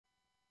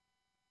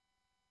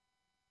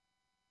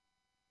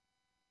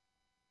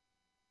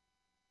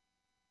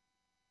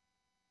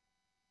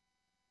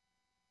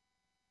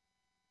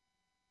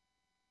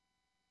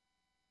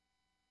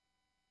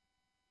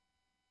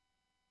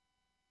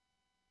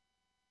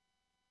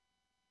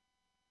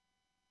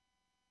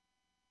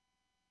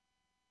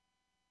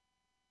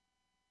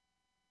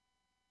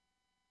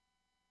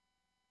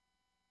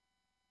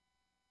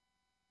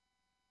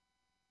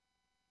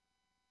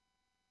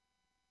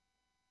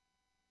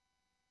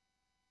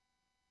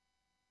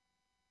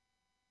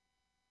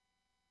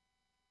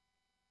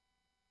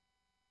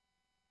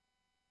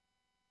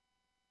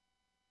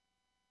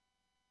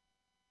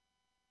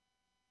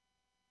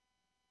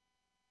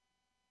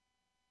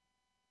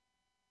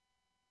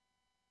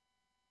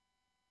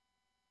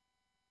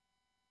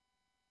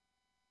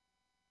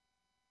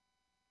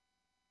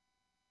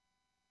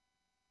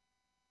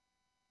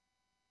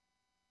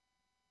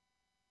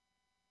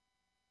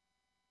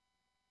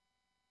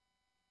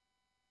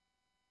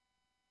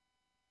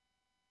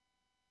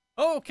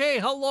Okay,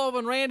 hello,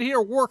 everyone. Randy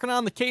here, working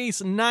on the case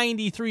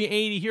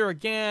 9380 here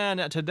again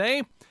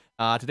today.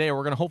 Today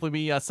we're going to hopefully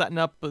be setting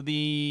up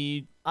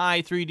the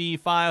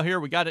I3D file here.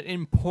 We got it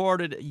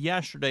imported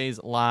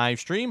yesterday's live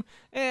stream,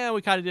 and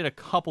we kind of did a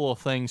couple of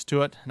things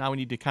to it. Now we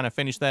need to kind of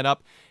finish that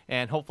up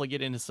and hopefully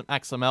get into some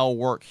XML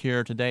work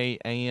here today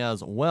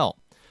as well.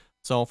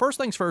 So first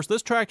things first,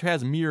 this tractor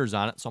has mirrors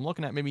on it, so I'm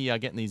looking at maybe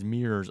getting these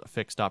mirrors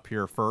fixed up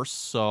here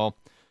first. So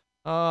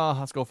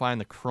let's go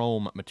find the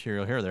chrome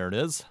material here. There it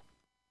is.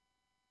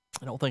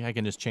 I don't think I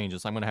can just change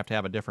this. I'm going to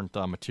have a different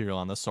material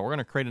on this. So we're going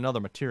to create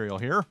another material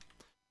here.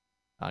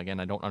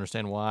 Again, I don't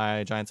understand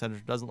why Giants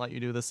Editor doesn't let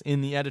you do this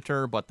in the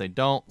editor, but they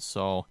don't.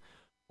 So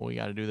we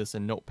got to do this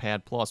in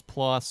Notepad++.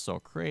 So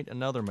create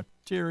another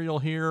material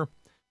here.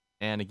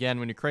 And again,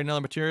 when you create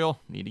another material,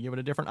 you need to give it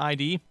a different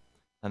ID.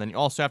 And then you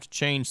also have to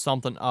change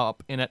something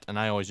up in it. And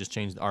I always just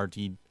change the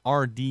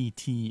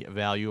RDT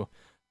value.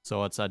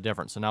 So it's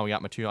different. So now we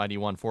got material ID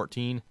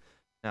 114.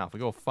 Now, if we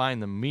go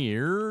find the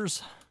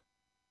mirrors...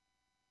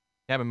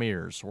 Cabin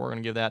mirrors. We're going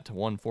to give that to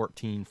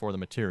 114 for the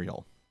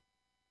material.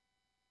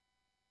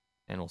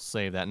 And we'll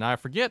save that. Now I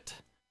forget,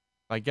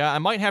 I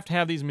might have to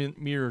have these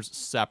mirrors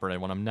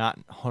separated when I'm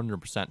not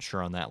 100%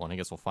 sure on that one. I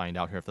guess we'll find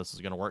out here if this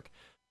is going to work.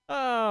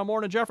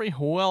 Morning, Jeffrey.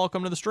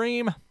 Welcome to the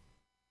stream.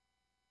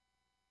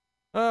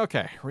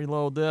 Okay,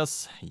 reload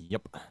this.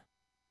 Yep.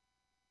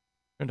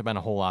 Couldn't have been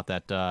a whole lot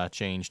that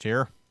changed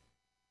here.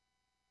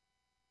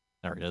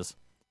 There it is.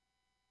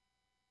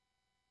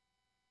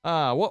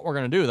 What we're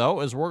going to do,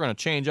 though, is we're going to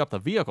change up the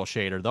vehicle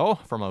shader, though,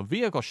 from a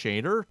vehicle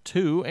shader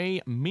to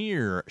a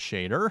mirror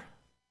shader.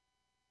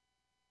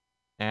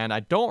 And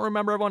I don't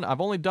remember, everyone, I've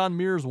only done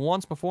mirrors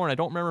once before, and I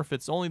don't remember if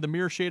it's only the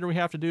mirror shader we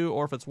have to do,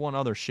 or if it's one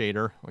other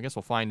shader. I guess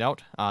we'll find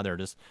out. There it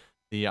is.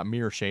 The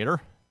mirror shader.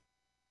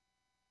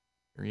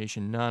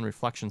 Variation none,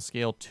 reflection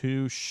scale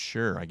 2,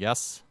 sure, I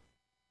guess.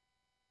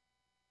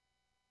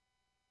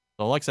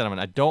 So like I said,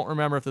 I don't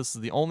remember if this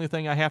is the only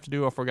thing I have to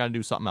do or if we're going to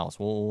do something else.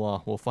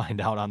 We'll find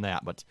out on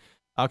that. But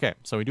okay,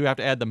 so we do have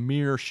to add the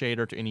mirror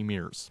shader to any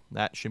mirrors.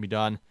 That should be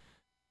done.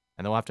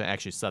 And then we'll have to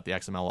actually set the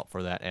XML up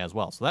for that as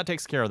well. So that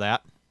takes care of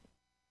that.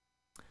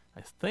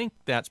 I think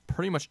that's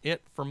pretty much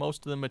it for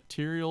most of the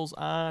materials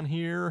on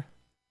here.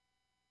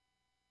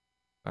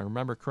 If I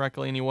remember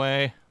correctly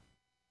anyway.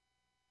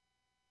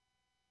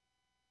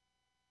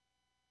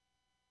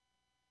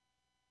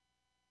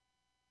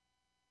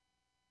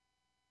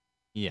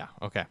 Yeah,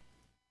 okay.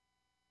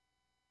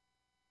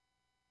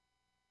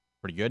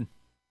 Pretty good.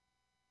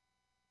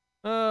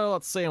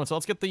 Let's see. So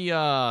let's get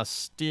the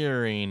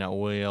steering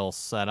wheel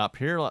set up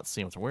here. Let's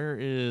see. Where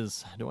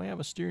is... Do I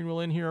have a steering wheel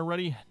in here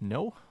already?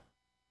 No.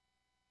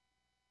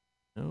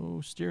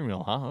 No steering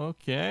wheel, huh?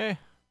 Okay.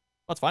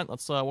 That's fine.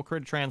 We'll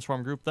create a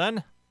transform group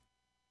then.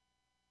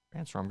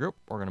 Transform group.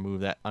 We're going to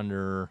move that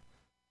under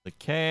the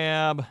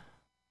cab.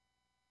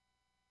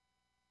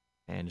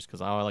 And just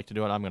because I like to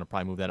do it, I'm going to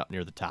probably move that up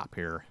near the top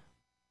here.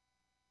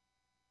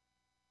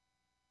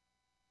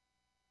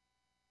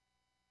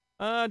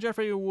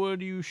 Jeffrey, would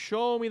you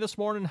show me this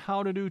morning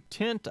how to do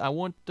tint? I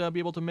won't be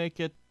able to make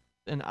it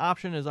an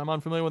option as I'm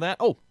unfamiliar with that.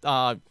 Oh,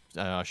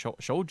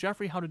 show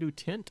Jeffrey how to do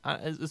tint?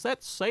 Is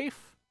that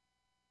safe?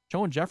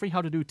 Showing Jeffrey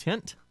how to do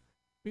tint?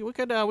 We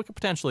could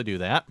potentially do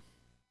that.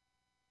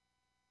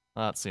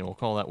 Let's see, we'll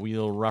call that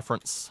wheel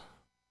reference.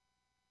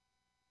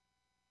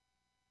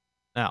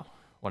 Now,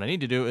 what I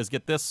need to do is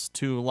get this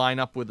to line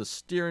up with the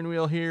steering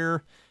wheel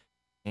here.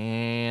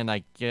 And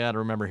I gotta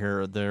remember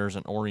here, there's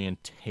an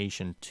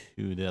orientation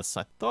to this.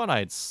 I thought I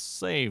had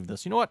saved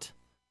this. You know what?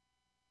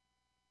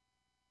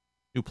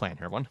 New plan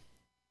here, everyone.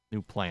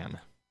 New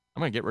plan. I'm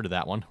gonna get rid of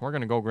that one. We're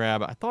gonna go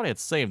grab... I thought I had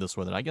saved this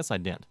with it. I guess I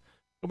didn't.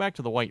 Go back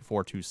to the white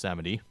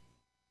 4270.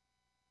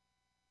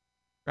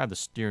 Grab the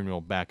steering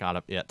wheel back out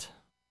of it.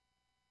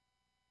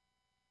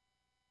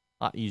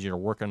 A lot easier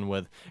working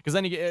with... Because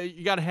then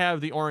you gotta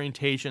have the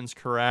orientations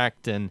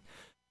correct. And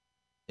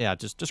yeah,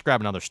 just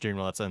grab another steering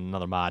wheel. That's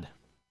another mod.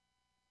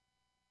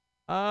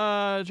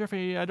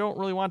 Jeffrey, I don't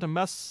really want to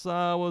mess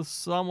with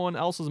someone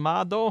else's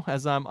mod, though,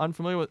 as I'm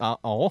unfamiliar with...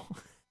 oh.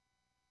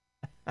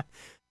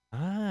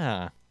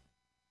 No,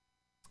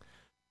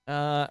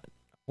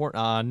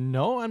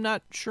 I'm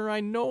not sure I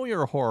know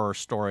your horror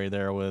story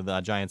there with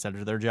Giants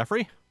Editor there,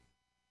 Jeffrey.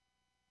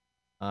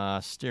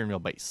 Steering wheel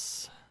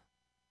base.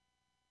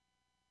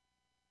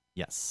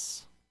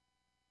 Yes.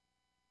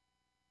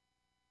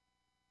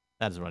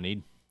 That is what I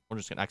need. We're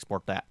just going to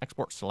export that.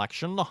 Export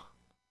selection.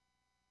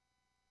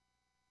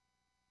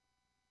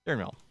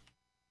 Steering wheel.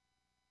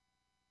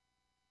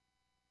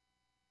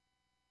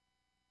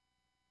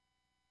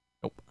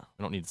 Nope,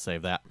 we don't need to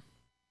save that.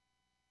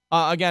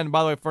 Again,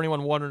 by the way, for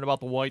anyone wondering about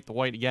the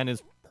white again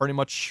is pretty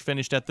much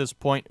finished at this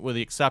point with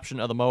the exception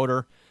of the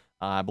motor.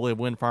 I believe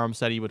Wind Farm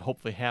said he would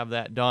hopefully have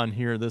that done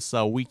here this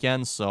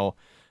weekend. So,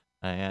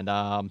 and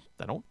I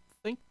don't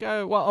think,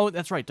 oh,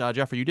 that's right,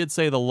 Jeffrey, you did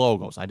say the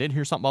logos. I did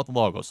hear something about the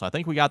logos, so I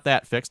think we got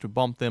that fixed. We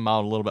bumped them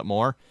out a little bit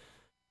more.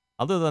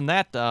 Other than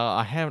that,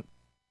 I haven't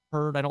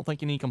heard, I don't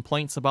think, any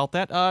complaints about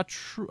that.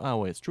 Oh,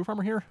 wait, is True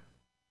Farmer here?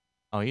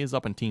 Oh, he is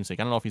up in TeamSpeak.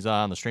 I don't know if he's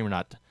on the stream or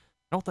not. I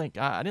don't think...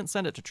 I didn't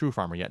send it to True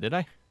Farmer yet, did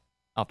I?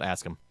 I'll have to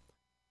ask him.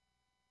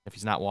 If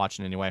he's not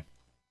watching anyway.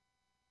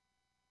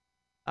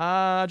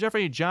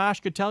 Jeffrey, Josh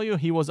could tell you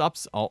he was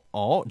upset.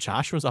 Oh,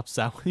 Josh was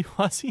upset with you,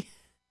 was he?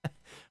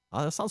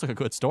 Oh, that sounds like a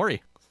good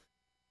story.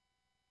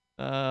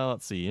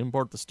 Let's see.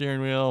 Import the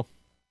steering wheel.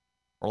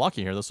 We're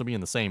lucky here. This will be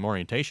in the same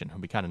orientation. It'll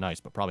be kind of nice,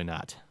 but probably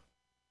not.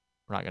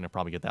 We're not going to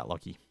probably get that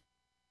lucky.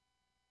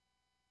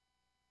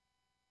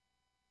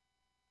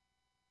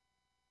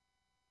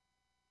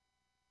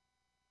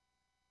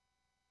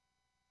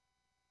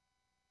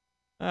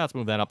 Let's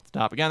move that up the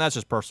top. Again, that's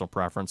just personal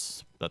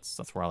preference. That's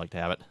where I like to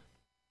have it.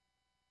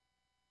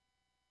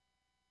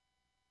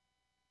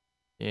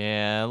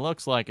 Yeah, it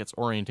looks like it's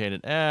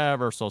orientated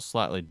ever so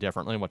slightly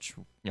differently, which,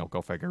 you know,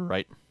 go figure,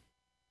 right?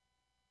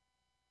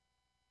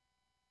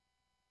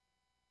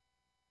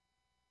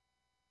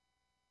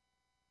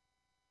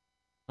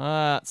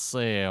 Let's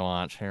see,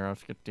 watch here.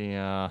 Let's get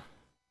the,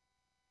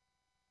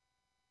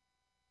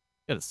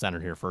 get it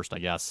centered here first, I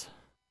guess.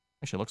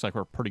 Actually, it looks like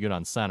we're pretty good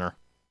on center.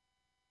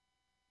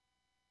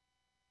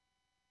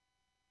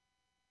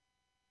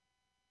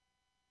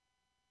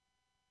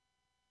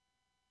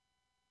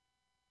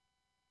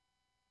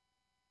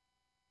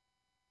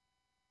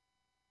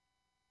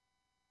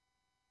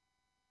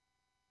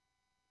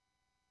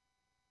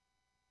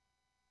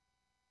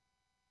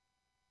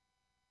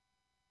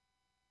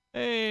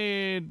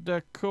 Hey,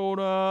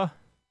 Dakota.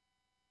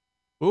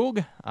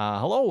 Boog.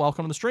 Hello,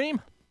 welcome to the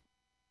stream.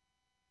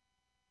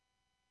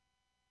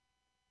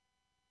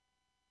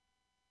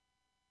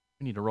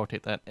 We need to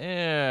rotate that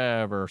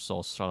ever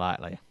so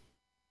slightly.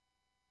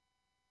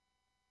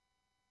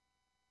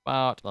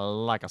 About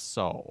like a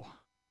so.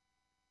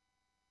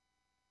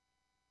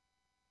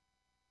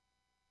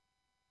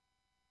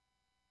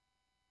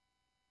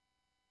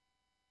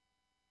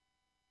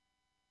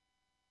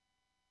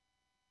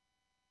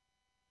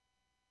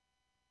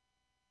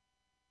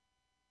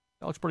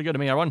 That looks pretty good to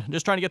me, everyone.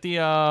 Just trying to get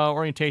the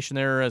orientation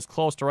there as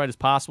close to right as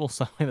possible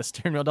so the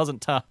steering wheel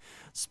doesn't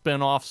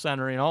spin off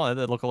center, you know.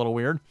 That'd look a little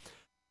weird.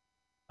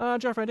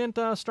 Jeffrey, I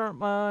didn't start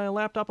my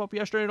laptop up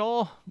yesterday at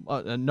all.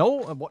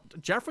 No,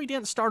 Jeffrey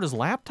didn't start his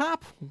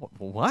laptop?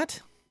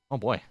 What? Oh,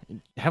 boy.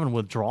 Having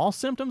withdrawal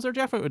symptoms there,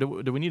 Jeffrey? Do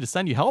we need to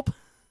send you help?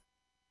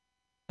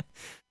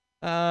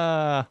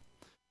 Okay.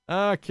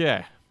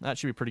 That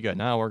should be pretty good.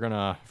 Now we're going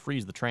to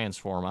freeze the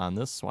transform on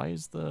this. Why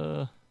is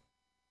the...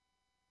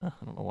 I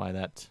don't know why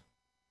that...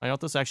 I know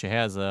this actually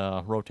has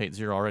a rotate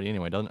 0 already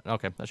anyway, doesn't it?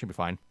 Okay, that should be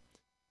fine.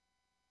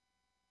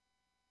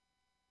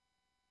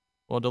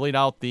 We'll delete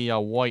out the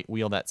white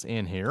wheel that's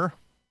in here.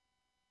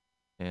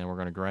 And we're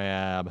going to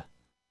grab...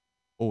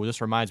 Oh,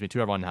 this reminds me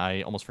too, everyone.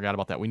 I almost forgot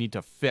about that. We need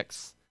to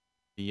fix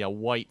the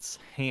white's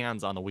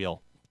hands on the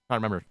wheel. I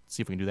remember,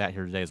 see if we can do that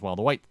here today as well.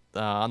 The white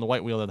on the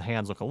white wheel, the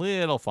hands look a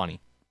little funny.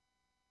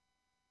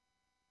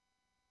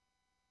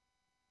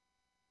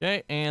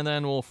 Okay, and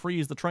then we'll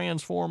freeze the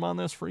transform on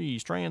this.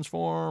 Freeze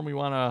transform. We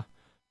want to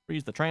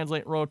freeze the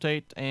translate,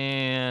 rotate,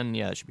 and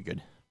yeah, that should be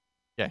good.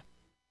 Okay.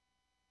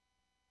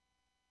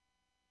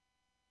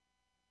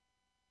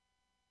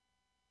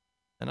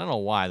 And I don't know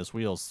why this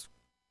wheel's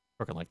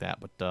crooked like that,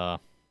 but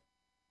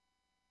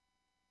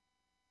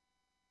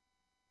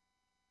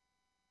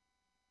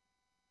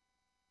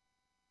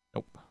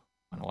nope.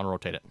 I don't want to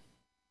rotate it.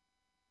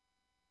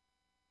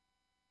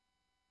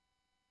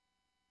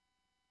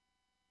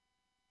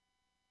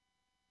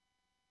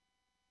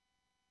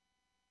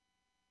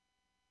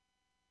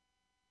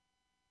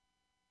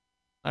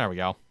 There we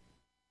go.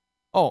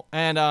 Oh,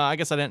 and I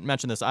guess I didn't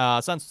mention this.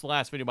 Since the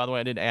last video, by the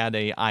way, I did add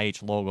a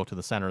IH logo to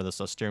the center of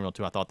this steering wheel,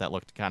 too. I thought that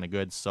looked kind of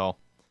good, so...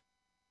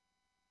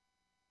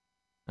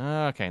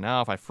 Okay,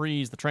 now if I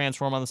freeze the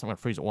transform on this, I'm going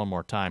to freeze it one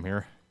more time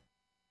here.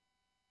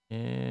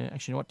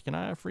 Actually, you know what? Can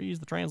I freeze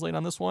the translate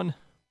on this one? I'm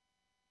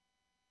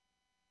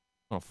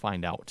going to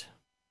find out.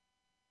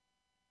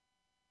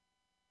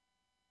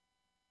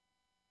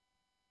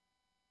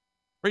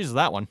 Freezes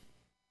that one.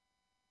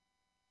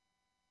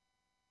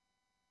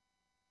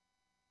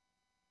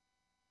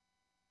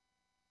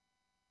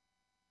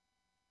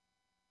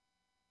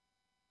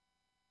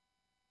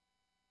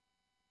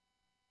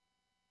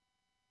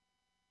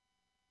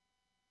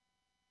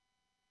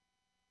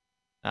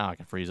 Now I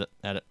can freeze it.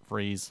 Edit,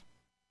 freeze.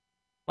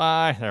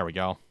 Bye. There we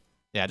go.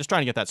 Yeah, just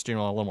trying to get that steering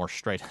wheel a little more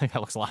straight. I think that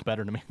looks a lot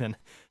better to me than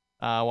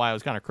why I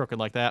was kind of crooked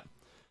like that.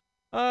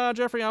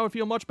 Jeffrey, I would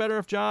feel much better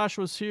if Josh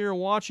was here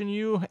watching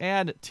you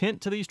add tint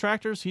to these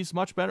tractors. He's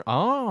much better.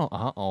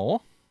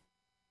 Oh,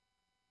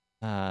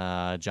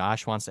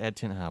 Josh wants to add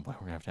tint. Oh, boy,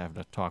 we're going to have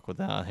to talk with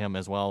him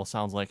as well,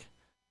 sounds like.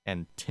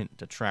 And tint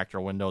to tractor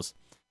windows.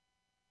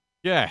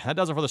 Yeah, that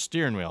does it for the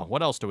steering wheel.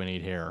 What else do we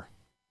need here?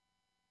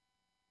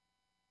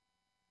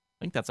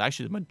 I think that's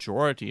actually the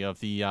majority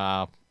of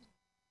the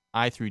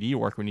I3D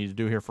work we need to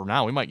do here for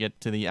now. We might get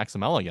to the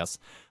XML, I guess.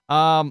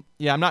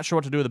 Yeah, I'm not sure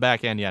what to do with the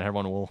back end yet.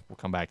 Everyone will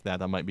come back to that.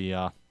 That might be,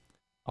 I'll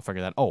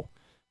figure that. Oh,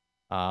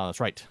 that's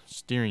right.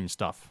 Steering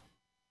stuff.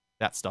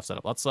 That stuff set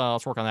up. Let's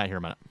work on that here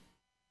a minute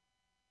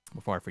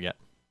before I forget.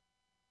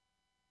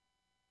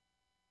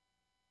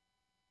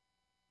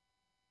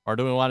 Or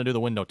do we want to do the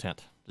window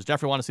tint? Does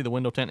Jeffrey want to see the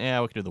window tint? Yeah,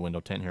 we can do the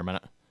window tint here a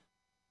minute.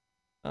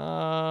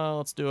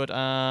 Let's do it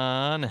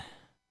on...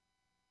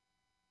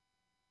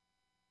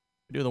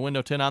 Do the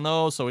window tint on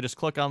those, so we just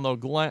click on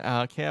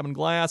the cabin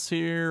glass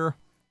here.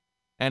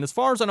 And as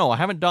far as I know, I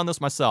haven't done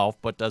this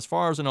myself, but as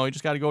far as I know, you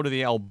just got to go to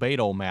the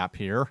albedo map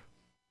here.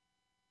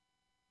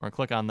 We're going to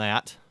click on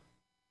that.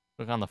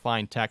 Click on the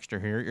fine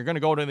texture here. You're going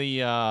to go to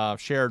the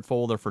shared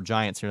folder for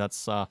Giants here.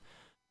 That's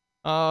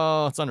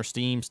it's under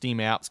Steam, Steam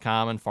Apps,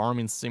 Common,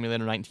 Farming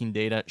Simulator 19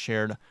 Data,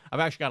 Shared. I've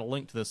actually got a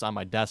link to this on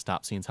my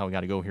desktop, seeing how we got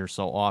to go here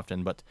so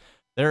often. But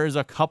there is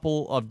a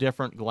couple of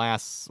different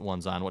glass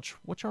ones on.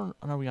 Which are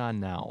we on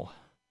now?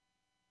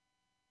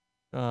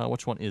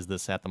 Which one is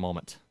this at the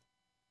moment?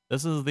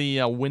 This is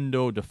the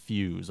window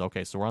diffuse.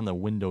 Okay, so we're on the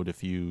window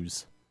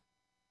diffuse.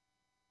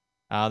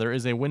 There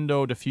is a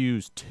window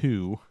diffuse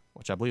 2,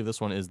 which I believe this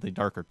one is the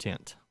darker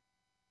tint.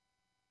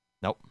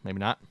 Nope, maybe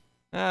not.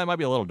 It might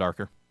be a little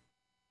darker.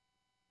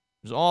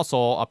 There's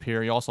also, up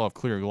here, you also have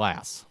clear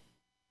glass.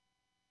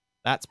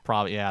 That's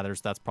probably, yeah,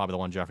 that's probably the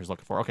one Jeffrey's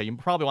looking for. Okay, you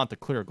probably want the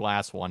clear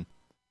glass one.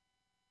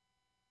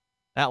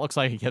 That looks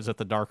like it gives it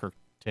the darker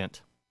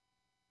tint.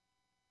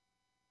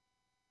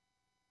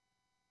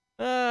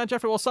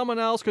 Jeffrey, well, someone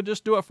else could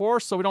just do it for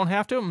us so we don't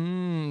have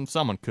to?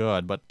 Someone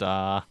could, but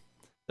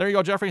there you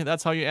go, Jeffrey.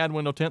 That's how you add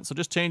window tint. So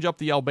just change up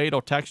the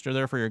albedo texture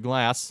there for your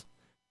glass.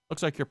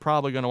 Looks like you're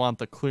probably going to want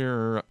the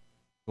clear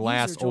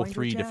glass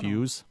 03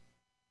 diffuse.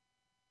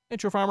 Hey,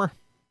 True Farmer.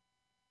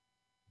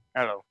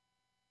 Hello.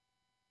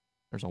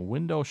 There's a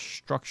window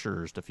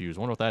structures diffuse.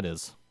 Wonder what that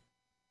is.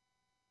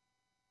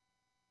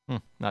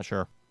 Not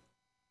sure.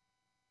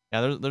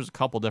 Yeah, there's a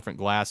couple different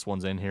glass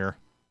ones in here.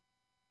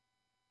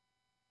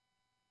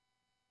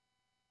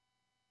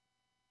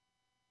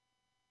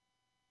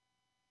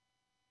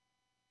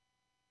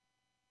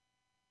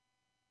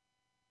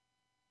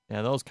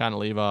 Yeah, those kind of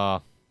leave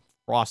a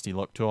frosty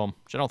look to them,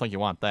 which I don't think you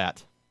want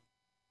that.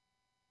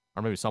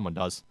 Or maybe someone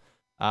does.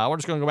 We're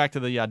just going to go back to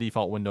the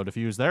default window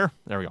diffuse there.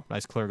 There we go.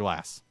 Nice clear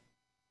glass.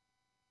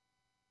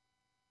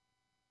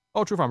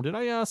 Oh, True Farmer, did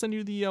I send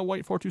you the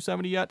white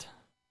 4270 yet?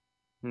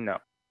 No.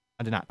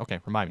 I did not. Okay,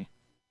 remind me.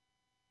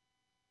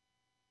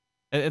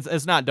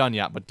 It's not done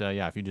yet, but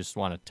yeah, if you just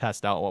want to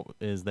test out what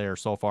is there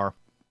so far.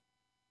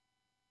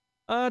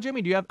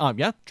 Jimmy, do you have...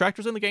 yeah,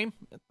 Tractor's in the game.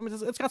 I mean,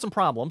 it's got some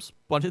problems,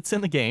 but it's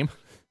in the game.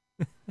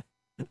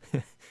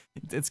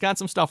 It's got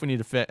some stuff we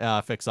need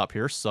to fix up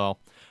here, so...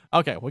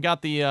 Okay, we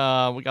got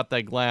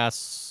that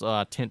glass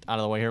tint out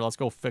of the way here. Let's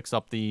go fix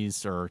up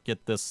these, or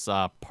get this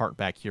part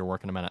back here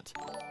working a minute.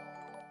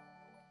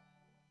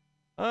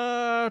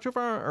 True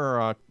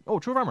Farmer,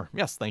 True Farmer.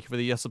 Yes, thank you for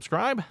the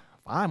subscribe.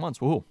 5 months,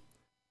 woohoo. I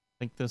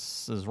think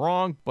this is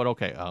wrong, but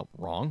okay,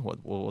 wrong.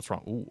 What's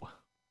wrong? Ooh.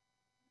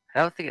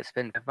 I don't think it's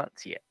been 5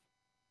 months yet.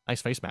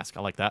 Nice face mask.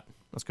 I like that.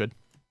 That's good.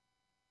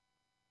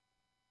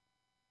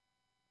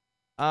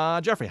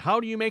 Jeffrey, how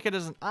do you make it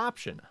as an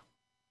option?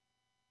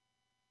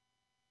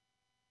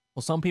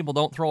 Well, some people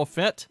don't throw a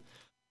fit.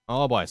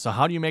 Oh boy, so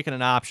how do you make it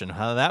an option?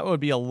 That would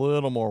be a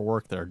little more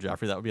work there,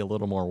 Jeffrey. That would be a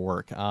little more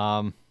work.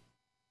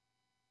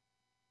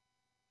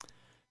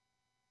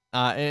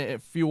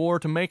 If you were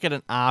to make it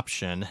an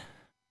option,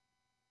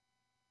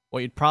 what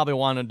you'd probably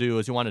want to do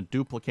is you want to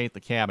duplicate the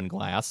cabin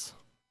glass.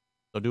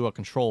 So do a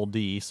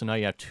Control-D, so now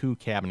you have 2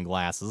 cabin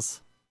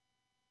glasses.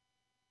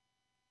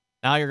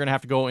 Now you're going to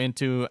have to go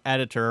into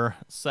Editor,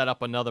 set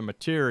up another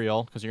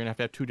material, because you're going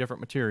to have 2 different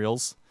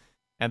materials.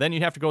 And then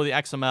you'd have to go to the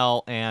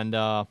XML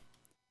and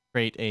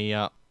create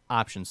a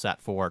option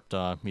set for it,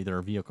 either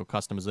a vehicle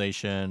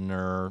customization,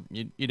 or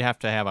you'd have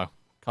to have a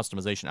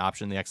customization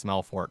option in the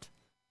XML for it.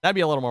 That'd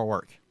be a little more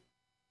work.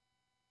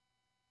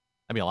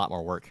 That'd be a lot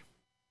more work.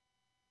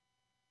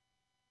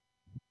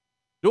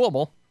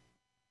 Doable.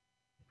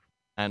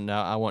 And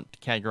I won't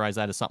categorize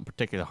that as something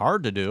particularly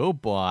hard to do,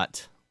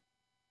 but...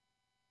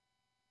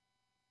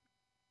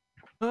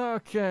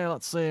 Okay,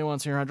 let's see.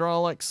 Once here,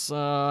 hydraulics.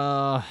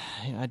 I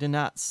did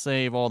not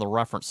save all the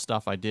reference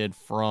stuff I did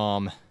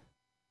from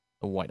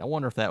the white. I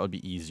wonder if that would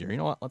be easier. You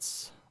know what?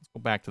 Let's go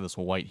back to this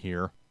white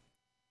here.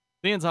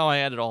 Seeing as how I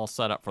had it all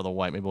set up for the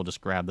white, maybe we'll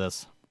just grab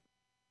this.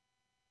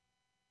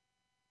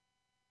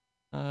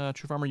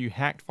 True Farmer, you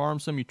hacked Farm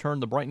Sim. You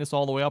turned the brightness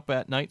all the way up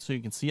at night so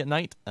you can see at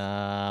night.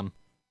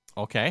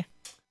 Okay.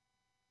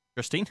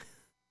 Christine?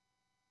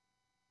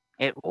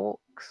 It works.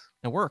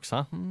 It works,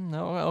 huh?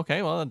 No,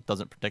 okay, well, that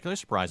doesn't particularly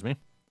surprise me.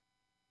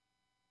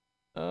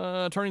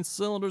 Turning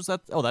cylinders,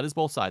 that is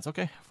both sides.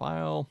 Okay,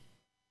 file,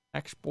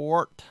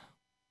 export.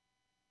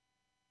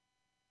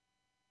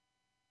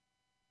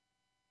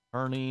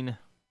 Turning.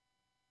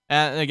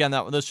 And again,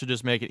 this should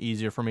just make it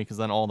easier for me because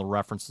then all the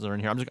references are in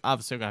here. I'm just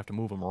obviously going to have to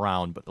move them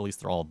around, but at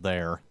least they're all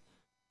there.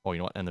 Oh, you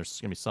know what? And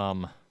there's going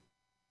to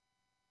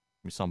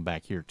be some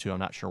back here too. I'm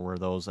not sure where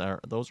those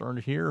are. Those are in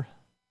here.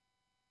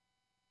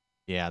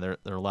 Yeah,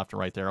 they're left and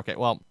right there. Okay,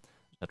 well,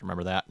 have to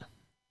remember that.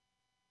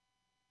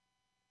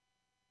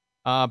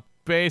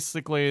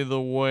 Basically, the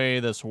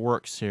way this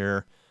works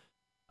here,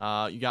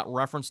 you got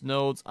reference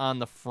nodes on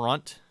the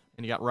front,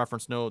 and you got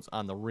reference nodes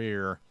on the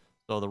rear.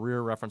 So the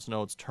rear reference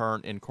nodes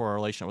turn in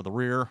correlation with the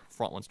rear,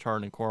 front ones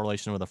turn in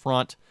correlation with the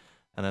front,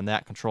 and then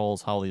that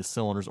controls how these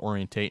cylinders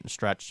orientate and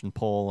stretch and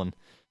pull. And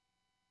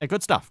hey,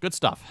 good stuff, good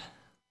stuff.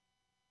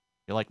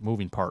 You like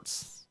moving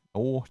parts.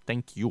 Oh,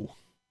 thank you.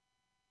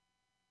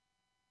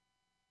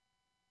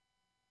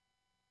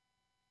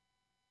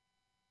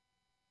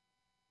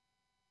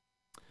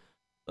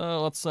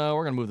 We're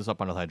gonna move this up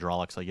under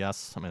hydraulics, I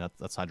guess. I mean,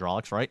 that's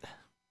hydraulics, right?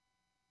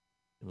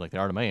 Seems like they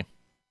are to me.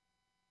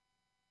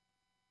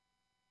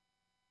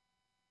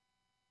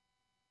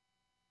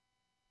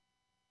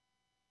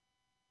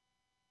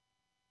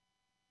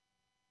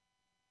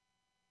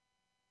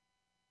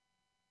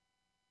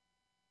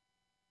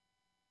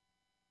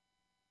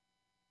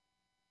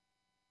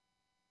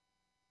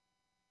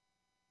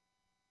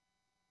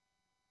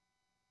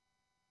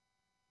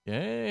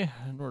 Okay,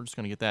 and we're just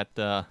gonna get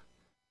that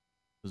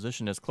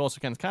positioned as close as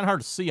we can. It's kind of hard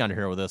to see under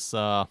here with this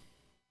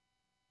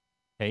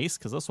case,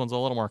 because this one's a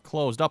little more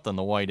closed up than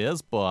the white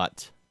is,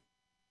 but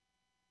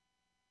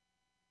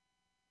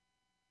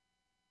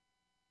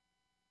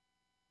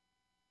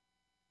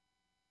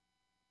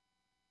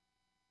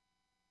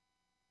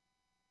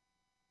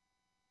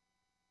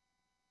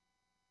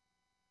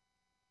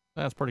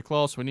that's pretty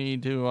close. We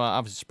need to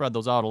obviously spread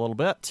those out a little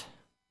bit.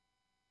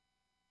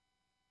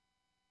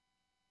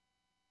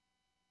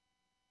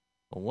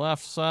 The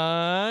left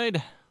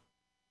side,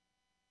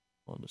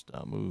 we'll just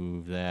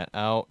move that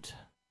out.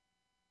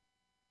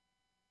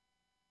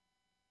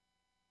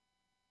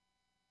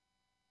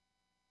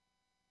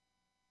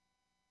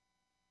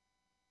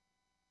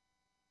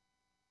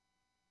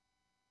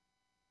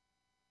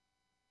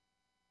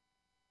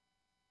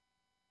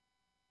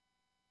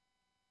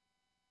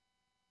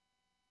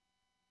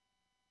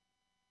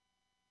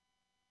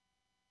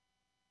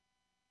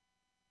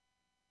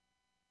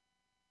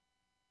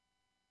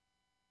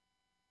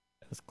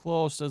 As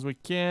close as we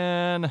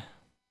can.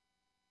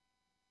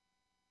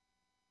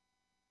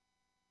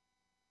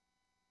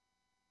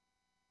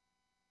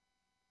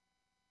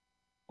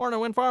 Morning,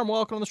 Wind Farm.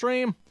 Welcome to the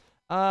stream.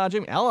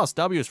 Jimmy,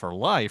 LSWs for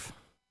life.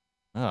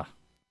 Ugh.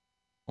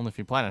 Only if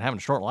you plan on having a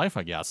short life,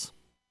 I guess.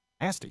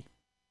 Nasty.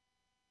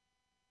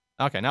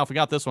 Okay, now if we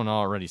got this one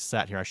already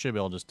set here, I should be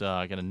able to just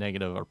get a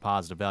negative or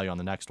positive value on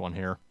the next one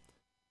here.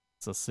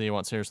 So let's see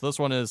what's here. So this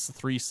one is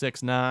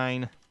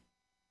 369.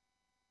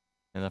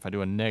 And if I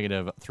do a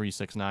negative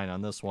 369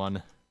 on this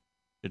one,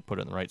 should put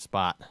it in the right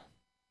spot.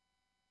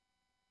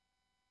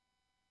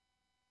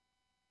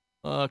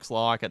 Looks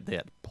like it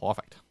did.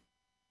 Perfect.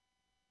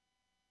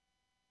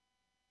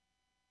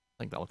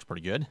 I think that looks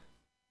pretty good.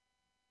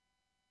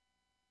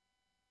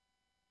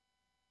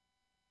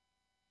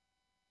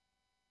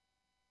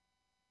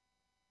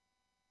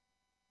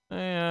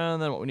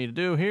 And then what we need to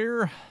do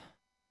here,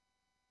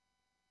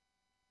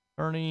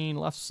 turning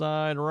left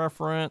side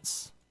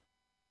reference.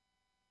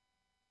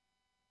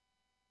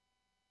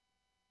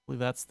 I believe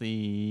that's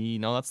the,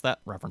 no, that's that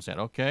reference yet.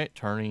 Okay,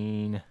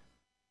 turning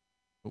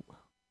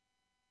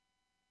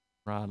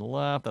rod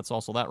left. That's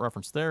also that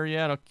reference there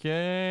yet.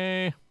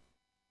 Okay.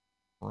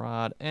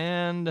 Rod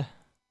end.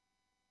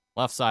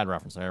 Left side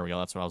reference. There we go.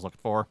 That's what I was looking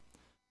for.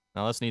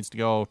 Now this needs to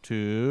go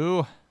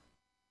to...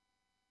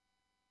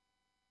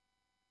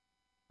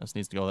 This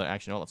needs to go there.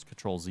 Actually, no, let's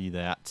Control Z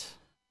that.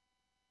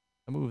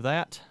 I move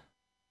that.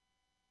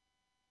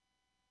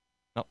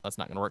 Nope, that's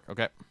not going to work.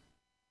 Okay.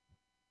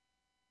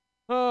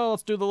 Oh,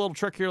 let's do the little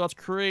trick here. Let's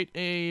create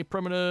a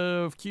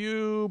primitive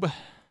cube. What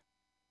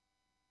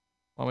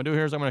I'm going to do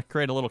here is I'm going to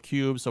create a little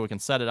cube so we can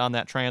set it on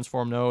that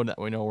transform node that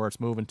we know where it's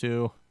moving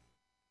to.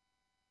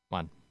 Come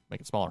on,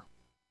 make it smaller.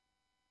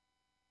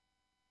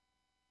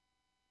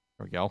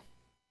 There we go.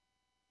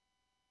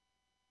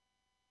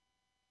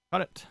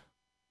 Cut it.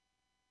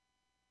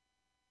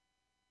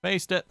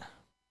 Paste it.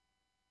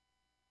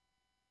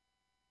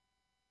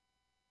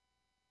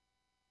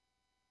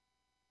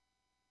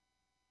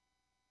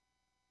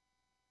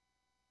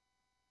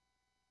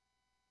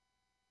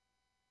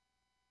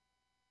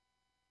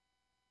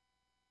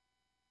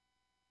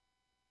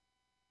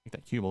 Make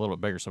that cube a little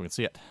bit bigger so we can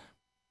see it.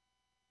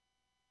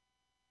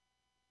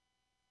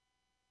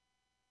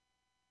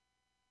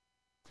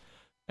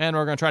 And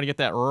we're going to try to get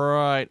that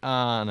right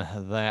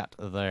on that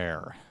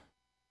there.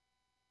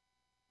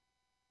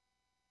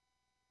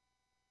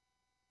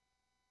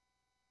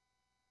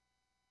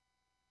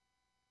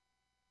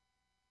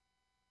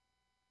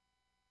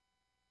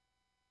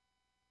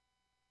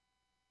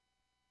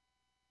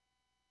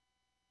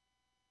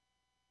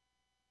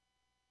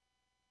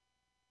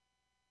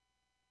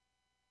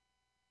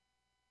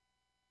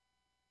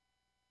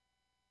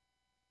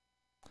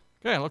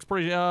 Okay, looks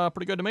pretty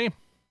good to me.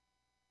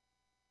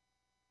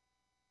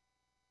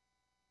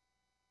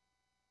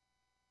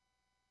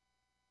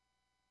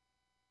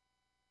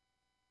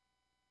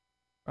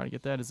 Try to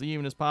get that as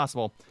even as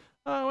possible.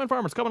 Wind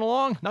Farmer's coming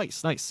along.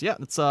 Nice, nice. Yeah,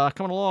 it's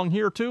coming along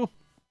here too.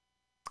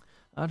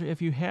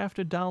 If you have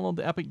to download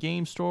the Epic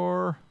Game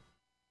Store,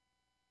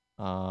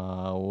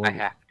 I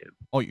have to.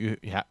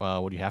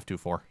 Oh, what do you have to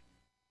for?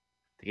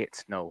 To get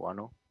Snow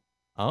 1.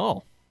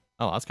 Oh,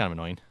 that's kind of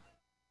annoying.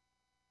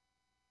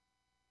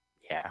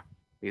 Yeah,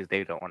 because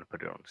they don't want to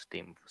put it on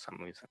Steam for some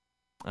reason.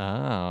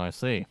 Oh, I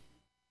see.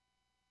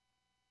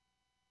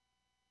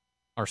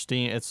 Our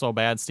Steam, it's so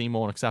bad Steam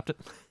won't accept it.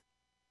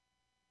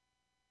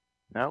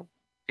 No,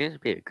 seems to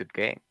be a good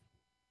game.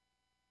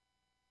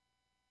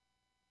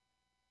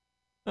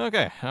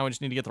 Okay, now we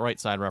just need to get the right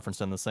side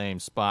reference in the same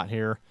spot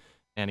here.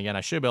 And again,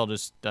 I should be able to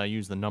just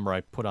use the number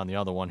I put on the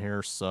other one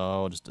here.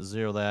 So just to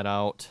zero that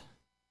out.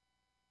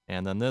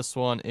 And then this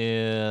one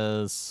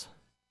is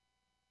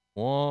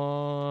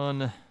 1.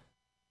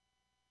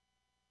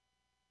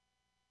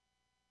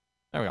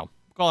 There we go.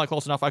 Call that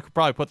close enough. I could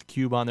probably put the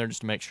cube on there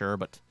just to make sure,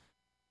 but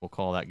we'll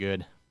call that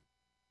good.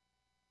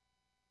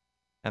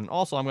 And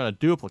also, I'm going to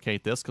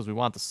duplicate this because we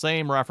want the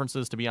same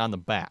references to be on the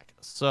back.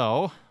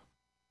 So,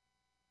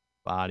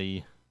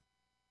 body.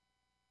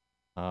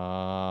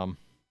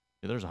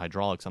 There's a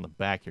hydraulics on the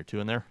back here too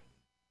in there.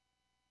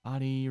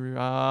 Body,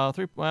 that's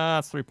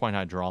 3-point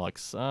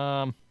hydraulics.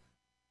 We'll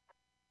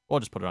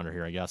just put it under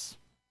here, I guess.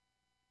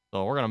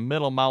 So we're gonna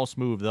middle mouse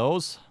move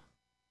those.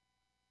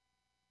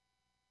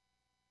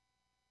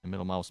 And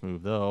middle mouse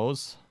move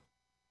those.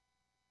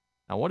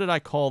 Now, what did I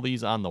call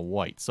these on the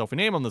white? So if we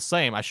name them the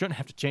same, I shouldn't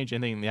have to change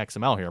anything in the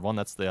XML here. One,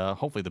 that's the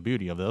hopefully the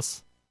beauty of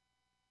this.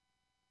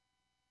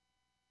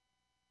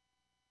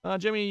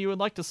 Jimmy, you would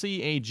like to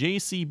see a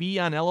JCB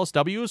on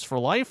LSWs for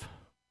life?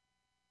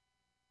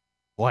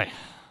 Boy,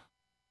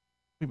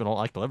 people don't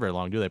like to live very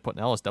long, do they? Putting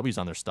LSWs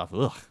on their stuff.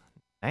 Ugh,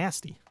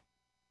 nasty.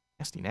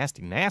 Nasty,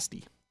 nasty,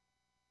 nasty.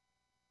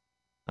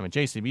 I mean,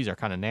 JCBs are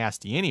kind of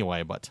nasty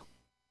anyway, but...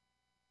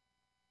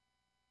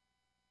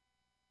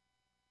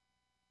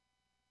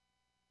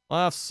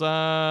 Left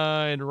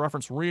side,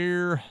 reference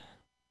rear.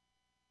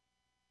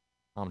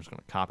 I'm just going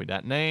to copy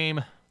that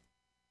name.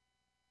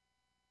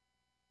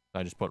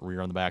 I just put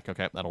rear on the back.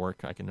 Okay, that'll work.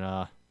 I can,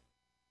 right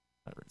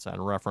side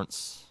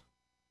reference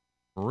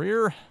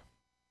rear.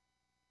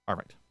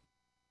 Perfect.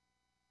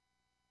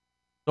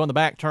 So when the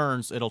back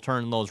turns, it'll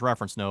turn those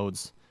reference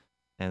nodes.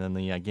 And then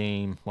the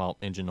game, well,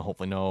 engine will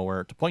hopefully know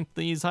where to point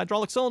these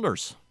hydraulic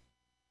cylinders.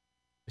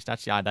 At least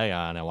that's the idea,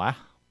 anyway.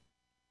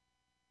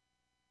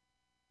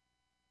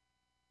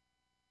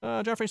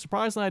 Jeffrey,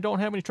 surprised that I don't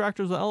have any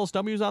tractors with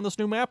LSWs on this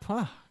new map.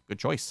 Ah, good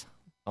choice.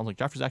 Sounds like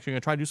Jeffrey's actually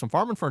going to try to do some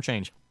farming for a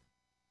change.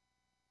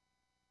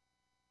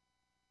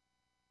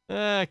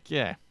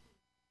 Okay.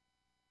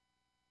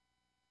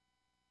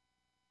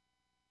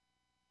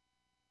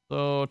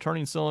 So,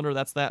 turning cylinder,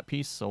 that's that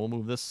piece. So, we'll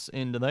move this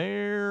into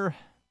there.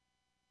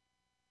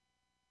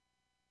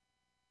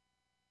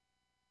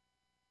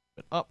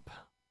 Put up.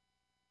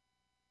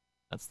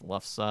 That's the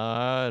left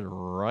side,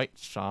 right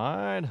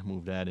side.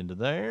 Move that into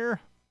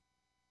there.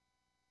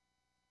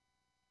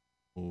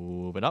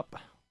 Move it up.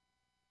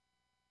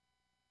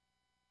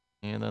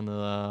 And then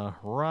the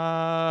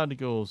rod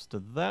goes to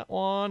that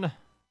one.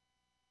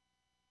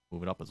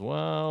 Move it up as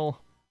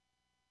well.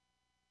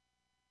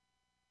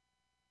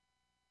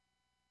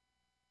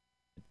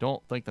 I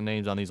don't think the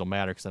names on these will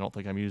matter because I don't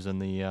think I'm using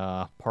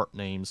the part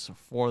names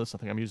for this. I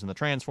think I'm using the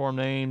transform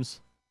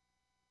names.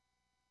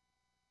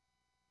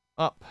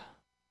 Up.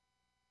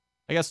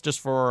 I guess just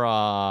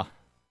for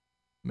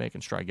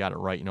making sure I got it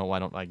right, you know, why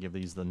don't I give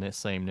these the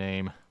same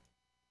name?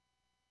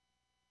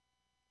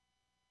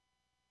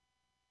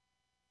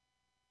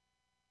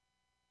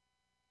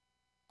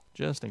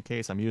 Just in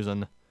case I'm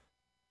using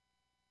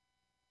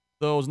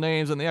those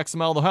names in the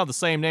XML, they'll have the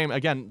same name.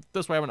 Again,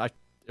 this way,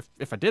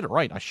 if I did it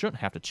right, I shouldn't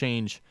have to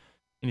change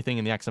anything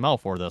in the XML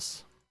for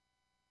this.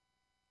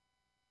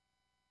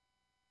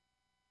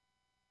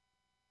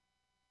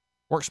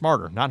 Work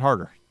smarter, not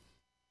harder.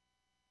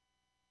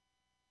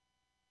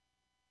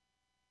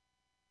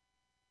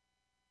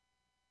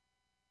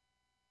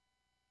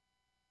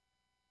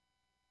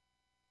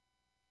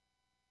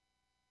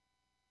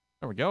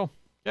 There we go.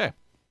 Okay.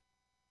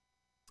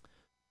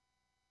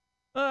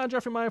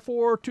 Jeffrey, my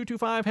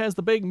 4225 has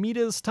the big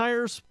Mitas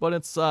tires, but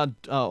it's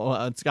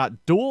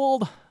got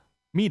dual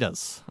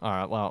Mitas. All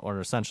right, well, or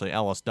essentially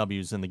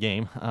LSWs in the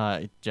game.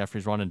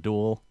 Jeffrey's running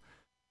dual.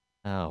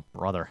 Oh,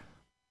 brother.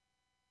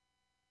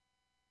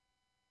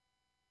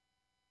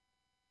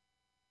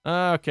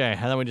 Okay,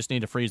 and then we just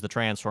need to freeze the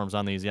transforms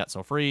on these yet.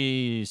 So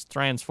freeze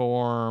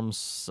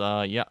transforms.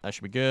 Yeah, that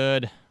should be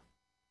good.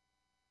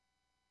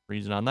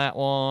 Freeze it on that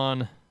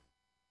one.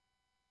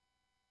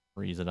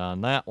 Freeze it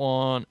on that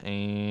one,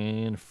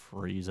 and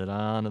freeze it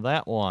on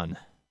that one.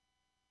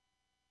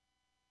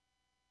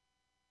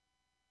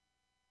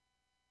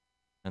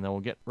 And then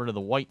we'll get rid of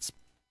the white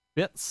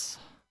bits.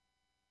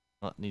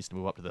 Well, it needs to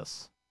move up to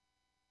this.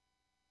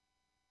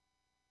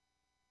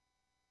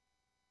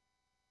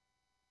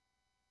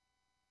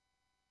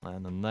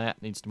 And then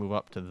that needs to move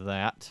up to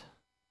that.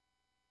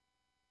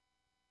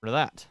 Rid of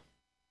that.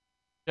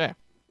 Okay.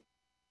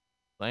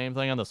 Same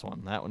thing on this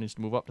one. That one needs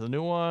to move up to the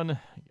new one.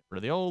 Get rid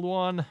of the old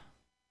one.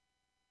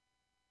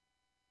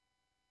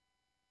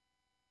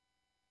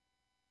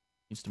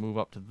 Needs to move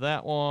up to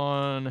that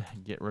one.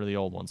 Get rid of the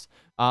old ones.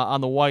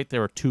 On the white,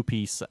 there were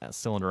 2-piece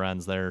cylinder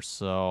ends there.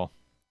 So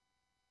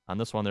on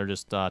this one, they're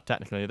just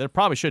technically, there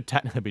probably should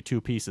technically be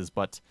 2 pieces,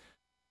 but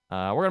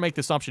We're going to make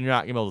the assumption you're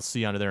not going to be able to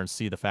see under there and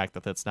see the fact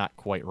that that's not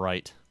quite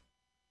right.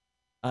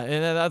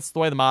 And that's the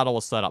way the model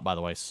was set up, by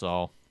the way,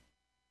 so...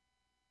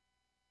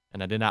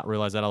 And I did not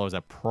realize that, otherwise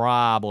I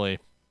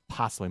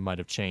possibly might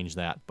have changed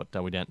that, but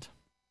we didn't.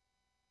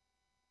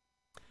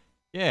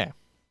 Yeah.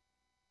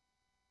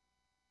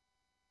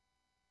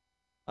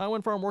 I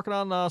went from working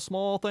on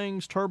small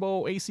things,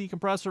 turbo, AC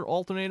compressor,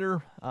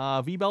 alternator,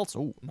 V-belts.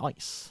 Oh,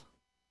 nice.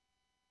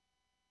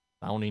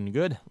 Sounding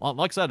good. Well,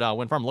 like I said,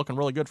 went from looking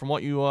really good from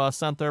what you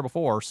sent there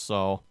before,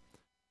 so...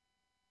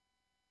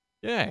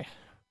 Yeah.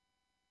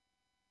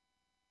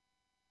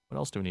 What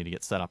else do we need to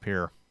get set up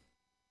here?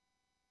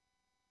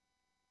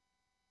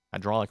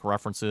 Hydraulic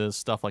references,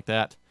 stuff like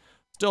that.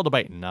 Still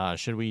debating.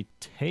 Should we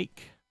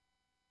take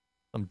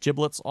some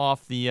giblets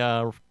off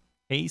the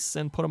case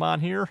and put them on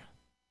here?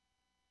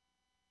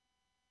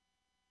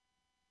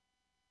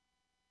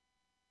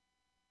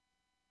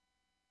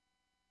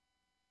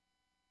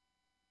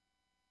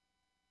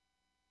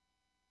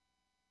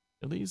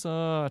 Are these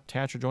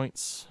attacher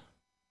joints?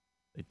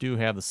 They do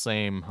have the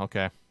same.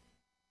 Okay.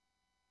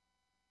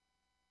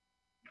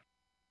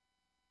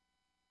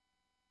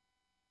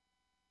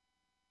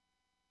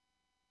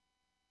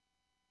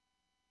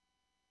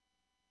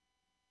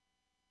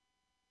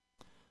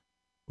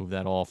 Move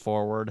that all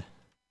forward.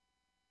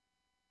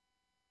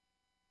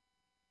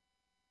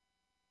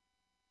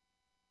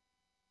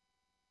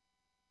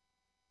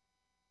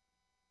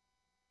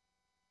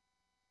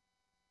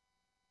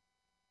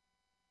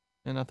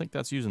 And I think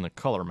that's using the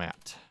color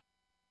mat.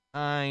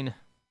 9,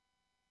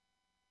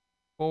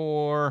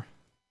 4,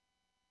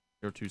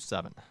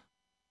 027.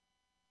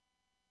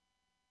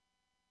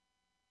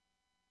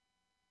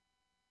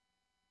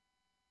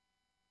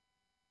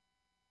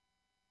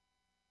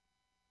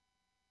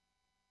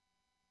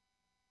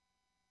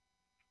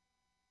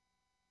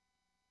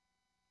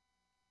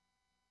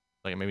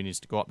 Like it maybe needs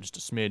to go up just a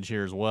smidge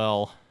here as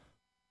well.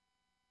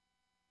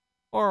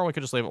 Or we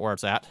could just leave it where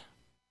it's at.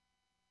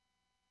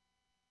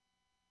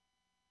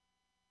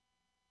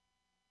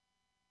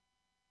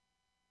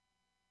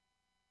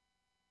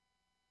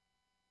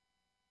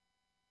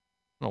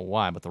 I don't know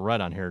why, but the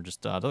red on here just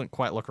doesn't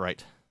quite look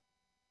right.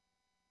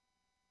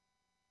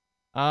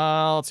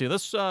 Let's see.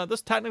 This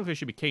technically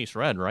should be case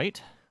red, right?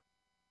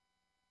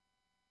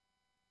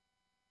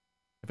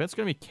 If it's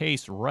going to be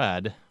case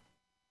red...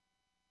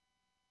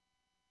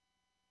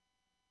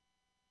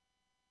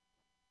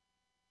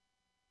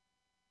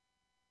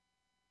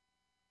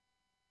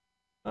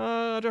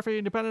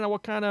 Jeffrey, depending on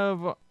what kind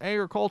of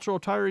agricultural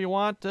tire you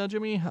want,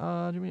 Jimmy.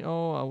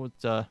 What's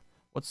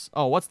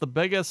the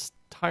biggest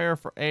tire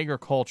for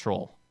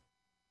agricultural?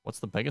 What's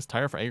the biggest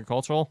tire for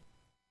agricultural?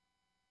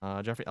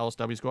 Jeffrey,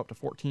 LSWs go up to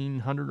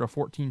 1400 or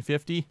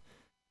 1450.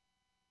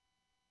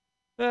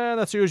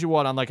 That's usually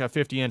what on like a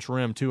 50-inch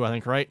rim too, I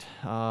think, right?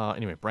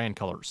 Anyway, brand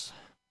colors.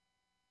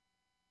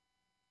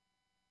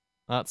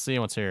 Let's see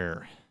what's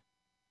here.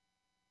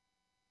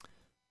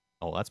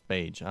 Oh, that's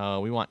beige.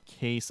 We want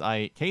case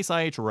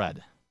IH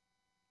red.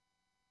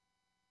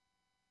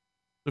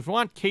 If we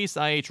want case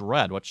IH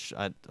red, which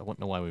I wouldn't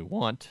know why we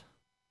want,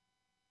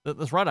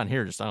 this red on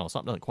here just, I don't know,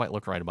 something doesn't quite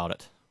look right about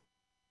it.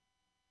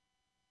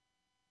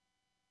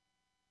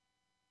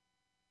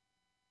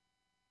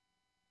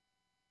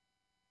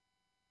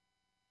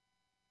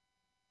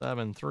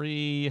 Seven,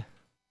 3.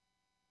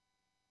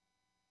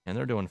 And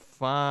they're doing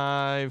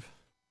 5.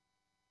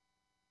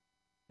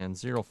 And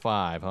 0,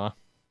 5, huh?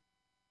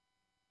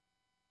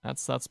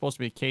 That's supposed to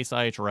be case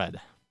IH red.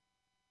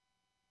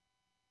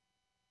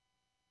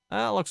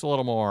 That looks a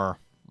little more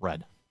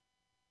red.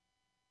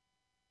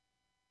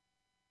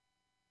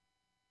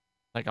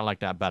 I think I like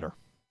that better.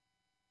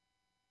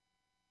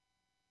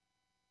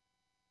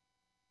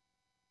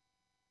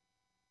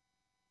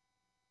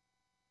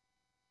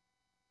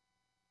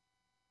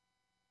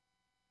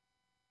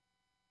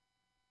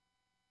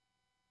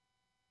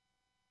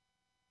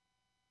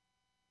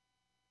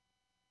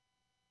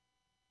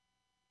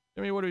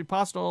 Jimmy, would it be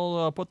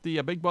possible to put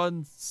the Big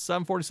Bud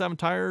 747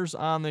 tires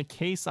on the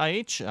case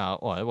IH?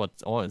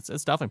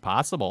 It's definitely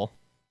possible.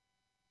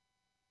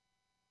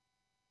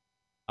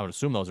 I would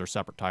assume those are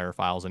separate tire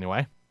files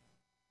anyway.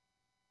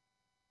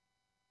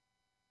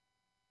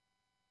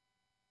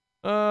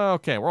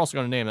 Okay, we're also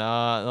going to name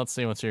that. Let's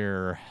see what's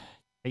here.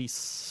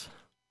 Case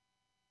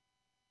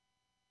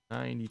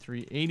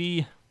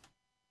 9380.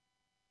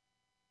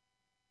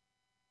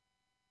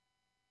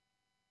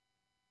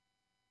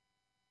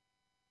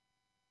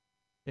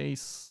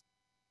 Case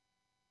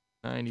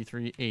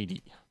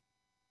 9380.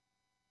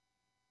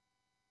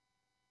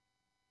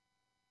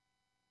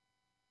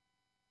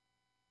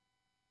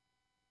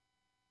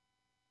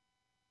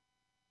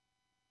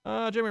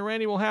 Jimmy and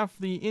Randy will have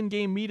the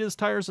in-game Mitas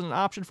tires as an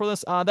option for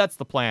this. That's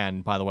the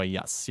plan, by the way.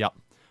 Yes, yep.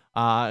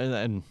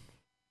 And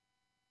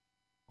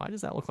why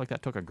does that look like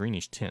that took a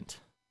greenish tint?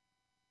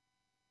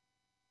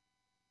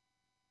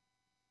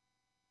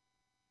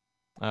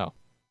 Oh.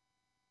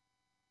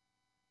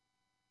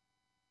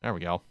 There we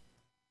go.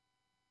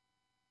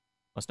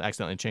 Must have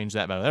accidentally changed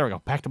that, but there we go.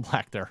 Back to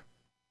black there.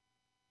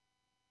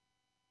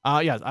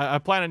 Yeah, I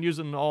plan on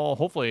using all,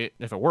 hopefully,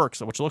 if it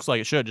works, which looks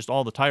like it should, just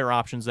all the tire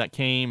options that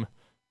came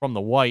from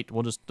the white.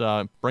 We'll just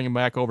bring them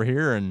back over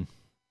here, and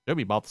it'll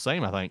be about the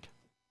same, I think.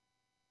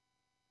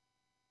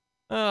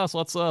 So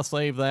let's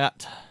save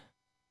that.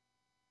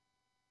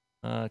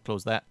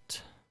 Close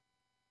that.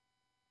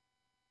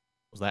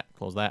 Close that,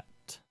 close that.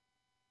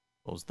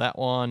 Close that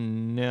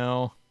one,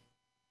 no.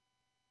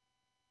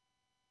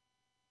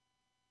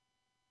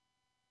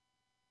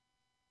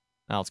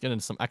 Now let's get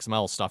into some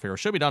XML stuff here.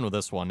 Should be done with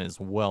this one as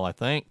well, I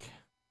think.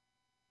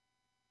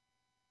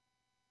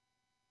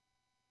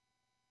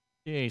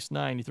 Case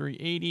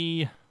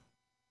 9380.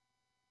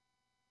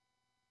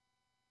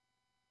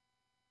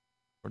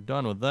 We're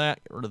done with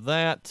that. Get rid of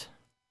that.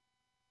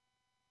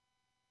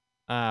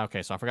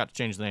 Okay, so I forgot to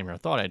change the name here. I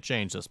thought I had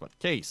changed this, but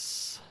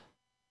case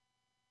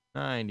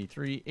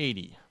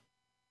 9380.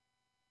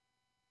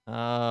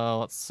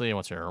 Let's see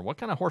what's here. What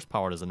kind of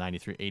horsepower does a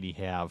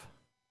 9380 have?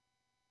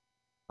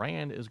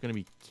 Brand is going to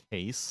be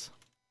Case.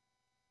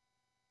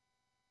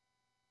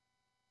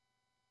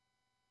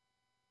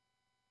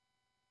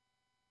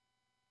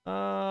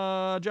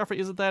 Jeffrey,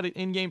 isn't that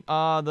in-game?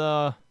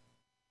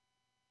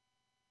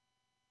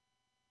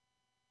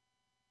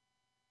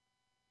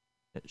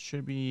 It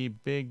should be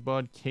Big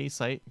Bud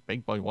Case.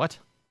 Big Bud what?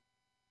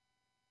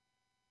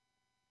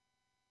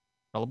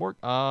 Trelleborg?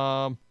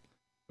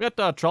 We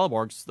got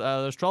Trelleborgs.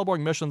 There's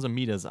Trelleborg missions and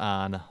metas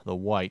on the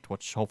white,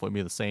 which hopefully will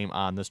be the same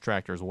on this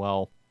tractor as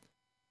well.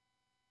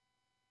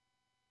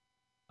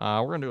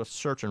 We're going to do a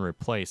search and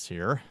replace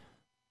here.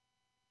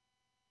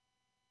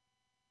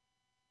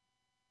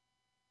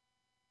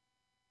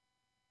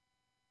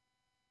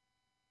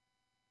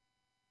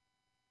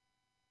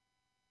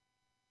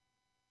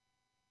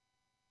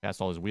 Cast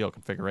all these wheel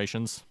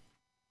configurations.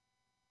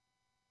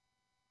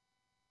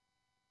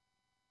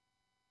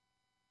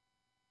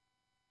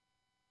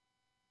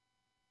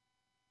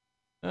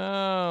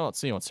 Let's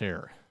see what's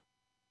here.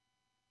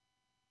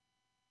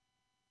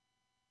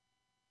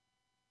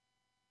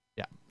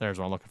 Yeah, there's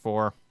what I'm looking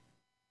for.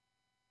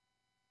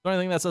 So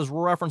anything that says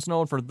reference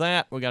node for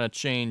that, we got to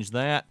change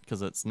that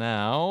because it's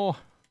now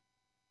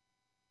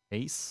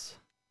Case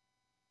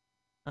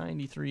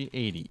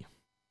 9380.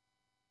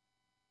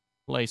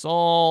 Place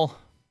all.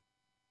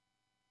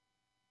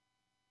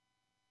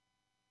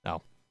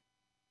 No.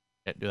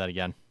 Can't do that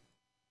again.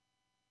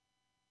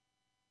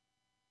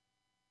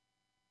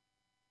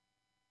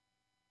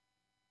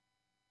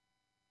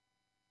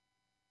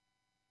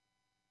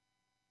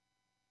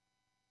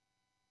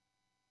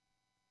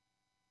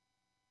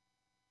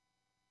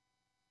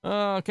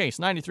 Case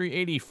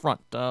 9380 front.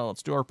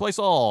 Let's do our replace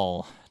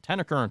all. 10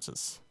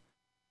 occurrences.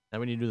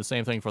 Then we need to do the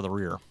same thing for the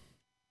rear.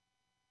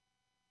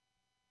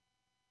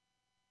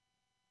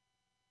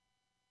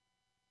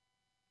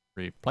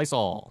 Replace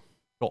all.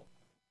 Cool.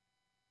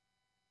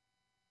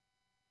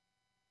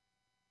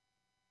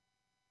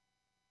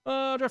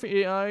 Jeffrey,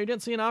 you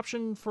didn't see an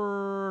option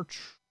for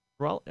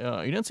you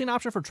didn't see an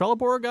option for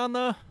Trelleborg on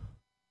the.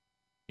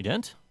 You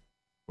didn't?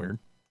 Weird.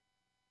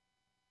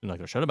 Seemed like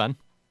there should have been.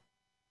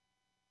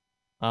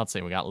 Let's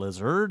see, we got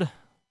Lizard.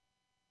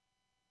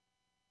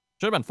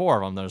 Should have been 4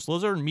 of them. There's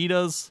Lizard,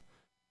 Mitas,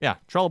 yeah,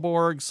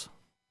 Trelleborgs.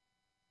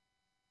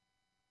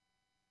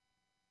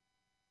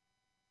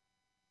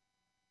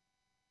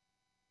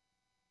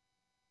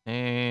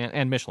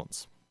 And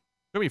Michelin's.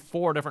 There'll be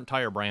 4 different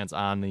tire brands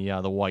on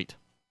the white.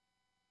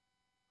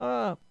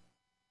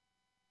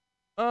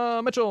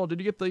 Mitchell, did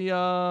you get the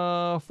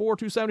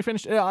 4270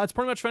 finished? Yeah, it's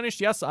pretty much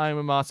finished. Yes,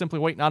 I'm simply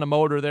waiting on a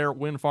motor there.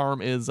 Wind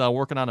Farm is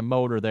working on a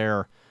motor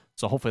there.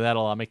 So hopefully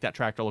that'll make that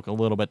tractor look a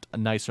little bit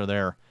nicer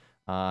there.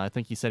 I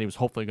think he said he was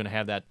hopefully going to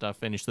have that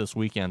finished this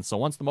weekend. So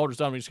once the motor's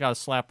done, we just got to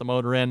slap the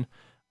motor in.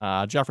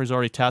 Jeffrey's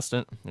already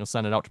tested it. He'll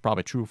send it out to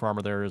probably True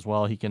Farmer there as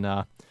well. He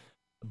can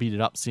beat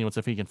it up, see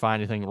if he can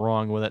find anything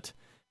wrong with it.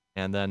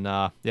 And then,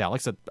 yeah,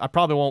 like I said, I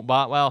probably won't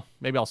buy. Well,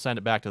 maybe I'll send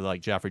it back to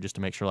Jeffrey just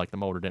to make sure the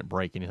motor didn't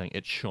break anything.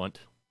 It shouldn't,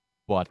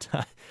 but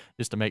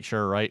just to make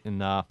sure, right? And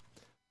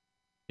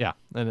yeah,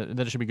 then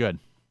it should be good.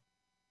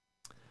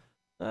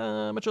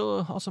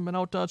 Mitchell also been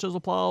out chisel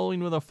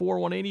plowing with a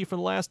 4180 for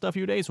the last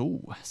few days.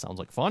 Ooh, sounds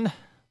like fun.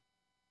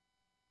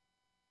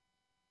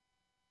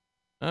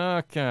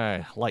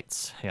 Okay,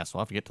 lights. Yeah, so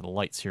I'll have to get to the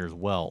lights here as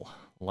well.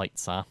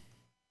 Lights, huh?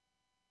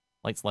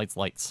 Lights, lights,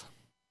 lights.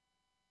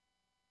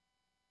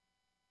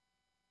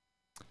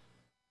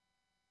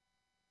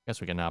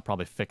 Guess we can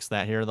probably fix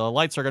that here. The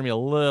lights are going to be a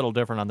little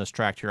different on this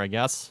tractor, I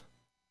guess.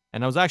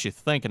 And I was actually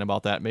thinking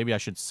about that. Maybe I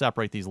should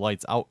separate these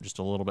lights out just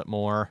a little bit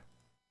more.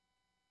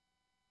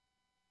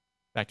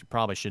 In fact, you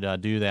probably should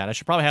do that. I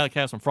should probably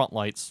have some front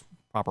lights,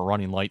 proper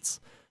running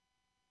lights.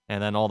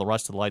 And then all the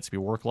rest of the lights be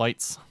work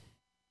lights.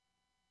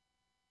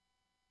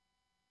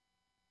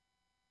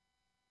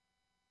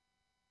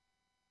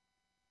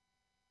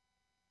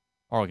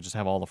 Or we could just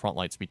have all the front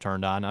lights be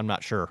turned on. I'm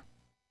not sure.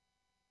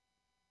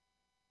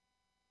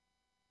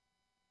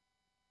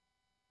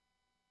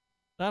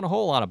 Not a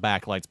whole lot of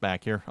backlights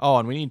back here. Oh,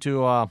 and we need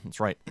to, that's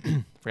right.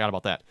 Forgot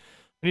about that.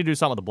 We need to do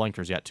something with the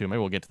blinkers yet, too. Maybe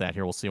we'll get to that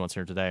here. We'll see what's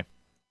here today.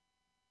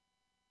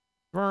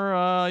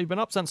 You've been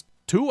up since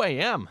 2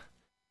 a.m.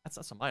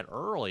 That's a mite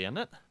early, isn't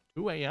it?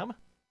 2 a.m.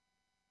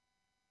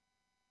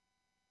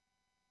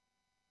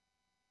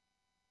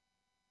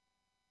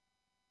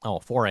 Oh,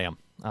 4 a.m.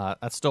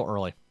 That's still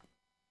early.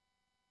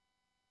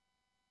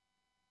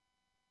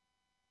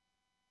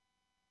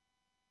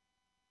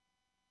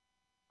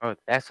 Oh,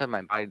 that's when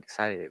my body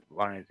decided it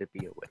wanted to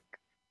be awake.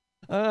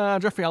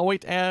 Jeffrey, I'll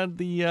wait to add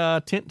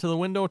the tint to the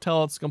window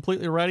till it's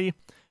completely ready.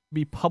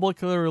 Be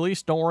publicly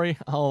released. Don't worry.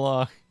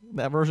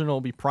 That version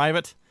will be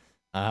private.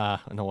 No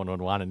one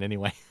would want it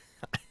anyway.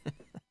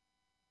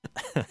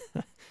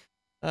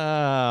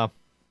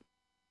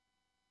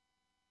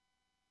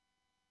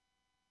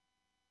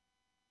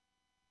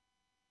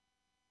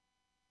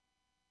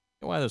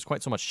 Why there's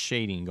quite so much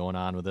shading going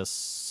on with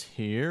this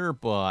here,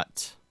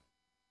 but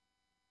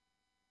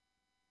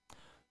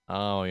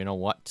oh, you know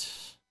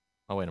what?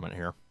 Oh, wait a minute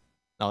here.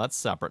 No, that's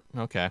separate.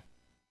 Okay.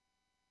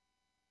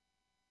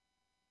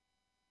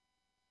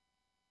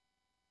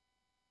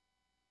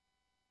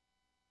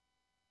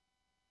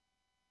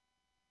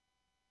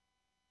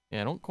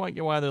 Yeah, I don't quite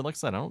get why they're, like I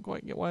said, I don't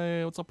quite get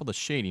what's up with the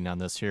shading on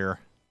this here.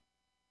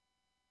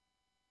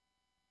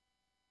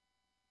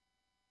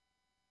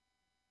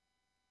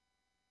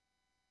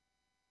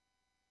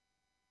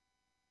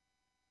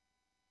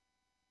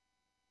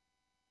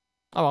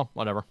 Oh well,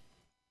 whatever.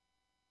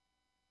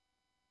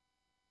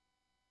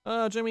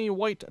 Jimmy,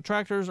 white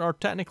tractors are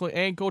technically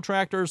AGCO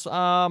tractors.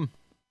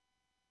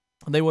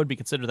 They would be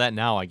considered that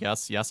now, I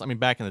guess. Yes, I mean,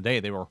 back in the day,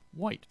 they were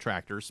white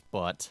tractors,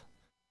 but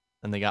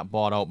then they got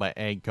bought out by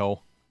AGCO.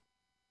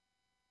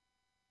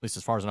 At least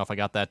as far as I know if I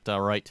got that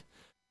right.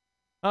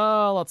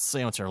 Let's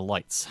see, what's our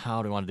lights?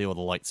 How do we want to deal with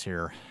the lights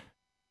here?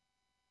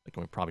 I think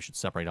we probably should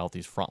separate out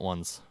these front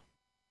ones.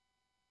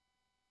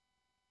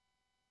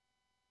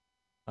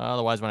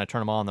 Otherwise, when I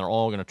turn them on, they're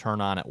all going to turn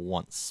on at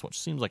once, which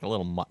seems like a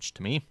little much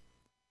to me.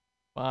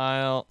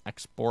 File,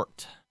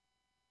 export.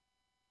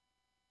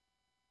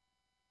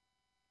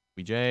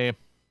 BJ.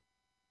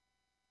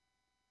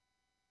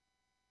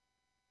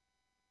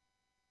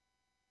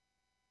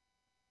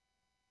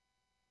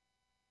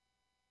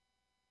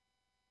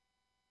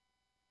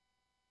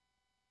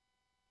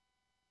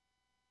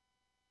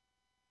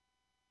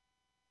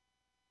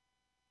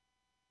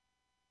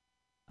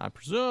 I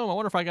presume, I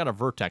wonder if I got to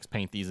vertex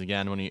paint these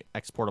again when you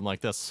export them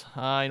like this.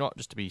 You know what,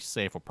 just to be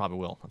safe, we'll probably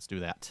will. Let's do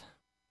that.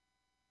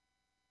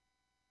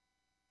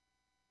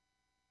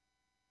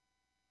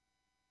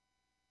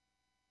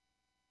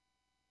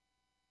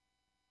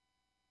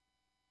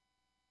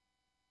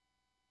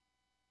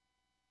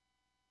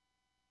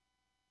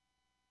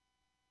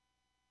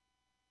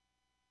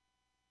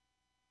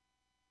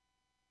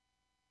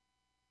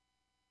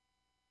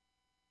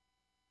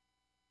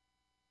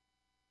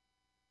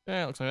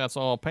 Okay, looks like that's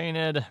all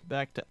painted.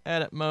 Back to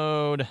edit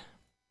mode. I'm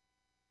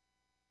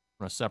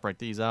going to separate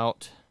these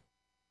out.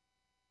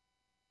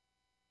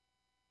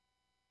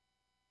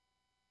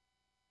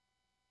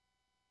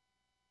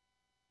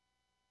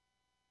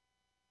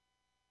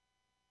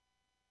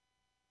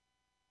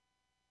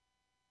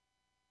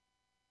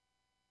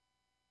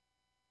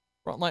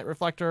 Front light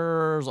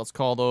reflectors, let's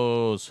call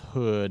those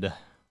hood.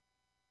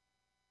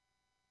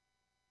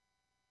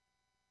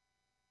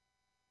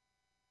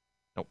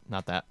 Nope,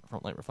 not that.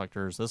 Front light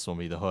reflectors, this will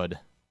be the hood.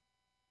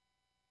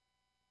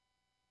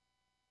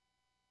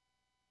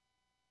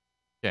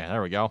 Okay,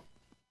 there we go.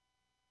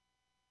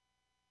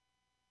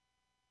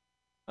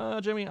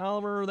 Jimmy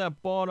Oliver,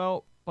 that bought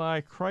out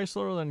by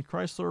Chrysler, then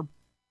Chrysler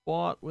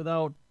bought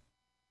without,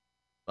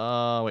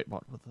 wait,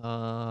 bought with,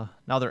 now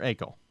they're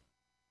AGCO.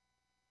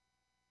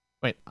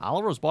 Wait,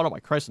 Oliver was bought out by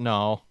Chrysler?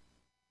 No.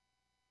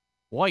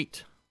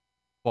 White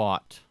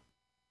bought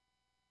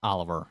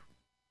Oliver.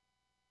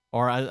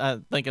 Or I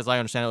think, as I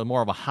understand it, was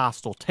more of a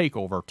hostile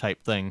takeover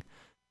type thing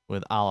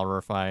with Oliver,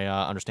 if I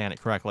understand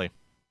it correctly.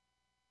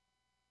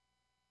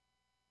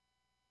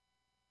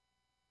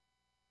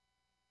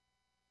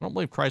 I don't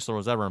believe Chrysler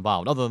was ever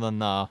involved, other than,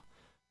 what,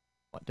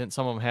 didn't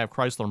some of them have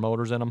Chrysler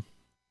motors in them?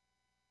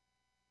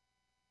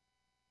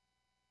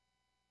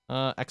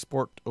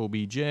 Export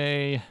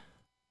OBJ.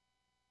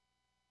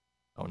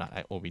 Oh,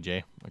 not OBJ.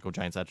 I go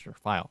Giants Editor.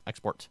 File.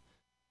 Export.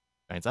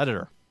 Giants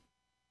Editor.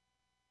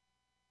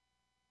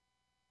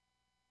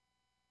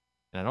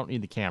 And I don't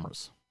need the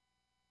cameras.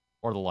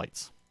 Or the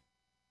lights.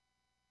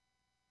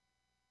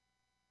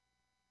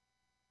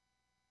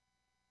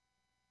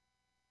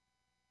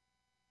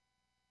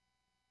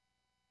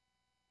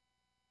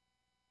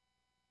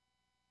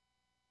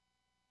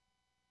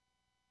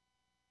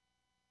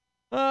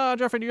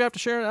 Jeffrey, do you have to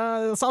share?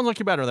 Sounds like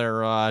you better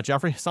there,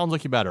 Jeffrey. Sounds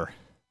like you better.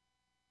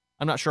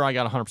 I'm not sure I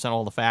got 100%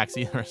 all the facts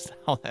either as to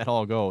how that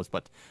all goes,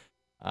 but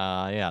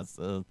yeah,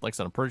 like I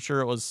said, I'm pretty sure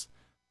it was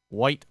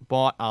White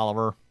bought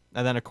Oliver,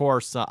 and then of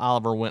course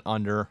Oliver went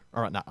under,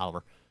 or not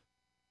Oliver.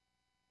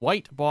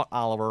 White bought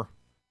Oliver,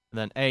 and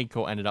then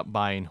AGCO ended up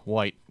buying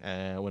White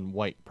when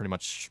White pretty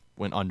much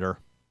went under.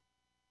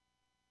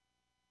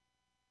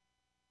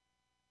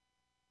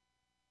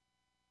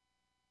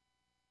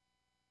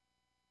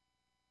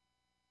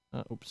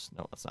 Oops,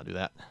 no, let's not do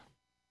that.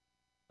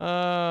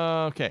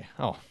 Okay.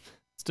 Oh,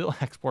 still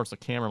exports the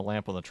camera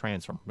lamp with a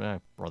transform.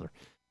 Brother.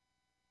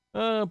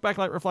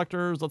 Backlight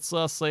reflectors. Let's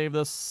save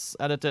this,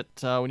 edit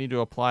it. We need to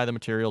apply the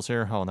materials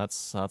here. Oh,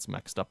 that's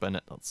mixed up in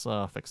it. Let's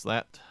fix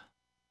that.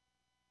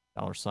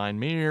 $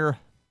 mirror.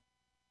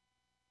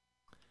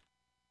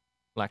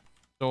 Black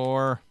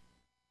door.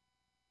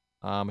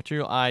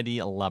 Material ID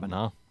 11,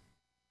 huh?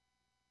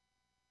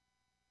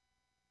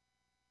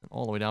 And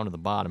all the way down to the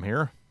bottom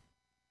here.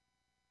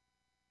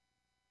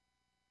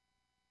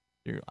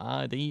 Material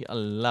ID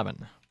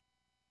 11.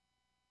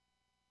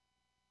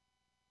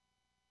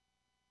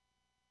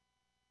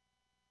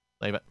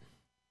 Save it.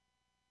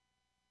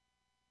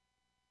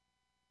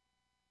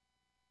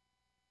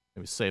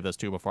 Maybe save this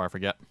too before I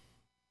forget.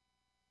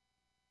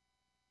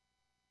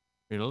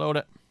 Reload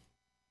it.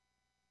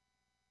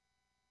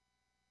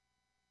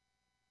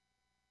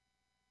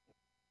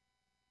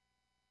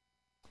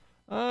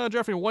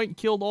 Jeffrey White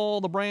killed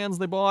all the brands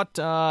they bought.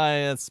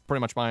 That's pretty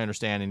much my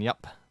understanding,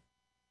 yep.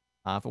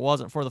 If it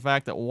wasn't for the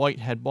fact that White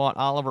had bought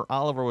Oliver,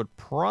 Oliver would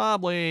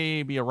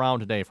probably be around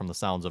today from the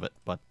sounds of it.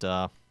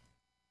 But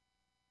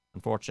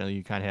unfortunately,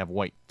 you kind of have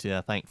White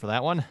to thank for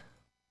that one.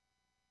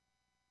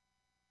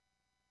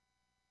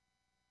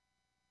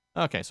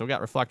 Okay, so we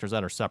got reflectors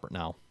that are separate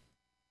now.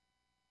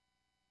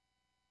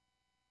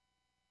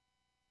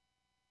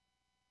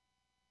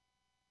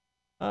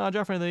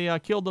 Jeffrey, they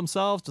killed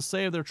themselves to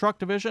save their truck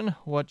division,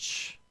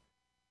 which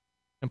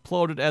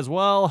imploded as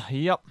well.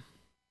 Yep.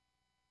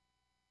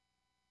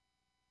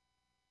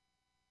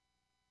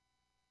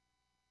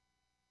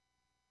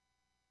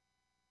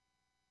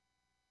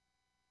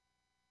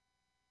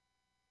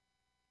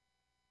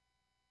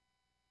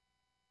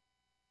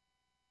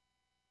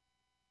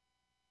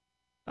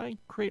 I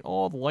create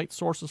all the light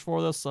sources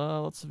for this.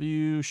 Let's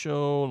view,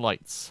 show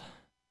lights.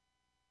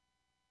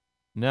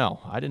 No,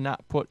 I did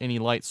not put any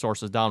light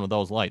sources down with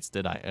those lights,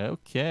 did I?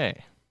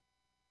 Okay.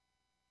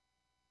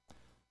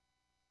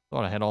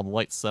 Thought I had all the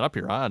lights set up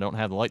here. I don't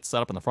have the lights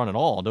set up in the front at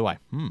all, do I?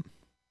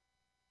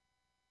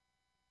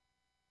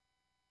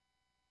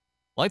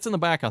 Lights in the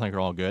back, I think, are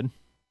all good.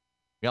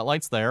 We got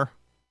lights there.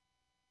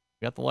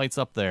 We got the lights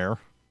up there.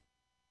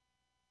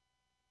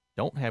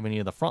 Don't have any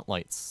of the front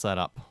lights set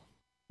up.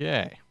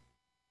 Okay.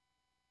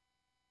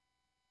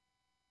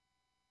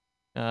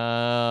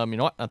 You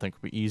know what? I think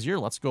it'll be easier.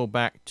 Let's go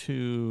back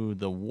to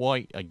the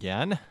White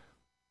again.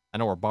 I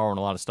know we're borrowing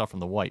a lot of stuff from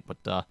the White,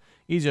 but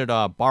easier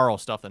to borrow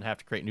stuff than have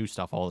to create new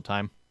stuff all the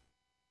time.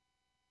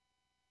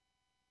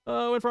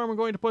 Wind farm, we're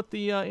going to put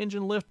the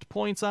engine lift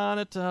points on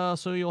it,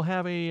 so you'll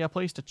have a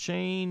place to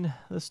chain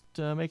this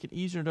to make it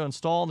easier to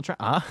install in the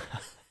track.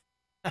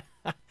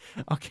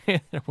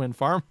 Okay, wind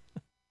farm.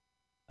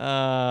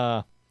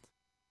 Right.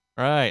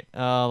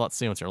 Let's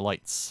see what's your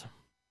lights.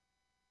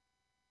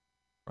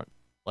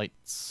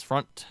 Lights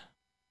front.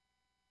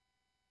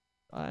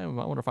 I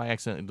wonder if I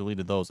accidentally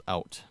deleted those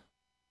out.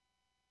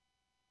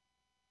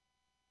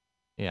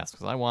 Yes,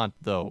 because I want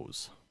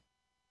those.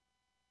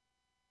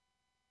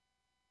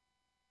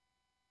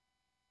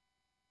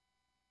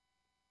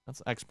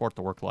 Let's export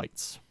the work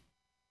lights.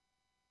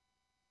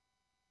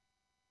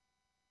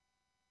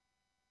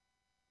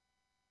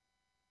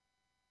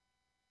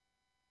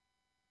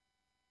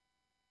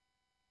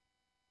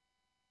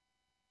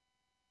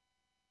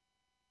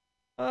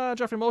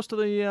 Jeffrey, most of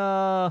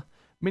the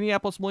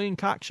Minneapolis Moline,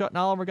 Cockshut, and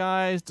Oliver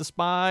guys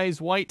despise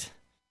White.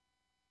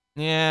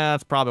 Yeah,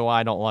 that's probably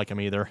why I don't like him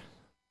either.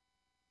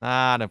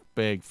 Not a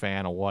big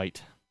fan of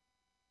White.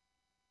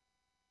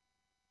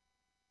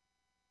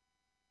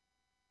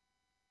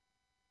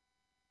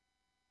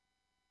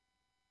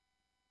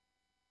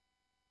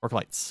 Work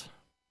lights.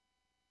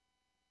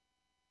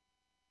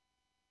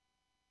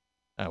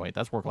 Oh, wait,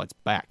 that's work lights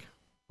back.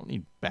 I don't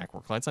need back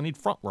work lights. I need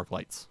front work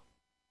lights.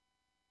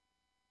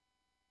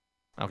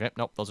 Okay,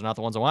 nope, those are not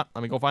the ones I want.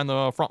 Let me go find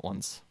the front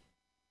ones.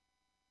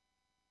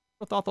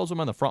 I thought those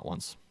were the front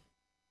ones.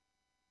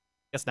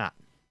 Guess not.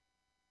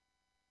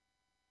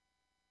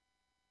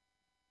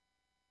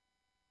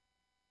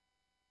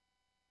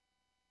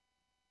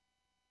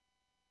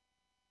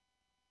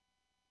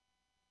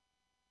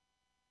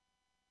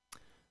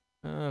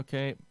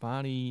 Okay,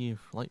 body,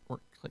 light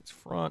work lights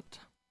front.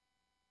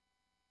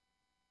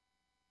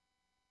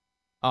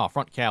 Oh,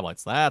 front cab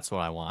lights. That's what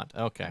I want.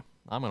 Okay,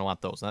 I'm going to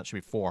want those. That should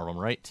be 4 of them,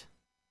 right?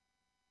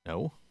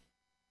 No.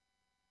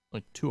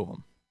 Like 2 of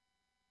them.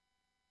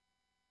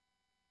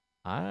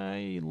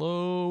 High,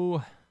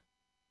 low.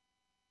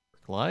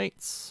 Work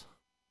lights.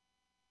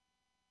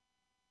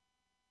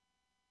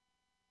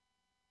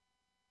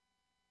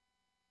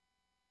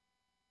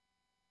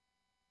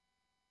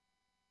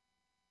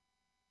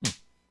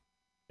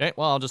 Okay,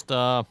 well, I'll just,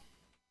 work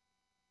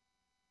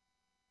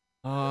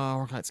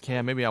lights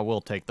cab. Maybe I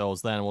will take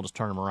those then. We'll just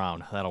turn them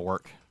around. That'll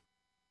work.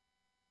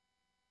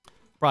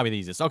 Probably the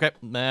easiest. Okay,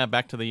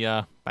 back to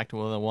the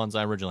ones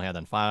I originally had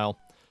then. File,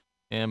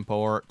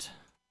 import,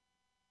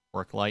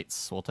 work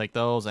lights. We'll take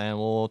those and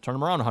we'll turn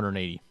them around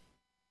 180.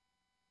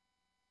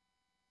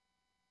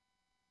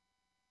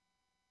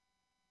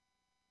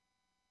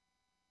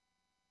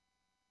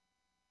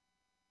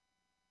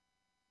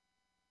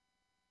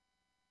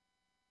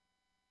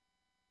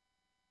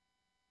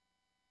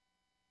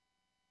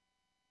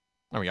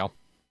 There we go.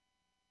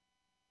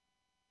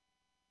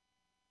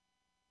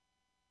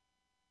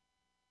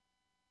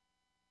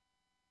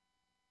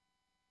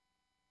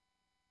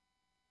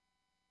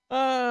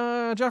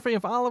 Jeffrey,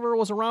 if Oliver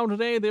was around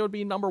today, they would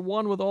be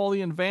 #1 with all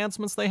the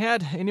advancements they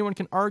had. Anyone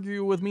can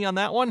argue with me on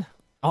that one?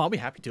 Oh, I'll be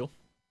happy to.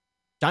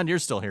 John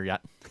Deere's still here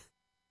yet.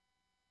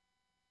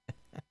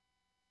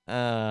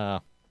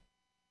 Oh,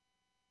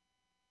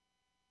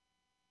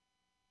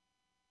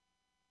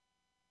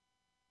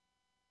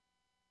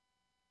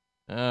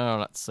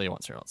 let's see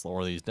what's here. Let's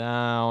lower these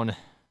down.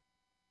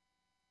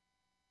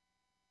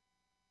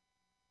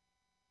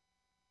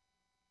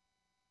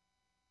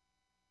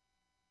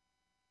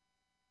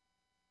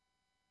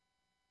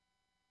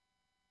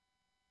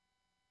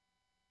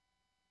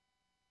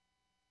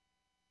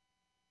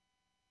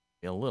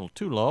 Be a little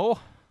too low.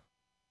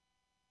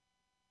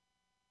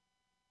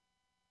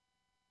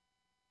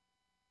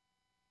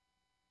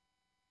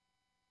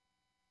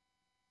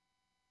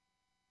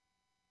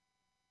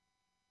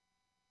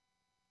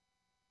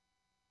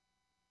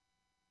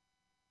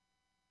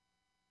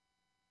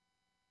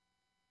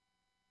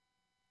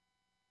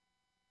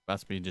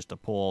 Best be just to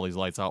pull all these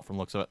lights out from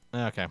looks of it.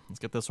 Okay, let's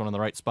get this one in the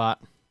right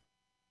spot.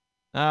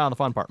 Now the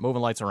fun part,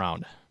 moving lights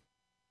around.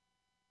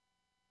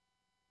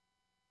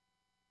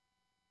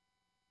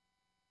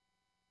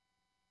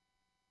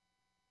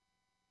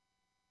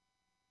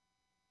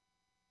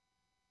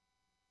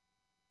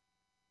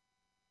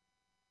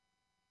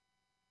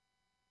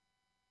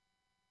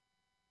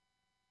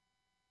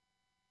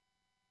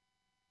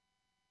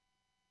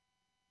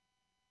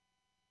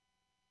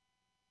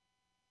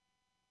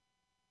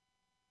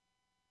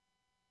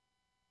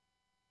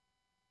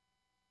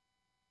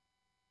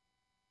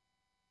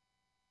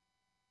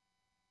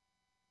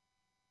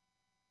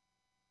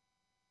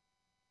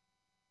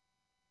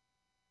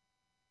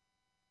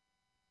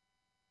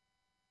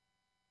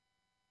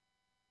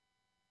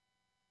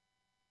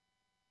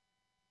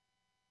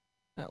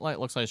 That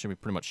light looks like it should be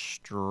pretty much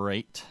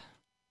straight.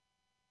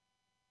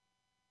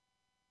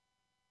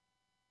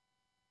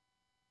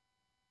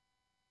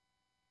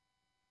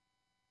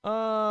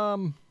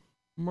 Merche,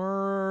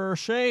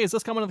 is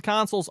this coming to the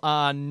consoles?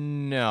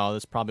 No,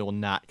 this probably will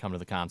not come to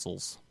the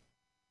consoles.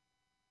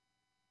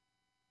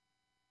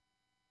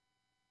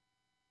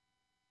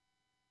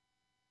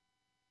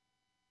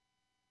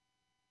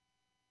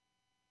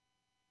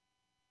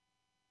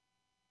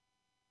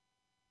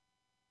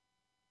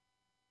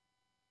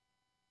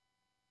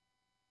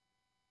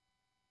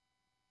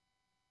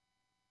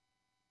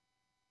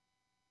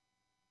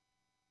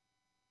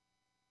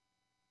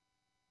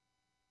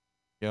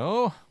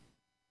 Go.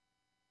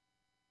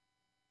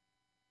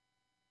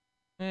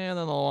 And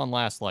then the one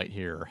last light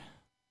here.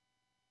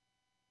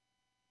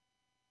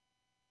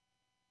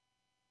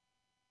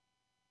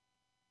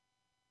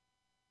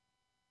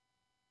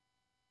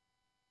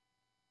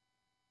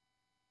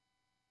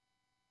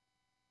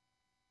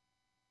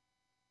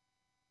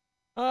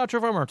 True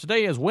Farmer,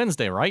 today is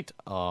Wednesday, right?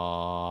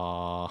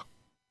 How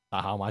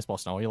am I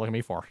supposed to know? What are you looking at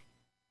me for?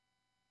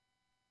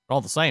 They're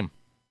all the same.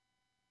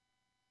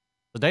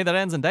 The day that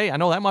ends in day, I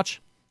know that much.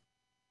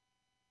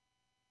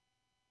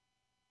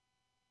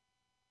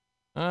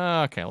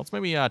 Okay, let's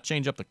maybe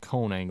change up the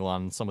cone angle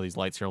on some of these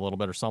lights here a little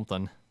bit or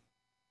something.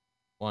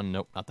 One,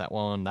 nope, not that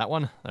one. That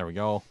one, there we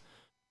go.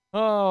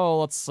 Oh,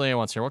 let's see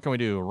what's here. What can we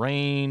do?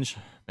 Range,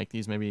 make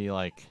these maybe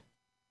like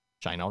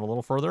shine out a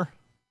little further.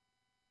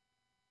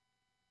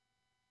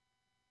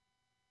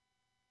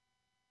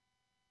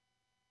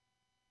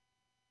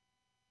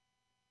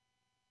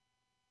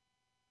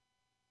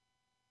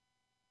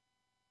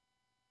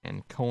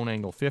 And cone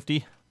angle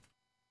 50.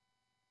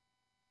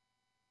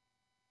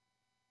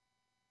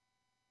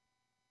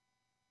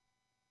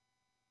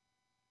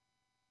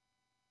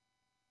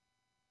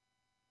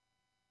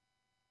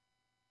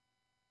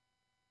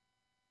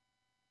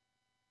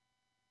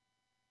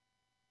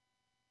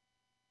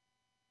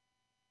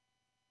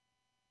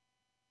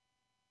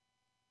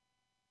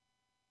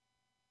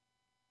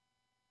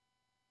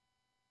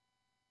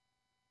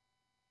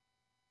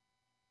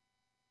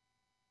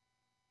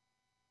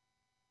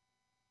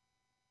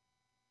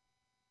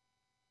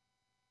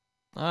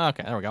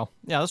 Okay, there we go.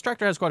 Yeah, this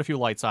tractor has quite a few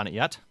lights on it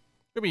yet.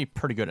 Should be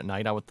pretty good at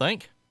night, I would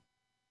think.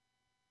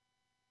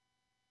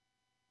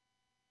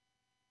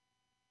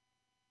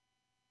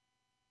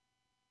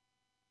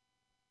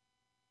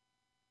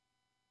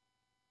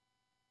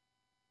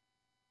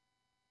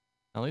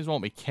 Now, these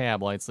won't be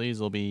cab lights. These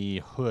will be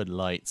hood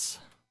lights.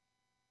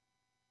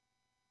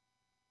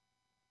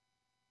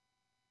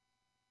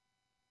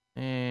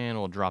 And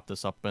we'll drop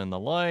this up in the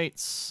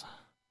lights.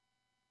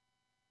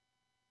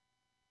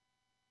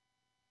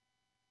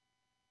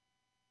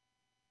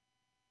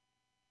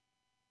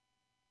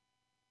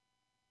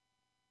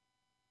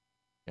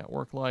 Got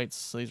work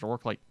lights. These are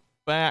work light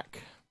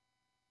back.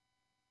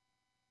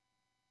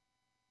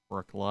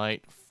 Work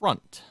light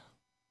front.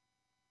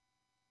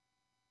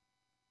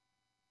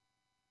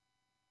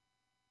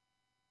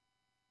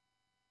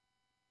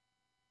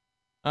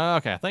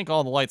 Okay, I think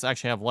all the lights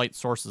actually have light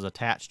sources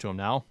attached to them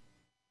now.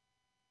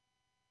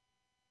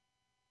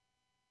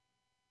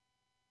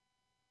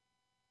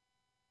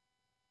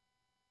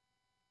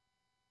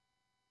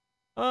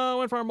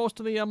 Went for most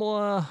of the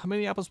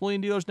Minneapolis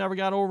Moline dealers never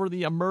got over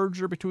the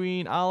merger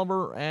between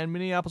Oliver and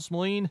Minneapolis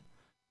Moline,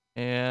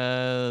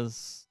 and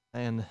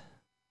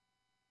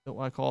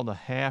what I call the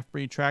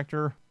half-breed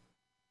tractor,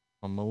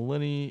 a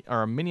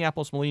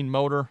Minneapolis Moline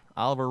motor,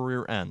 Oliver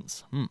rear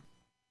ends.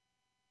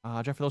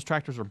 Jeffrey, those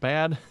tractors are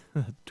bad.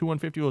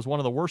 2150 was one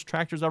of the worst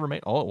tractors ever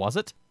made. Oh, was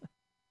it?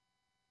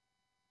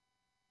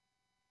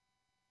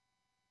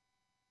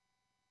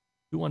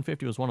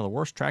 2150 was one of the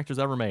worst tractors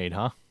ever made,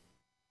 huh?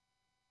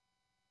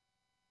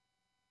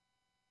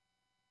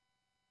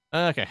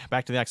 Okay,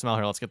 back to the XML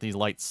here. Let's get these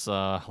lights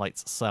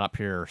set up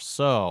here.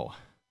 So,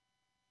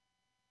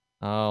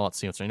 let's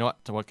see. You know what?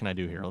 What can I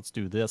do here? Let's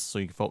do this so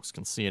you folks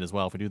can see it as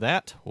well. If we do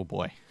that, oh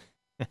boy,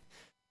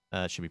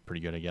 that should be pretty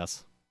good, I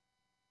guess.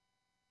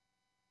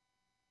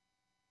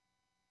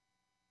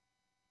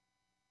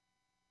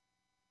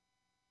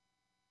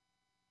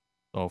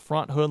 So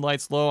front hood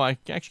lights low. I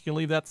actually can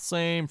leave that the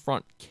same.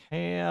 Front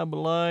cab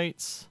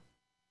lights.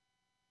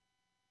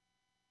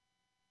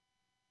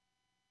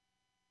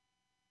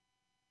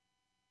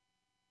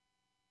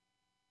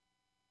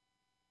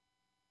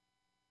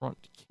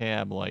 Front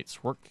cab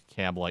lights. Work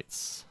cab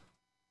lights.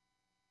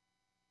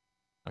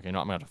 Okay,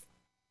 no, I'm going to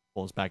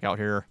pull this back out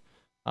here.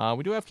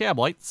 We do have cab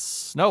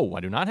lights. No,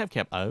 I do not have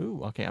cab.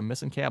 Oh, okay, I'm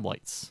missing cab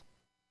lights.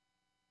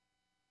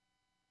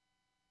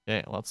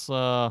 Okay, let's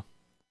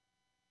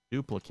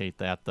duplicate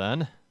that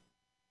then.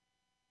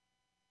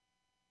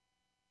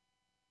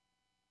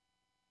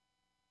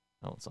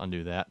 Oh, let's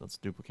undo that. Let's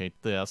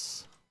duplicate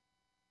this.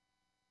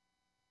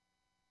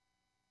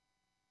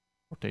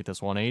 Rotate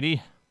this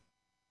 180.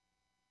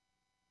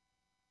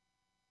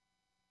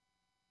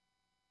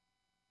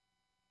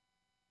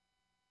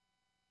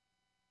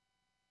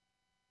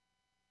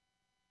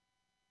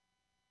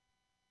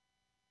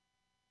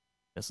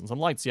 Missing some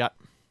lights yet.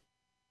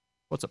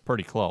 Puts it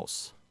pretty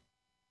close.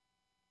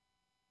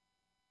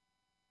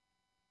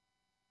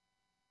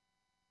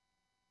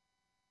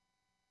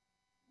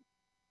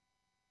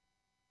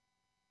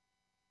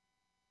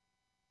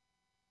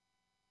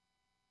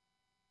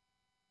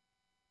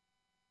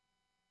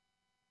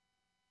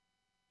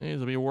 These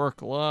will be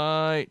work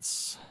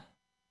lights.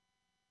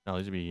 No,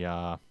 these will be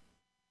work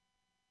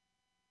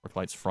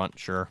lights front,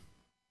 sure.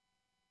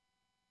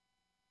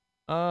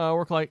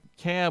 Work light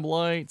cab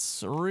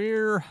lights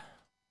rear.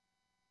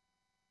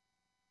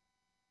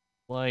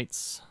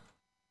 Lights.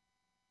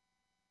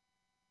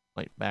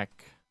 Light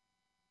back.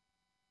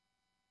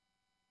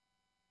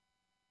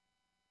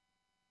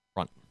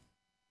 Front.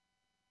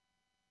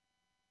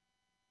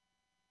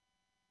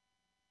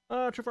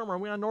 True Farmer, are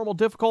we on normal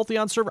difficulty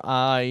on server?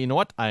 You know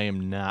what? I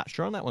am not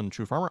sure on that one,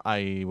 True Farmer.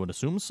 I would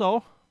assume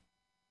so.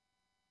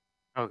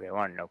 Okay, I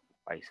want to know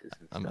prices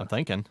and stuff. I'm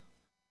thinking.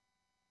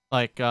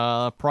 Like,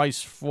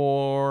 price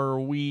for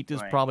wheat is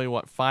probably,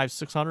 what, 500,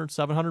 600,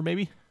 700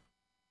 maybe?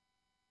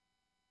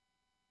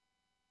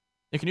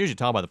 You can usually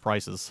tell by the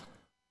prices.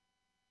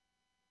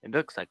 It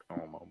looks like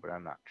normal, but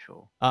I'm not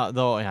sure.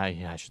 Though,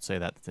 I should say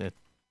that.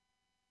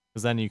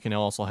 Because then you can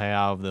also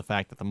have the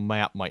fact that the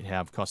map might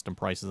have custom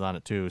prices on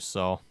it, too,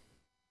 so...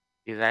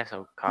 These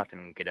ISO cotton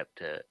can get up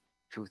to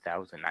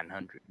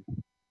 2,900. I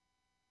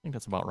think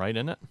that's about right,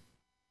 isn't it?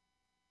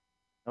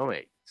 Oh,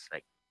 wait. It's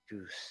like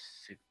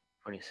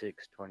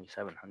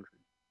 2,700.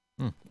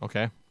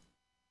 Okay.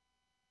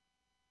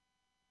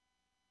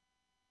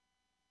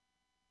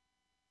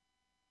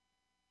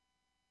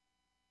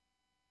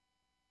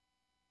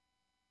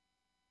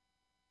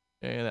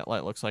 Okay, that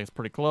light looks like it's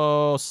pretty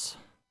close.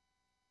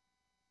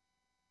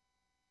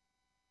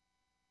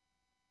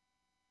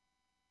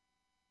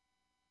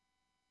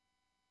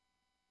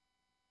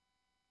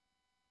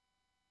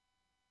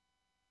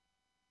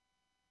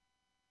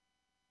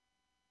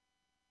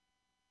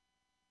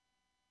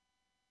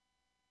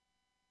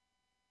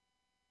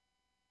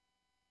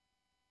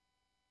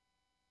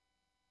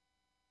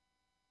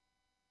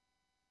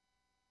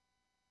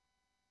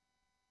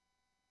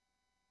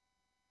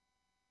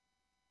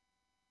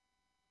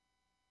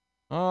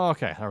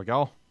 Okay, there we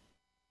go.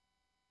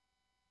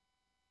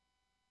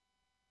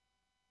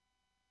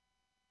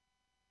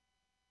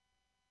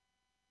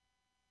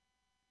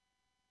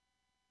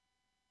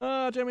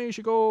 Jimmy, you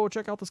should go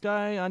check out this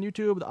guy on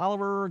YouTube, the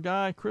Oliver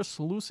guy,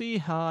 Chris Lucy. He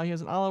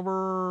has an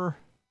Oliver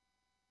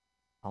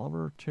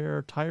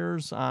Tear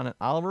Tires on an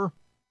Oliver.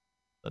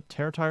 The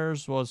Tear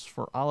Tires was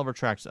for Oliver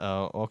tracks.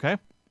 Okay.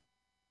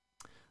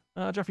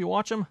 Jeff, you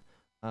watch him.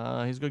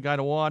 He's a good guy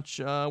to watch.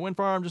 Wind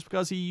Farm, just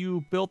because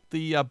you built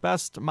the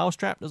best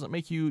mousetrap doesn't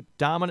make you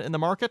dominant in the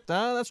market.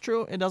 That's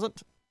true. It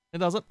doesn't. It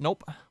doesn't.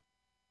 Nope.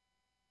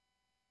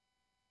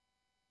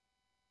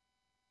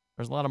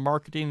 There's a lot of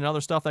marketing and other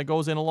stuff that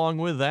goes in along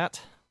with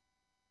that.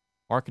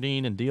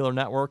 Marketing and dealer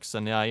networks,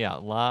 and yeah, a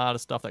lot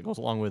of stuff that goes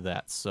along with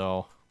that.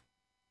 So...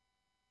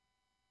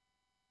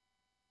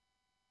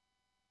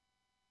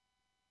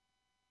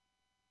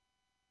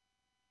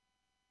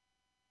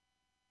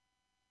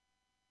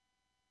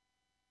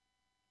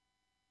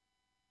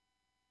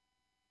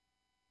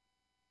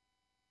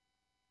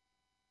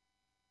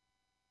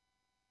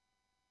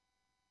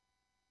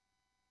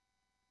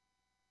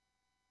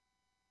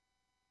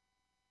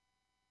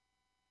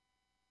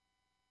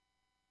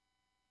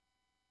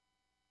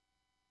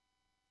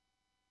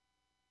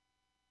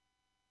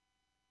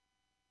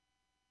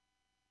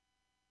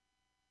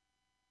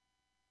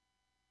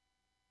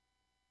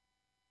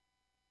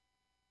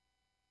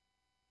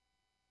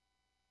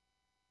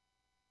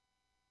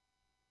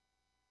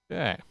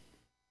 Okay.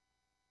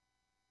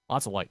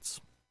 Lots of lights.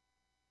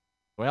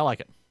 The way I like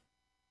it.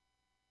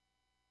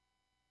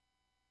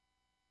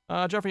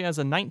 Jeffrey has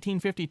a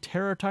 1950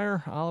 Terra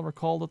tire. Oliver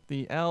called it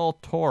the El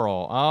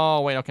Toro.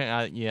 Oh, wait,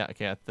 okay. Yeah,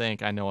 okay, I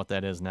think I know what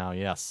that is now,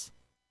 yes.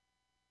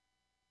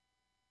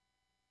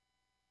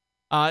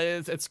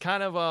 It's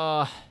kind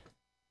of,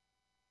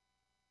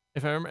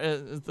 if I remember,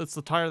 it's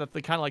the tire that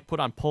they kind of like put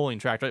on pulling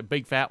tractor, right?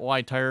 Big, fat,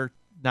 wide tire.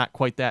 Not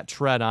quite that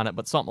tread on it,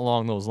 but something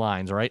along those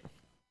lines, right?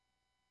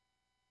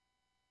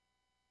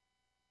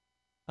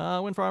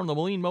 Wind farm, the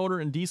Moline motor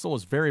and diesel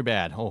was very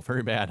bad. Oh,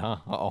 very bad, huh?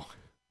 Uh-oh.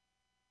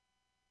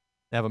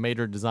 They have a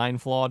major design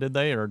flaw, did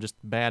they? Or just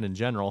bad in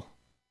general?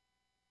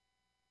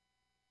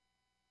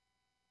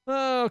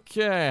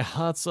 Okay,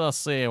 let's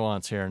see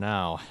once here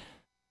now.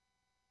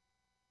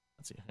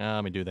 Let's see.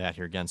 Let me do that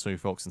here again so you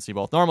folks can see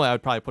both. Normally, I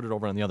would probably put it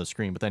over on the other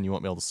screen, but then you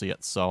won't be able to see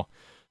it. So,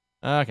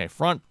 okay,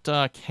 front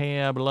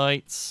cab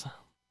lights.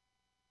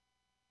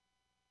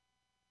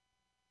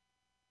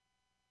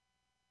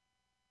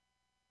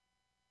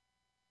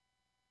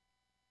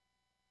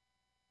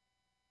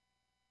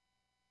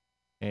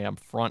 Cab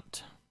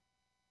front.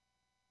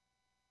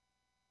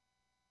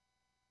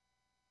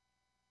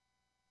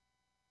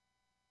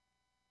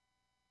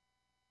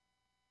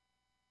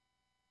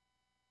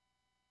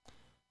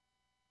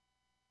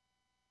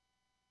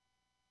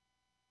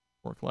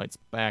 Work lights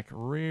back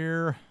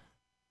rear.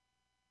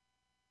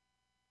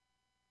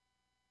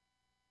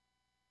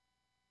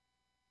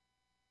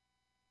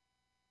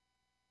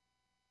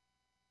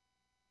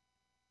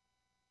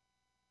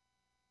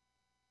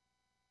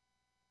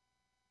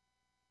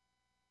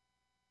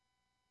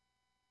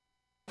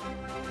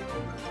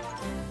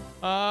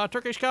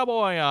 Turkish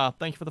Cowboy,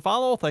 thank you for the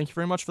follow. Thank you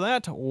very much for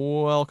that.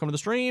 Welcome to the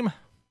stream.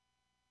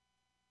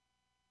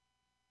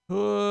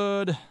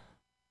 Hood.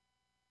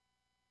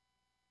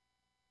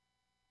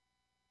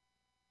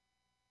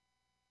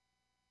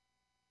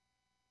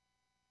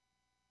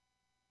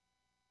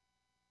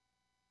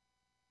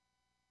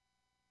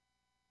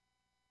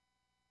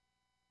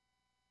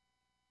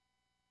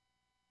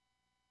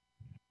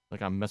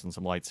 Like I'm missing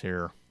some lights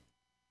here.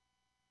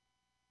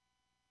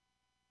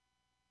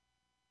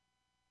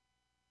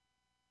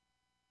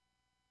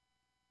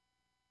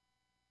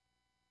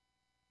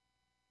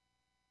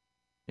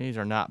 These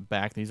are not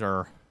back. These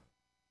are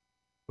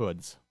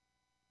hoods.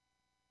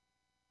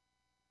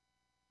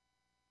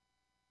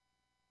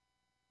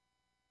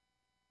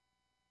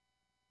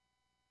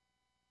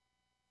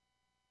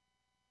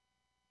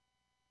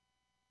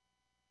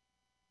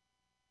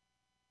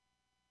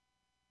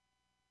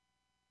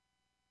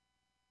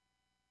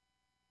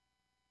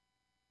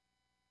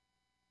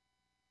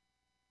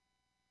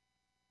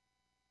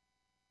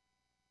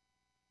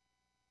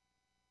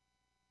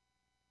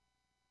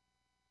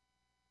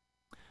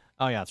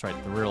 Oh, yeah, that's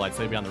right. The rear lights,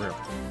 they'd be on the rear.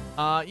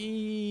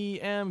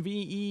 EMVEGTG,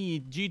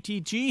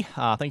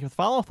 thank you for the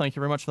follow. Thank you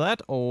very much for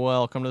that.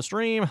 Welcome to the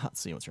stream. Let's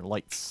see, what's your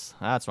lights?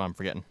 That's what I'm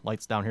forgetting.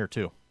 Lights down here,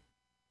 too.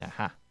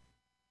 Aha.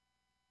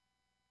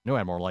 Knew I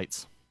had more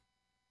lights.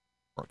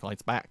 Work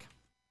lights back.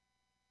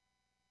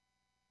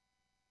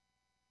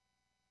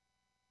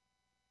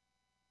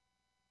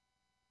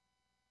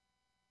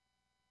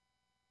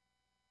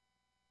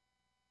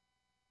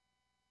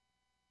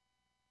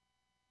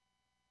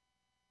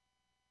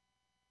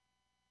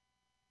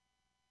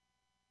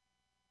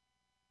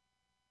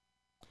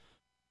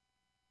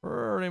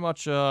 Pretty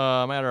much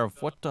a matter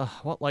of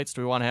what lights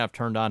do we want to have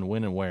turned on,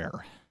 when, and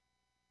where.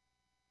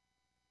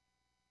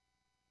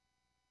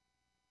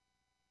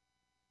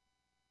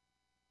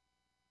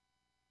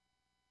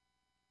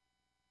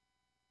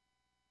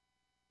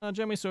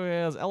 Jimmy, so he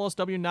has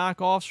LSW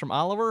knockoffs from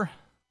Oliver.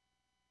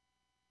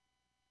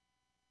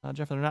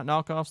 Jeff, they're not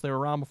knockoffs. They were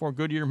around before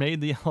Goodyear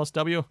made the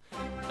LSW.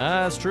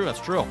 That's true.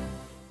 That's true.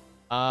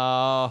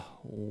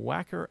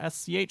 Whacker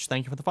SCH,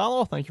 thank you for the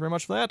follow. Thank you very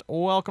much for that.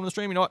 Welcome to the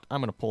stream. You know what? I'm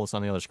going to pull this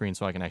on the other screen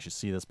so I can actually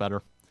see this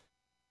better.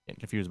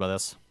 Getting confused by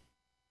this.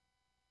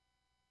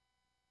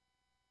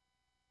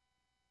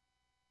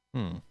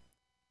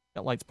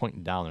 Got lights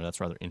pointing down there. That's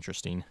rather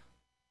interesting.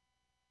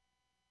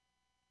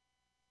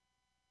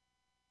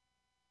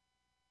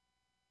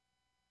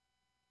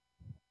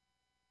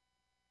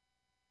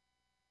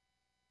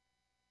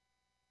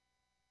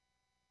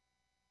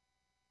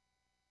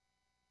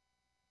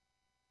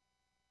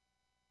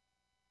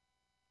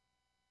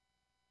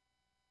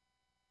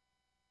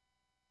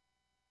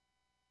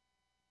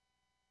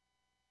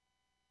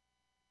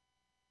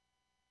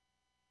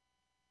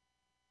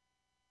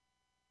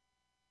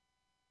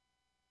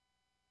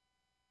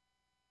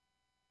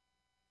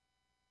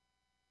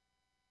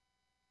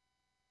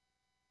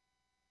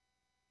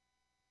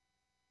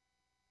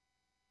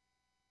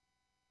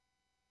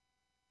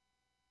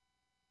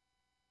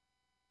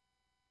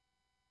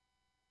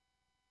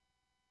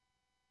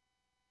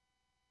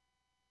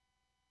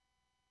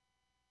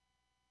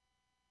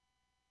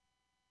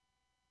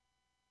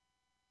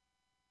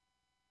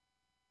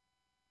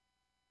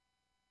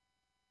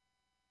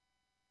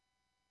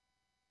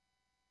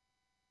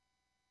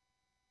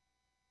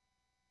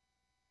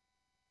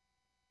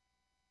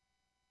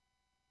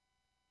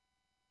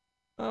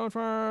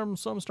 Farm,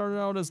 some started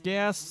out as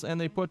gas, and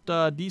they put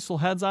diesel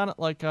heads on it,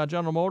 like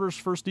General Motors'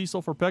 first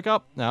diesel for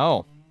pickup.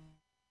 No.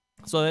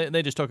 So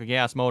they just took a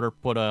gas motor,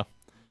 put a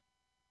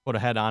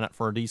head on it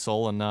for a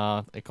diesel,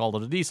 and they called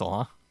it a diesel,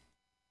 huh?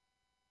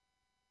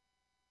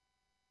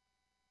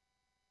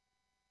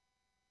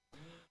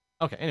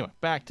 Okay, anyway,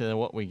 back to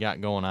what we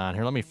got going on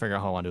here. Let me figure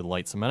out how I want to do the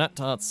lights a minute.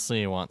 Let's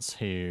see what's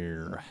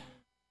here.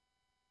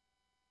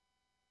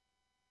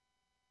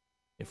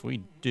 If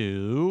we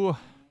do...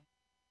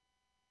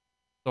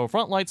 So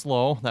front light's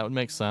low, that would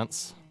make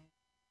sense.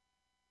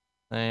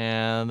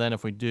 And then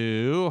if we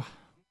do...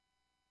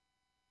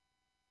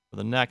 For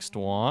the next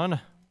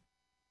one...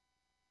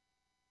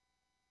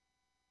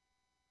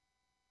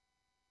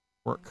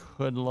 Work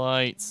hood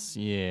lights,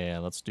 yeah,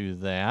 let's do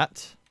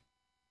that.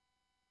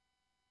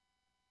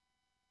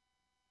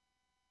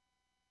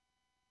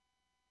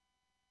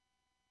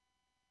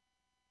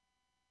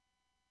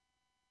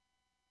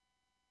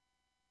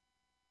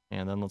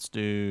 And then let's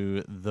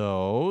do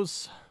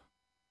those.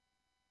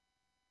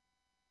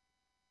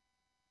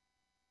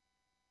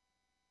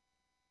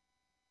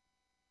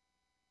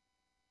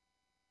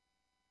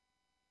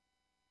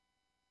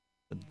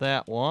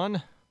 That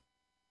one.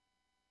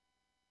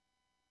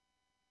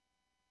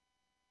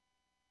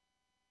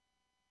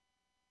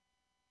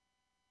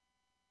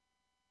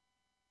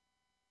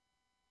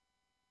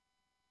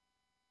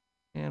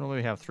 And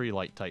we have 3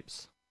 light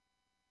types.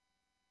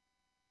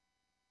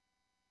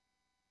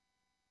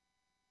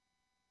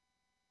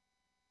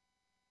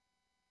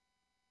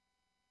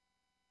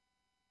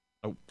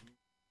 Oh.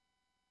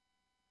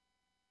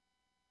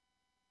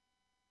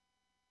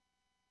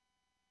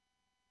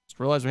 Just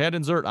realized we had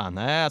insert on.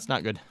 That's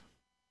not good.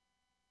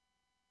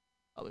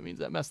 Probably means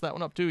that messed that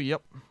one up too.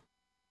 Yep.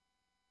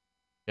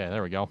 Okay,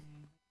 there we go.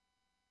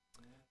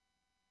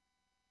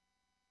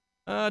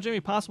 Jimmy,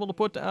 possible to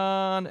put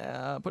on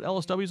put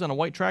LSWs on a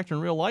white tractor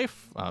in real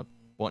life?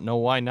 No,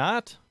 why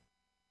not?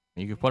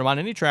 You could put them on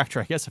any tractor,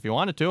 I guess, if you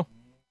wanted to.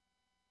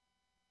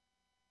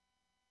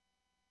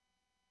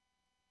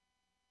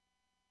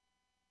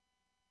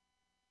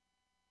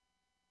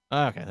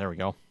 Okay, there we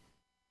go.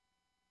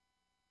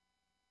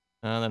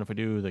 And then if we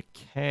do the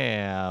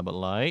cab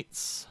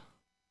lights...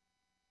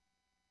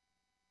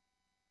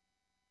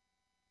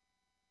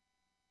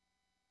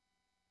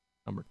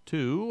 Number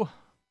 2.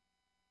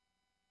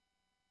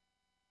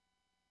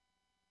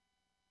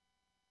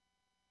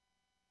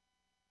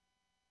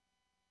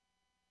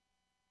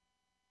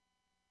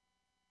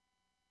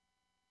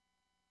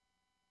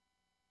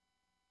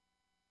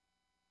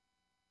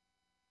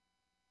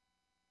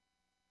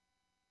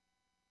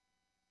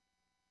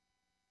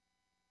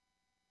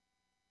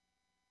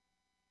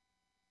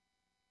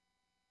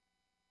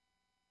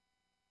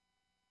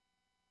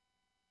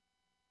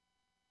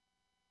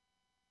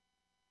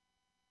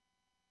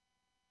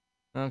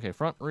 Okay,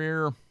 front,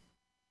 rear.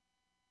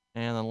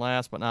 And then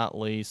last but not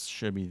least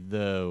should be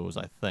those,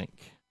 I think.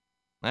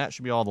 That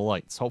should be all the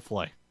lights,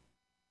 hopefully.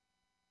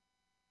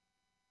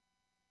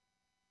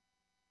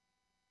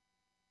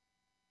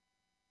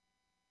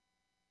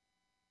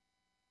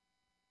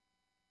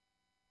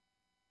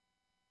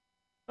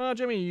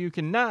 Jimmy, you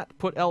cannot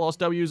put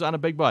LSWs on a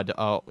big bud.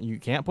 Oh, you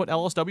can't put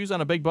LSWs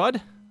on a big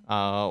bud?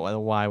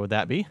 Why would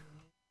that be?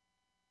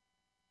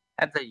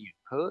 That's that you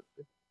could.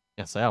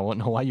 Yes, I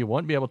wouldn't know why you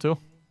wouldn't be able to.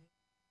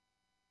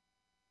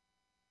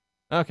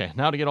 Okay,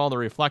 now to get all the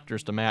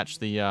reflectors to match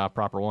the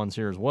proper ones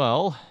here as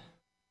well.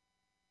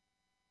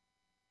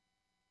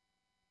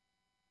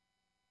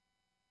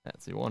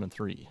 Let's see, 1 and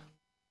 3.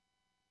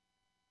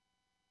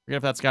 Forget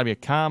if that's got to be a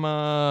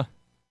comma.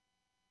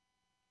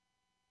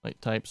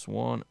 Light types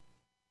 1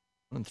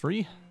 and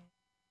 3.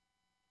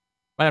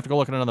 Might have to go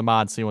look at another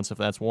mod, see once if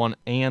that's 1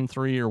 and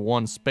 3 or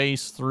 1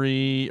 space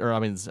 3, or I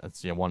mean,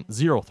 that's 1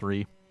 0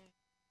 3.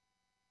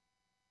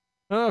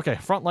 Okay,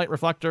 front light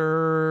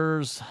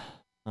reflectors.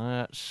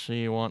 Let's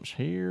see once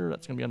here.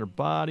 That's gonna be under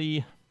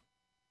body.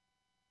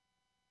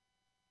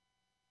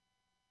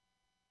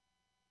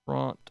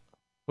 Front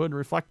hood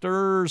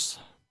reflectors.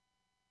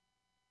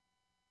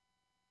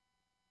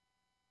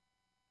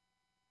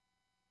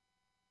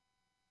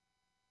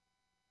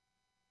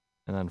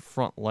 And then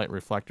front light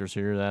reflectors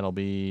here, that'll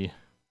be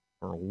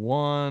for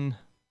 1.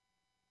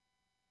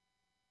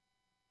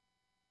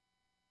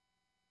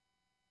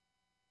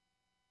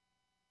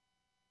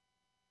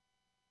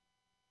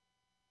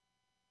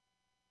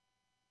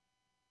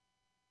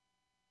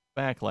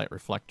 Backlight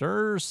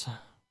reflectors.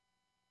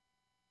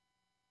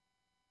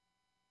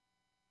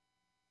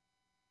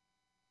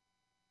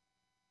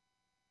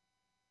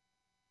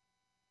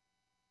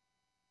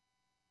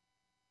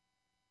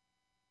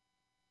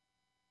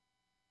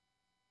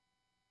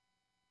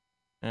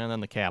 And then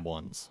the cab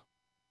ones.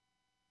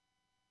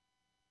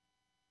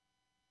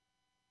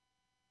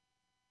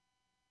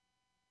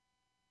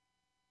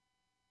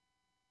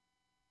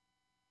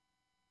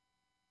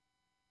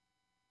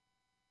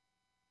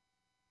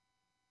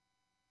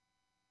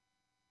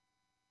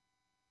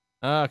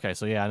 Okay,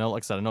 so yeah, I know,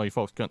 like I said, I know you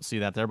folks couldn't see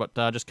that there, but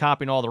just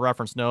copying all the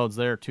reference nodes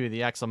there to the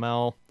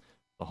XML,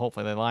 so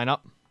hopefully they line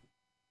up.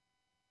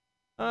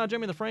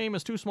 Jimmy, the frame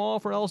is too small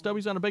for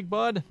LSWs on a big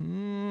bud.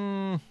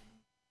 I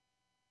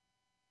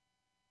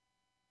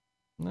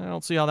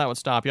don't see how that would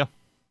stop you.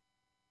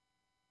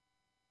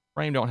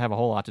 Frame don't have a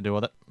whole lot to do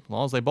with it, as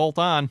long as they bolt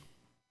on.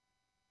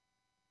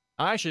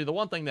 Actually, the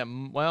one thing that,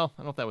 well,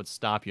 I don't know if that would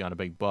stop you on a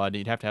big bud.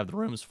 You'd have to have the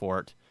rooms for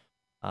it.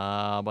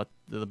 But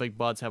the big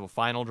buds have a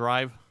final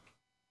drive.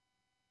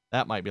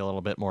 That might be a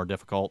little bit more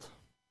difficult.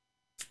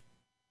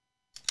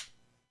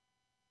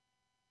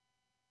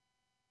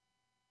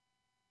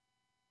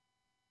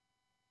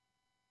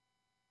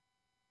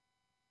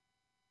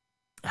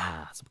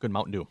 Some good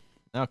Mountain Dew.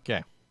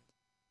 Okay.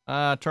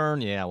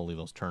 Turn. Yeah, we'll leave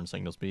those turn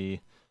signals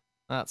be.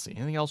 Let's see.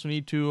 Anything else we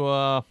need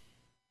to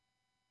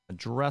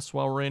address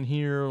while we're in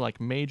here, like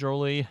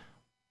majorly?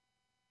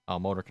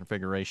 Motor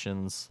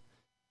configurations.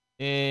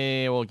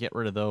 We'll get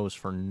rid of those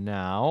for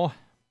now.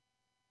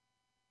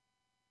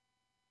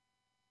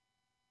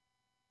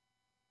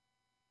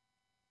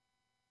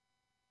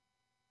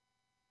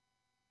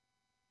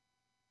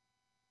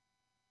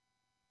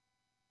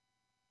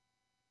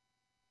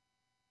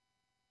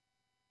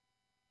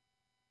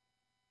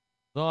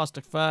 Exhaust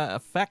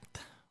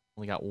effect.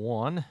 Only got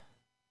one.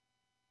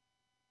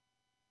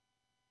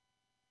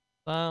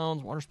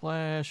 Sounds, water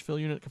splash, fill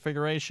unit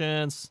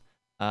configurations.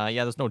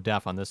 Yeah, there's no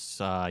def on this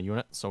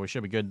unit, so we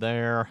should be good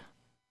there.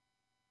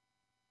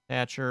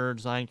 Attacher,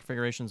 design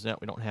configurations, yeah,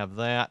 we don't have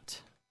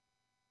that.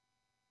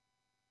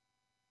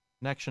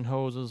 Connection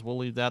hoses, we'll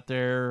leave that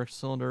there.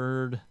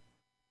 Cylindered,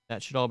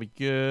 that should all be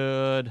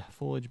good.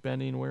 Foliage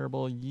bending,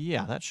 wearable,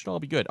 yeah, that should all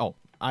be good. Oh,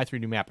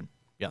 I3D mapping.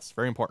 Yes,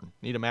 very important.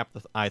 Need to map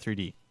the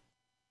I3D.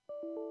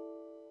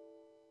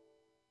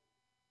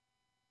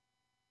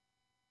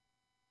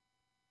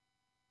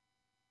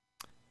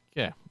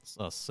 Okay,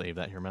 let's save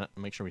that here a minute.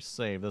 Make sure we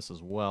save this as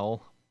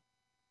well.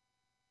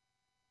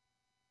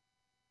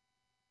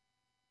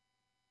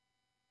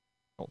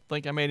 Don't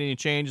think I made any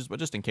changes, but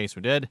just in case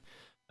we did.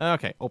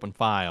 Okay, open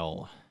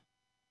file.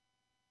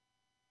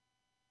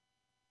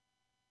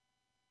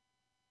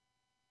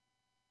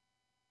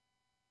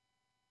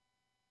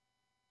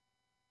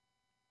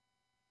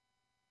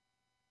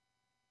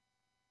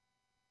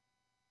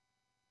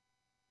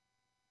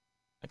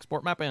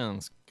 Export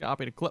mappings.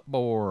 Copy to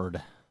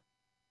clipboard.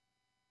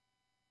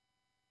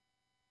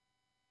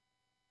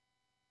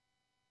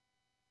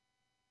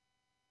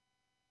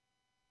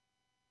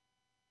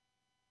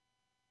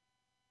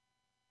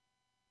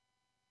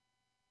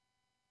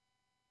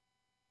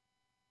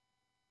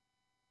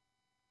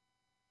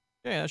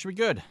 Okay, that should be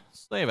good.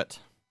 Save it.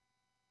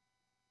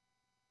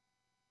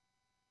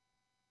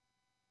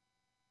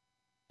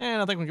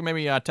 And I think we can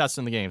maybe test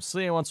in the game.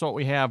 See once what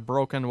we have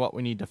broken, what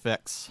we need to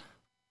fix.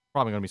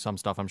 Probably going to be some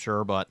stuff, I'm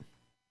sure, but...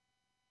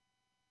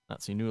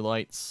 Let's see, new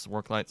lights,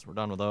 work lights, we're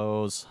done with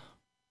those.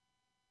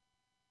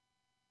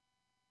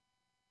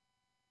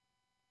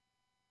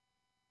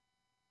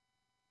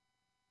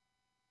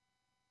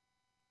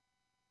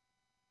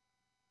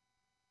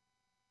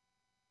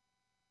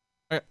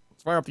 Okay,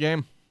 let's fire up the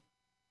game.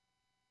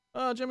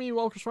 Jimmy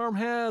Walker's Farm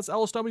has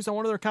LSWs on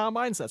one of their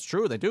combines. That's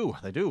true, they do.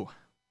 They do.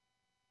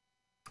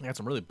 They got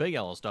some really big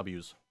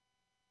LSWs.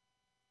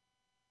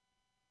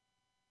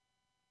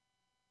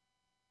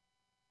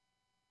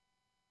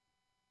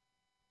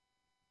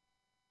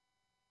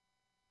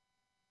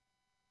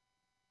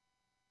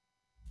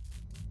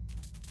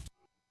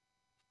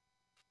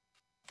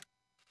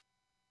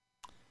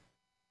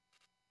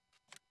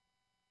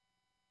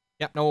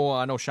 Yep,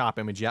 no shop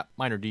image yet.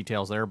 Minor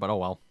details there, but oh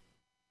well.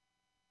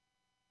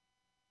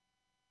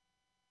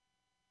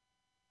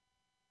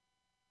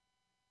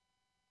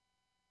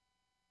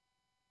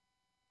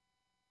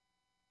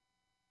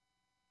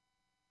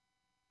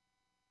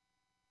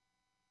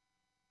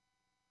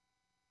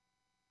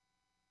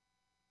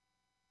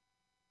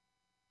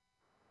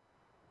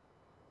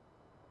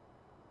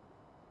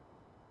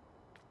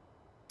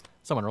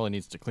 Someone really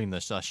needs to clean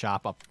this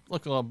shop up.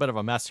 Look, a little bit of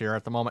a mess here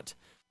at the moment.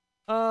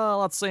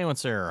 Let's see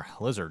what's here.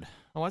 Lizard.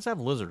 Oh, why does it have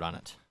lizard on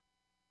it?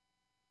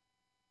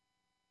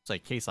 It's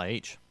like case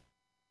IH.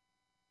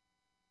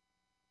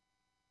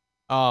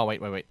 Oh,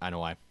 wait. I know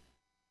why.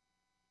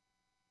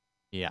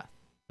 Yeah,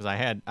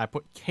 because I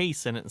put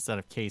case in it instead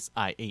of case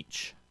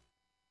IH.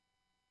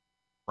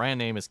 Brand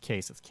name is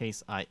case. It's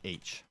case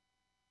IH.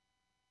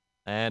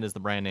 That is the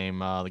brand name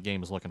the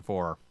game is looking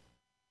for.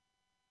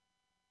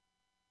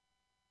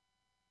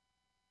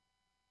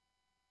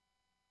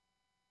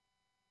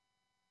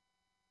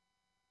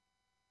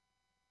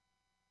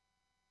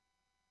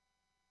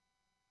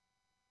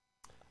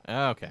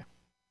 Okay.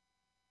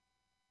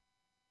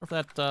 If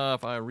that,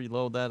 if I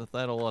reload that, if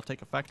that'll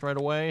take effect right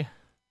away.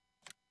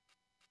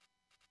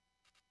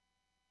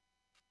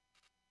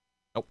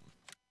 Nope.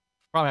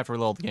 Probably have to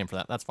reload the game for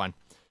that. That's fine.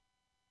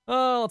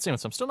 Let's see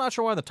what's. I'm still not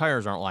sure why the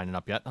tires aren't lining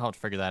up yet. I'll have to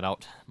figure that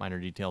out. Minor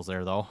details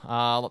there, though.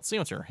 Let's see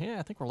what's here. Yeah,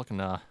 I think we're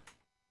looking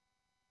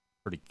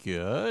pretty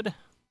good.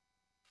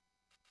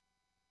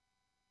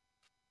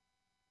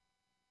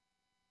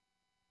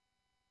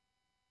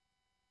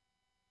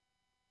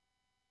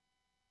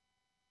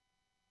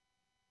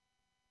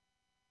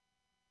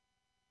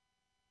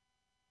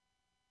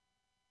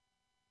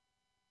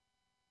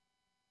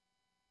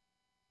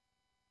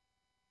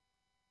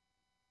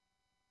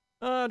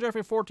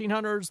 Jeffrey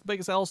 1400's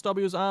biggest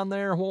LSWs on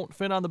there won't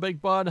fit on the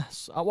Big Bud.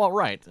 Well,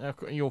 right.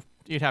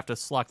 You'd have to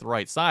select the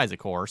right size, of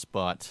course,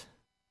 but...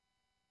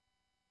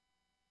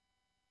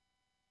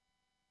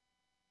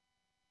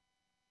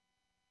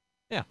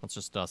 Yeah, let's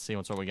just see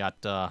what we got.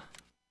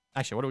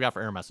 Actually, what do we got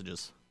for error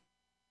messages?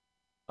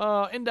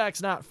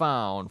 Index not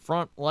found.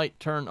 Front light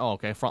turn... Oh,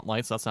 okay, front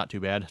lights. That's not too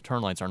bad.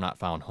 Turn lights are not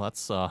found. Well,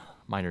 that's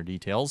minor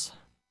details.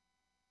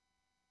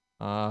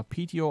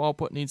 PTO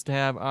output needs to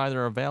have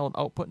either a valid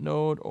output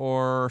node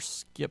or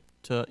skip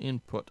to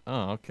input.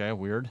 Oh, okay,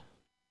 weird.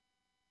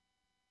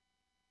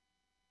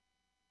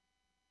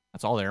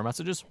 That's all the error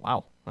messages?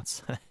 Wow,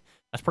 that's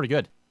that's pretty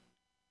good.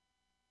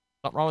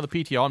 Something wrong with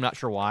the PTO, I'm not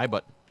sure why,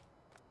 but...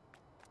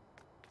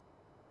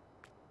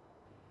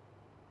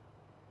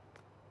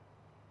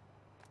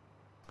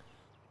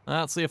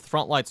 Let's see if the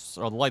front lights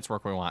or the lights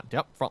work we want.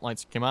 Yep, front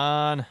lights came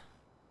on.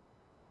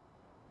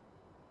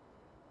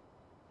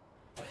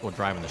 We'll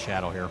drive in the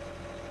shadow here.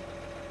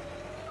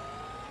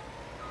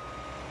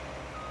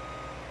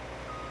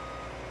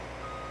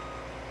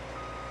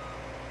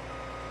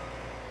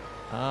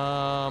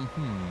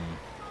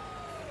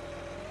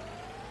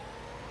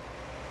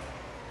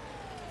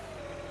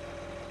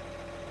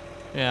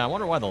 Yeah, I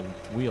wonder why the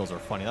wheels are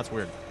funny. That's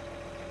weird.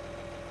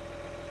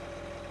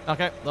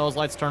 Okay, those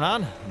lights turn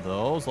on.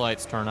 Those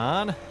lights turn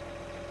on.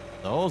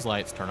 Those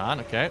lights turn on.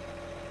 Okay.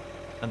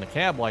 And the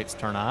cab lights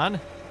turn on.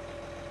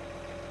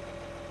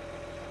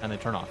 And they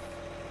turn off.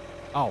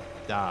 Oh,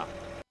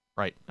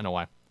 right, I know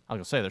why. I was going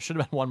to say, there should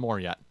have been one more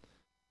yet.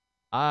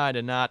 I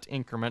did not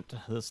increment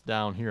this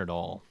down here at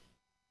all.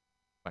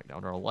 Back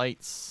down to our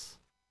lights.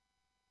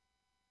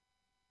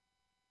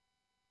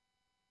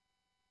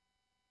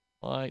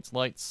 Lights.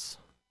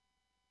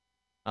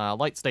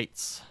 Light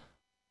states.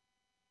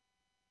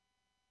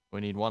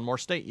 We need one more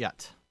state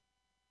yet.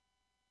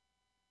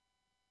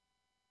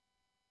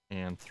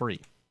 And 3.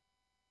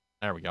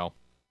 There we go.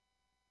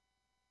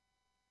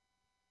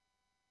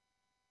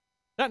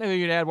 Technically,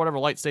 you could add whatever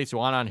light states you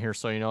want on here,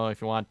 so, you know,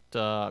 if you want,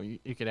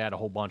 you could add a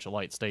whole bunch of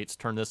light states.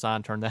 Turn this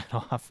on, turn that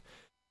off.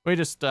 We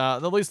just,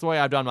 at least the way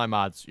I've done my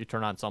mods, you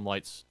turn on some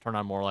lights, turn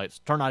on more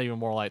lights, turn on even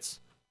more lights,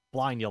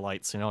 blind you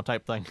lights, you know,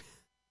 type thing.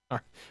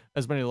 Or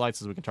as many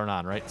lights as we can turn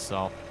on, right?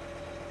 So,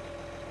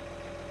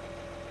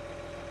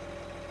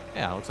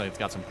 yeah, it looks like it's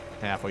got some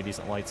halfway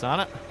decent lights on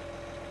it.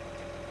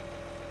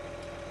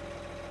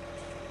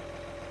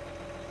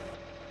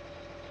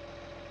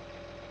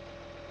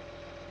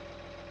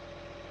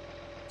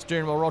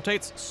 Steering wheel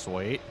rotates.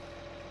 Sweet.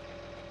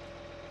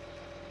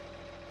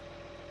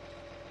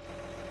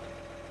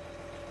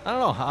 I don't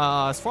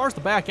know. As far as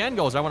the back end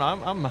goes, I'm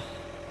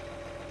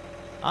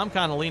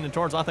kind of leaning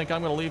towards. I think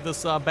I'm going to leave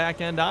this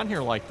back end on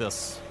here like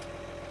this.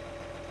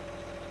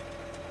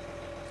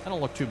 That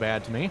don't look too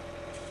bad to me.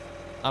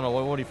 I don't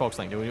know. What do you folks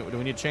think? Do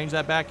we need to change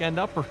that back end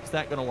up, or is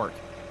that going to work?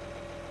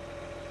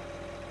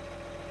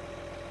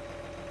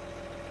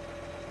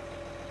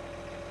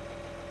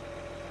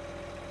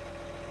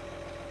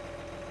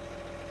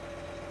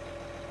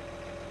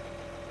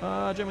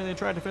 Jimmy, they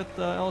tried to fit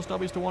the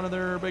LSWs to one of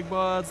their big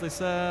buds. They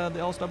said the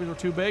LSWs were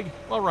too big.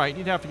 Well, right.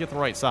 You'd have to get the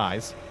right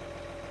size.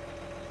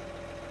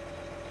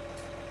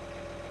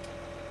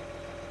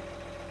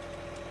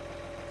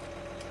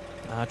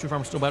 True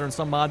Farmer's still better than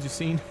some mods you've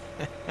seen.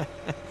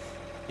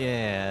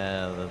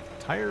 Yeah, the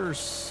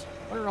tires...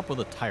 What are up with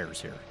the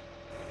tires here?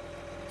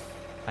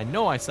 I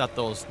know I set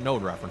those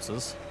node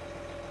references.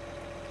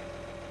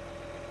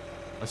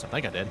 At least I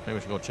think I did. Maybe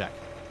we should go check.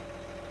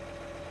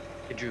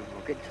 Did you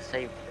forget to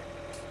save it?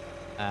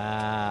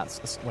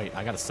 Wait,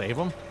 I gotta save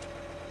them?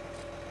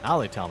 Now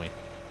they tell me.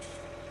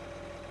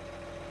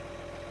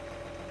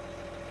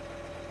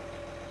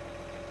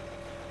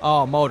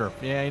 Oh, motor.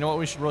 Yeah, you know what?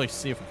 We should really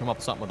see if we come up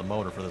with something with a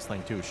motor for this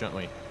thing, too, shouldn't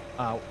we?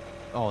 Oh,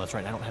 that's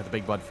right. I don't have the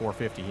Big Bud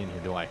 450 in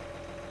here, do I?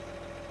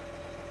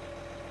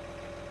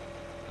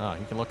 Oh,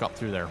 you can look up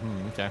through there.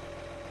 Okay.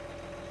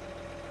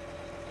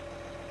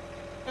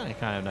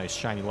 Kind of nice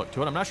shiny look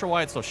to it. I'm not sure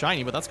why it's so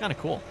shiny, but that's kind of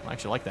cool. I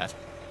actually like that.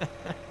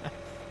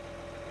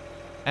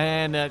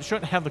 And it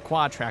shouldn't have the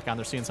quad track on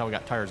there, seeing as how we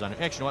got tires on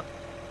it. Actually, you know what?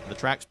 Do the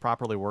tracks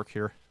properly work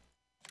here?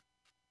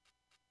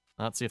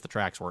 Let's see if the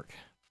tracks work.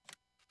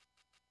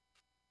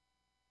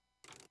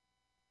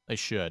 They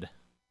should.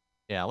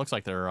 Yeah, it looks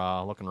like they're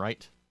looking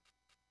right.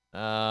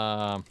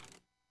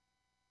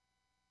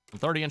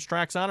 30-inch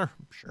tracks on her?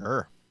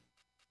 Sure.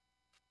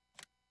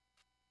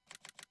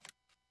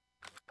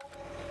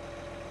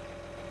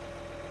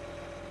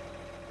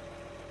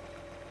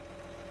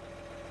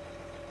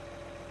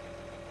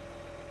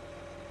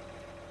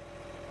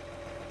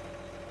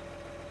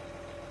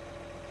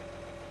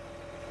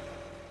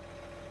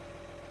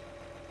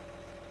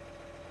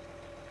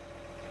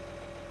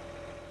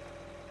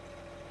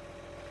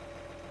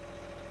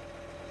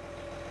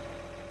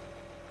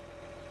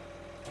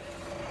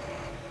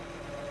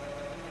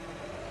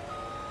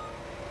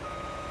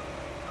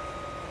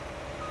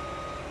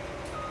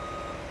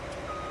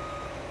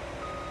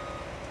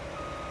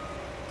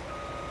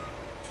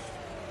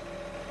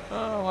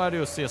 Oh, I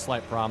do see a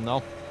slight problem,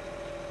 though.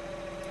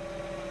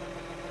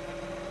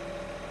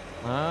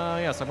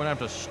 Yes, I'm going to have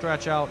to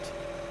stretch out.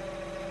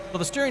 So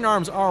the steering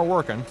arms are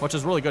working, which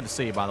is really good to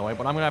see, by the way,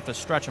 but I'm going to have to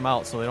stretch them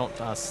out so they don't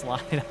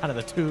slide out of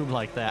the tube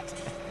like that.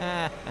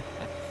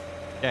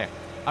 Okay.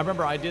 I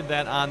remember I did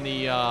that on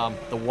the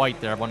white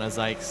there one as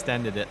I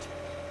extended it,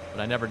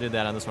 but I never did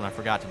that on this one. I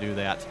forgot to do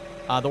that.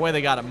 The way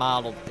they got it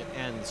modeled, it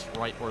ends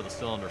right where the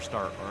cylinders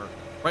start, or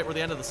right where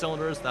the end of the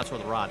cylinder is, that's where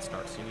the rod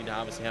starts. You need to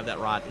obviously have that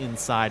rod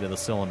inside of the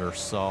cylinder,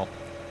 so...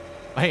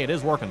 Hey, it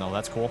is working, though.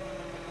 That's cool.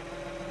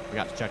 We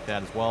got to check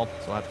that as well,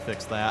 so I'll have to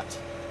fix that.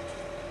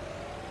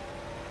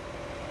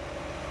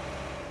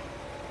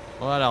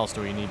 What else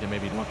do we need to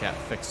maybe look at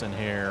fixing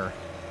here?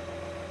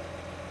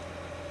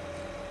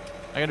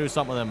 I gotta do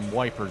something with them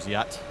wipers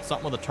yet.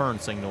 Something with the turn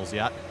signals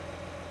yet.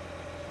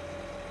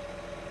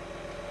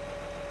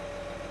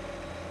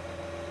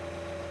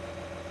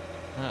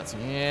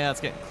 Yeah,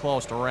 it's getting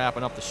close to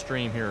wrapping up the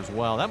stream here as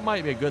well. That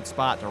might be a good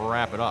spot to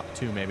wrap it up,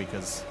 too, maybe,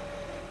 because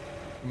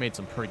we made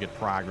some pretty good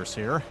progress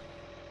here.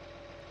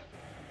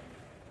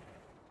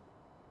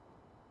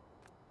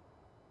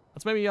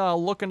 Let's maybe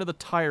look into the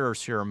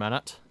tires here a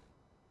minute.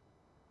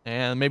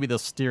 And maybe the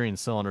steering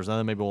cylinders. And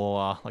then maybe we'll,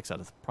 like I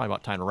said, it's probably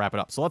about time to wrap it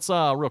up. So let's,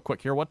 real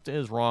quick here. What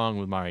is wrong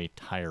with my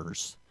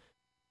tires?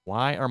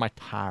 Why are my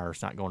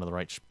tires not going to the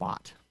right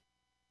spot?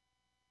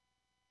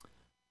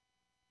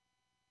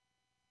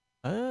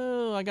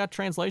 Oh, I got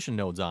translation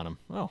nodes on them.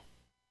 Oh,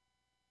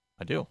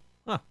 I do.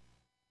 Huh.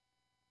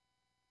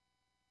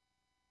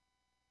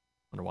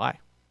 Wonder why.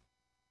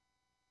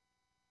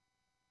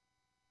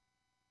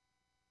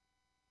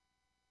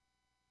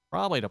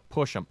 Probably to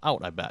push them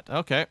out, I bet.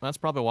 Okay, that's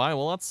probably why.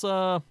 Well, let's,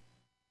 well,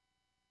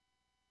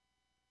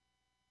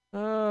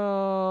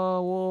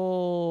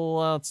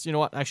 let's, you know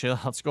what? Actually,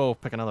 let's go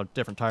pick another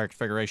different tire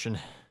configuration.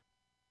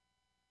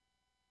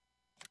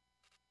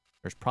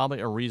 There's probably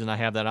a reason I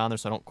have that on there,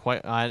 so I don't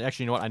quite...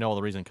 actually, you know what? I know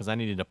the reason, because I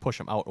needed to push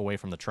them out away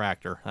from the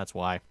tractor. That's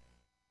why.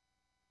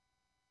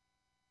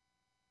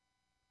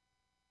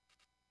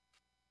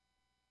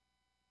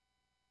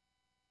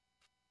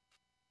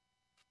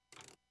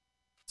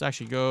 Let's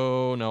actually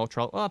go... No,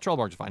 trail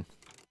bars are fine.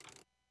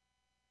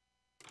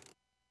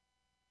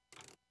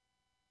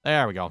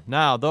 There we go.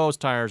 Now, those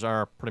tires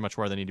are pretty much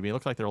where they need to be.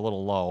 Looks like they're a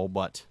little low,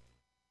 but...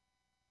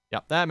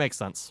 Yep, that makes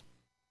sense.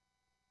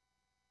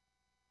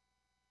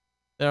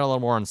 They're a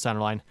little more on the center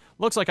line.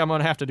 Looks like I'm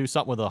going to have to do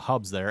something with the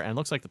hubs there, and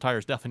looks like the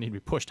tires definitely need to be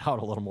pushed out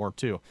a little more,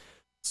 too.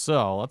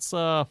 So, let's,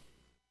 yeah,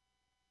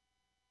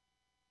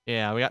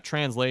 we got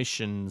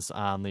translations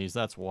on these,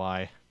 that's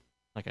why.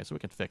 Okay, so we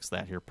can fix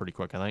that here pretty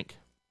quick, I think.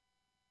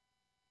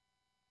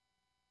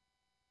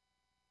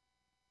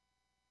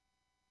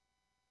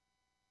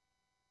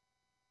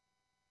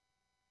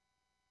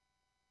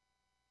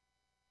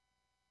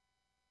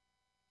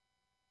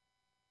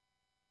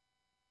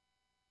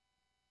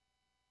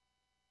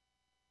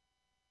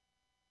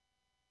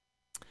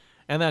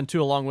 And then,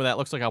 too, along with that,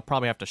 looks like I'll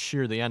probably have to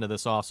shear the end of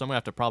this off. So I'm going to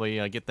have to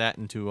probably get that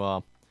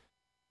into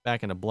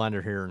back into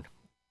Blender here and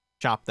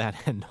chop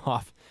that end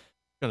off.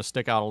 It's going to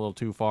stick out a little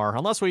too far.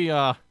 Unless we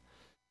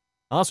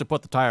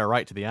put the tire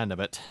right to the end of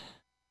it. It's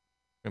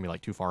going to be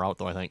like too far out,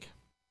 though, I think.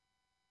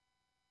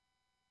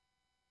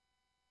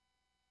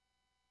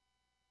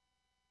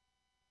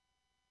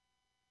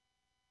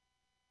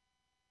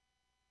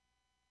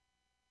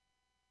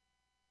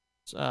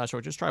 Shall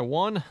we just try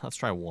one? Let's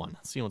try one.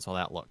 Let's see how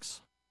that looks.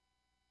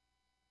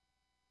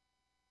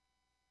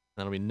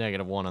 That'll be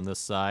 -1 on this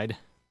side.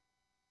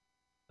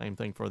 Same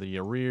thing for the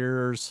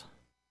rears.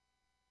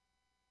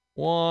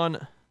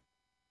 1.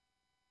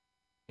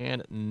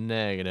 And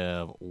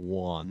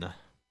 -1.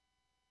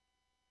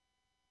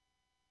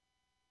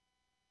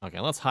 Okay,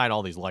 let's hide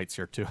all these lights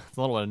here, too. It's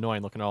a little bit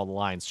annoying looking at all the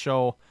lines.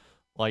 Show,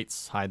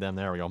 lights, hide them.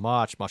 There we go.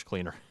 Much, much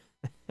cleaner.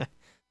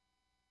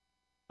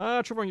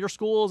 Trevor, your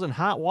school's in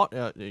hot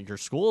water. Your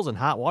school's in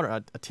hot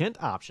water. A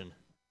tint option.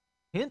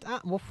 Tint?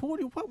 Well, what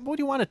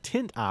do you want a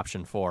tint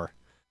option for?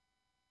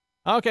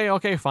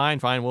 Okay, fine.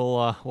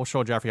 We'll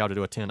show Jeffrey how to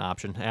do a tint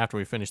option after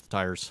we finish the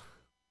tires.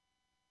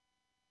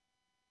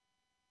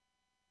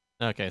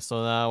 Okay,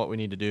 so now what we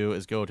need to do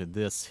is go to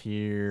this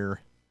here.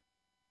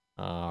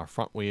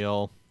 Front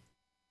wheel.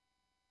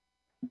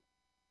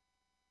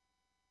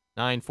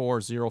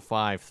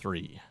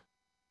 94053.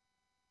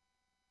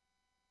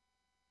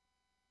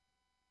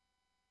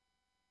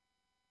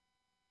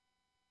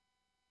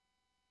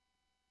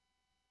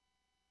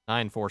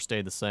 Nine four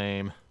stayed the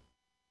same.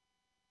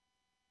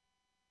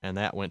 And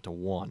that went to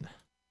 1.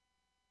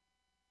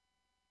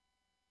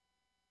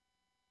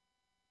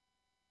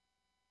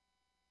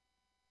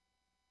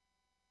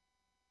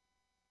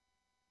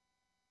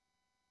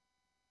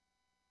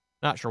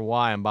 Not sure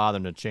why I'm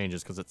bothering to change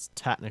this, because it's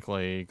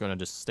technically going to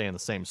just stay in the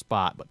same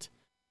spot, but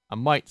I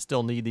might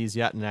still need these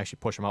yet and actually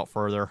push them out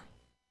further.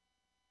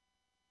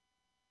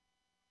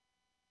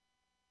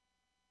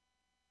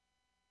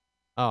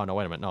 Oh, no,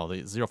 wait a minute. No,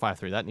 the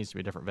 053, that needs to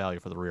be a different value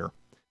for the rear.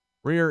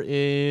 Rear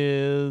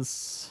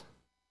is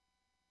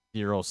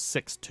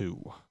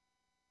 062.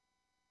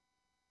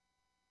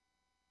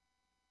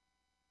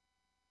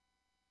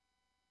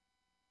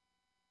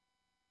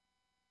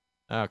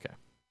 Okay.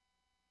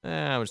 We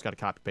just got to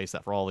copy paste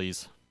that for all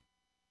these.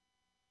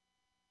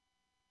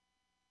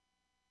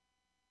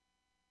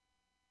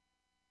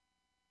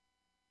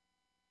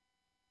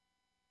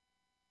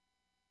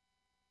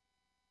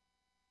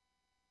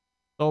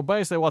 So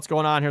basically what's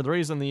going on here, the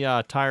reason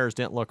the tires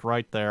didn't look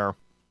right there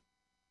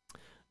is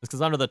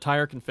because under the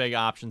tire config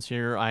options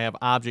here, I have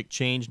object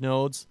change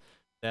nodes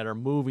that are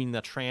moving the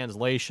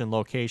translation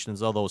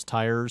locations of those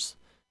tires.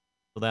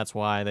 So that's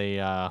why they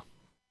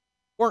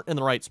weren't in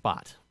the right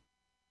spot.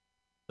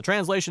 The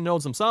translation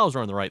nodes themselves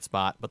are in the right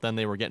spot, but then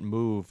they were getting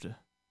moved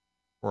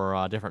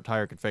for different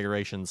tire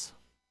configurations.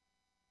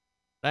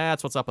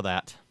 That's what's up with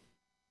that.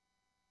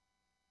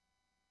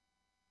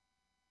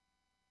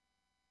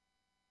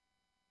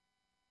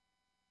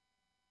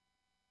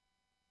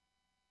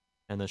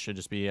 And this should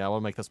just be, I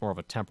want to make this more of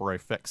a temporary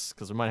fix,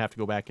 because we might have to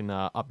go back and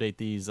update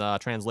these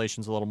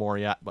translations a little more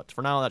yet. But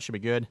for now, that should be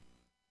good.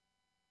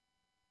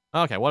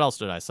 Okay, what else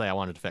did I say I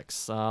wanted to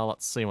fix?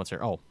 Let's see what's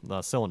here. Oh,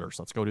 the cylinders.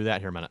 Let's go do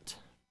that here a minute.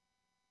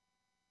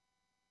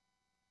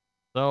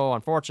 So,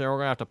 unfortunately, we're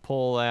going to have to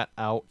pull that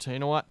out. You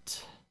know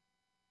what?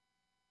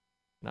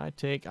 Can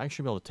I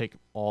should be able to take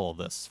all of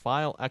this.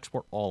 File,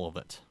 export all of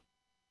it.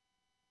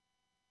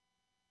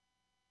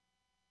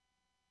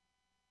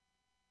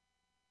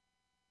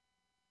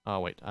 Oh,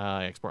 wait.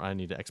 I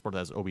need to export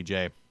that as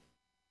OBJ.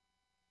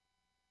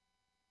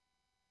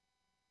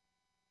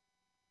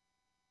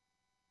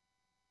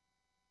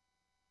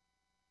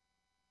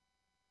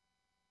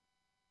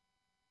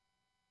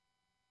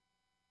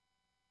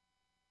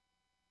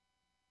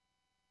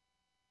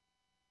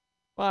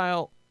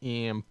 File,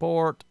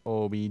 import,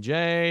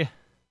 OBJ.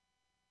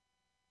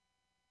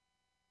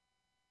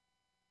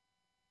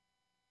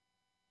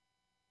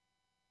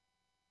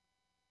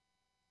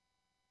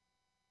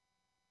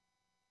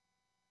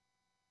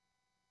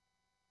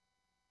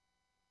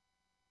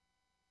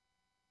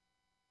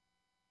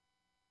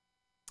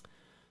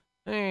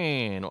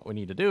 And what we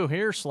need to do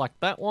here, select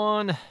that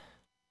one.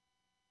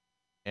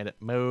 Edit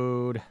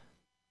mode.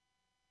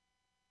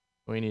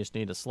 We just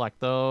need to select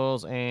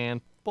those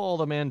and pull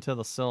them into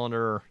the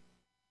cylinder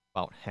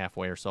about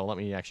halfway or so. Let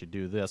me actually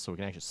do this so we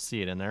can actually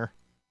see it in there.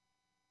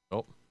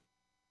 Oh.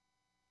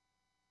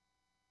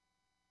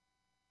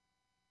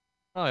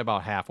 Probably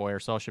about halfway or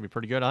so. Should be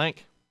pretty good, I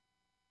think.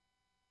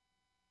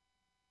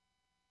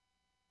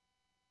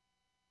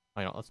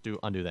 Oh, yeah, let's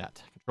undo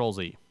that. Control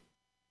Z.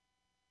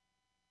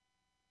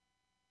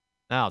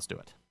 Now let's do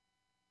it.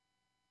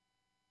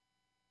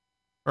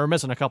 We're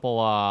missing a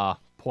couple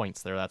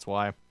points there, that's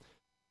why.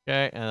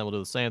 Okay, and then we'll do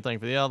the same thing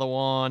for the other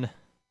one.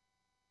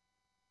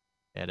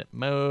 Edit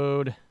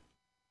mode.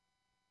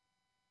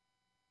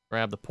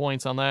 Grab the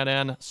points on that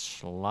end.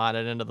 Slide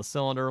it into the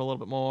cylinder a little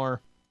bit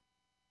more.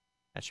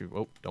 That should,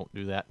 oh, don't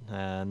do that.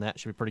 And that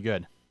should be pretty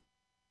good.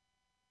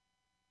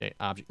 Okay,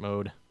 object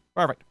mode.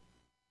 Perfect.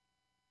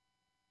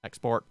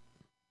 Export.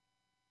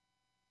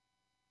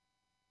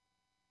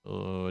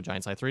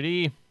 Giants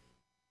I3D.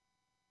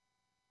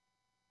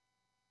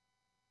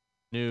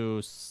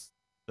 New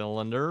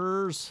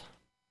cylinders.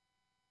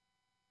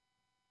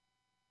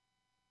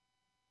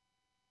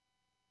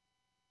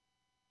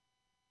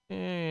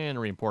 And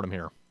re-import them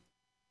here.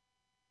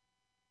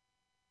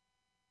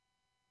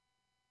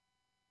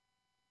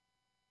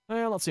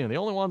 Well, let's see. The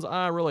only ones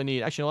I really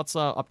need... Actually, let's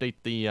update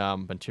the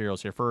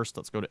materials here first.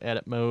 Let's go to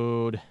edit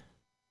mode.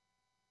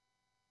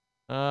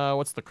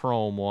 What's the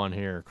Chrome one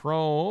here?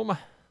 Chrome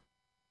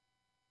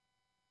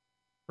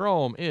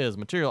is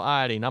material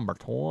ID number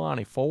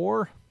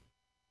 24.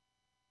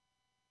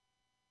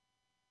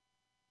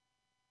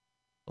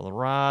 So the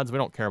rods, we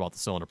don't care about the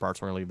cylinder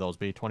parts. We're going to leave those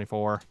be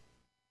 24.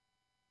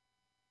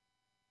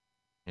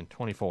 And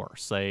 24.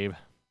 Save.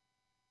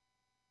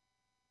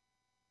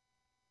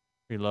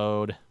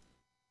 Reload.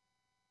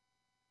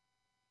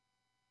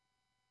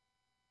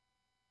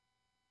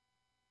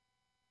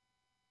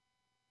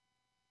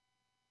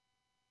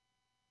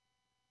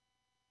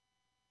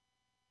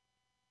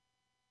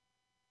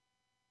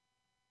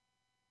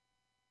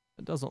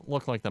 It doesn't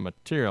look like the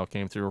material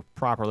came through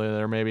properly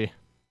there, maybe.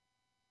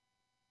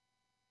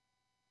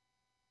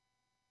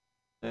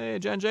 Hey,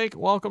 Jen Jake,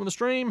 welcome to the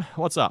stream.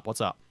 What's up?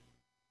 What's up?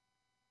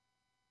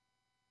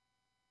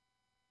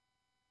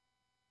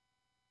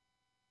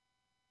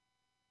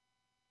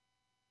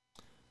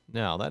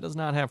 Now, that does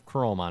not have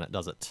Chrome on it,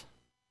 does it?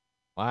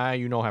 Why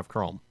you don't have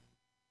Chrome?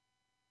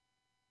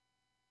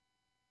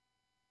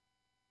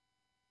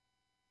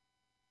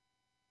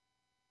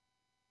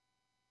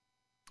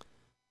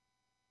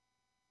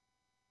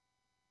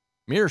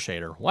 Mirror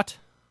shader. What?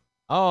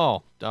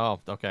 Oh,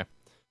 okay.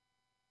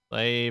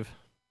 Save.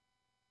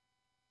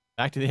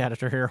 Back to the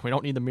editor here. We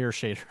don't need the mirror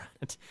shader.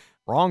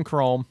 Wrong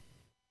Chrome.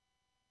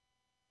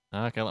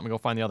 Okay, let me go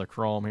find the other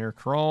Chrome here.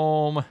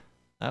 Chrome.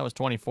 That was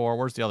 24.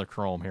 Where's the other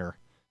Chrome here?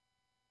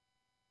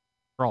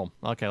 Chrome.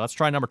 Okay, let's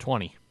try number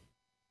 20.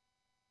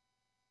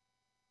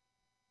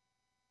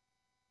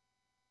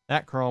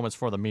 That Chrome is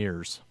for the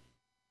mirrors.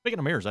 Speaking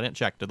of mirrors, I didn't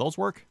check. Did those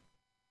work?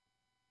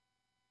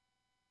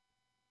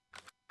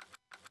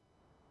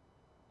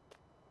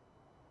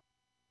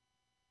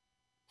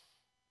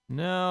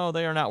 No,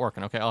 they are not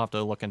working. Okay, I'll have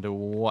to look into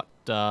what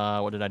did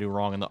I do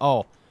wrong in the...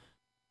 Oh,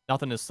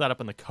 nothing is set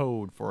up in the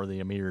code for the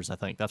emitters, I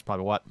think. That's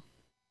probably what.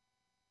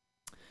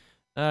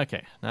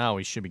 Okay, now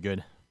we should be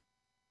good.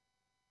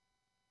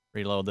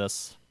 Reload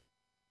this.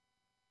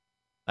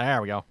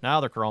 There we go. Now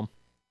they're chrome.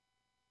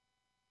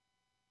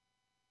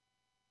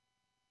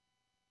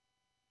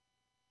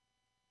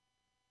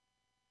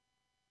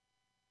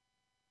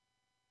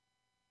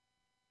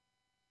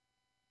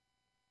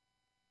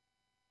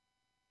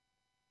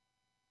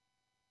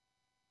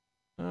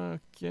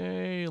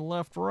 Okay,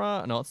 left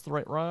rod. No, it's the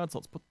right rod, so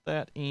let's put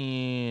that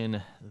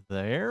in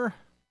there.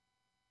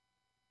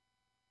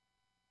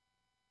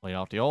 Plate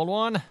off the old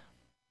one.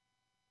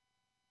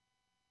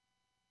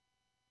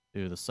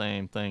 Do the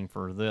same thing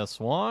for this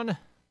one.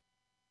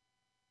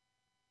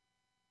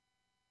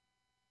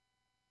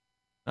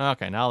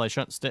 Okay, now they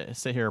shouldn't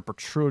sit here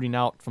protruding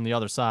out from the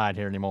other side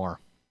here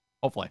anymore.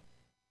 Hopefully.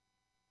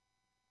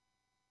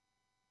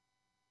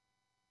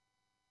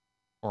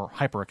 Or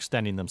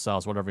hyperextending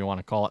themselves, whatever you want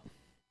to call it.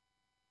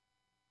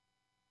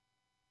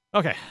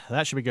 Okay,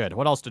 that should be good.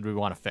 What else did we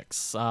want to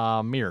fix?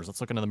 Mirrors.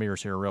 Let's look into the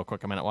mirrors here real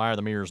quick a minute. Why are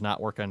the mirrors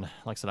not working? Like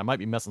I said, I might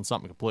be missing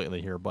something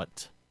completely here,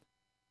 but...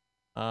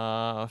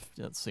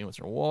 let's see what's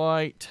your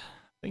white.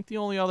 I think the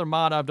only other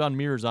mod I've done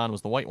mirrors on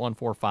was the white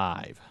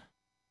 145.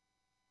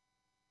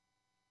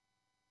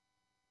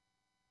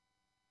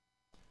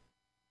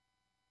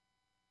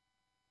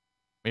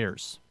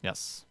 Mirrors,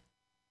 yes.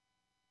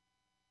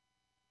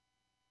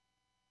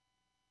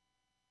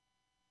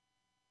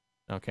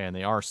 Okay, and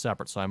they are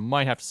separate, so I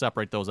might have to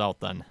separate those out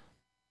then.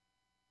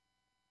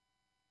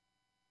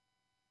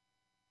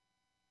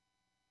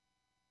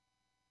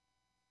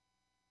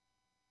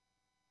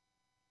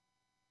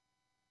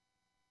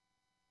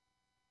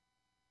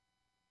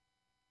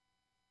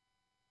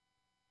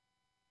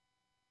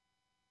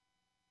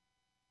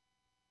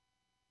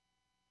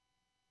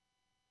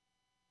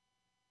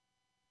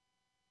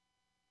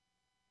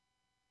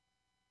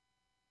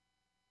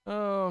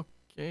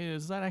 Okay,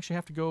 does that actually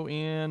have to go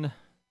in?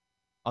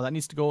 Oh, that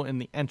needs to go in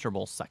the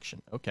enterable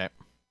section. Okay.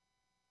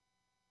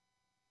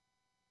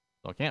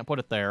 So I can't put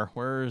it there.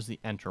 Where's the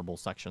enterable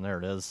section? There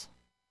it is.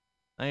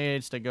 It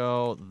needs to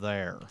go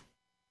there.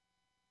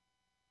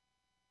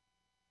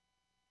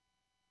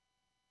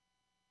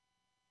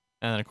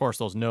 And then, of course,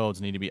 those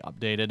nodes need to be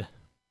updated.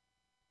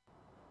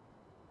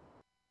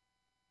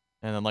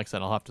 And then, like I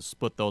said, I'll have to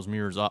split those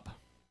mirrors up.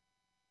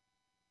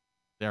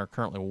 They are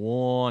currently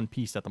one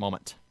piece at the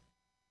moment.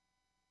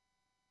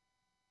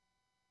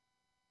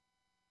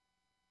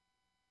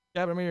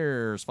 Cabin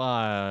mirrors,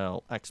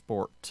 file,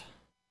 export.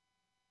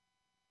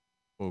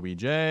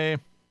 OBJ.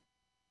 And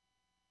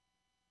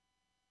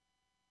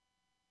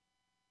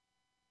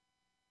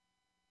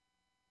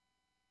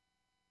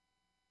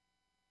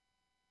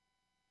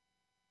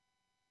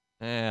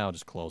I'll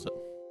just close it.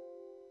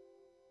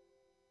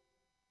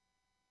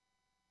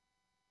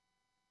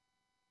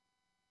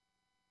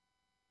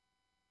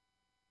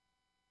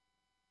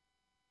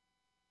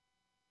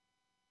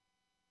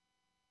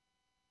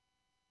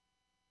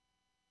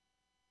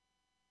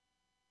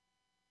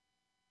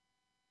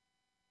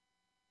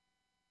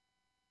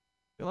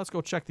 Okay, let's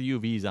go check the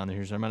UVs on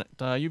here for a minute.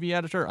 UV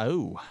editor.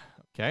 Oh,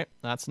 okay.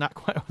 That's not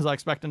quite what I was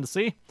expecting to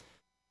see.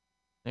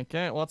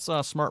 Okay, let's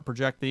smart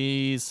project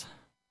these.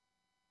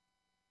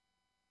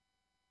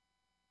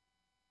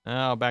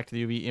 Now back to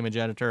the UV image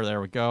editor. There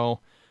we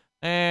go.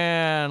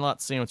 And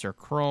let's see what's your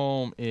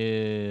Chrome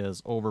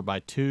is over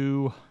by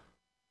 2.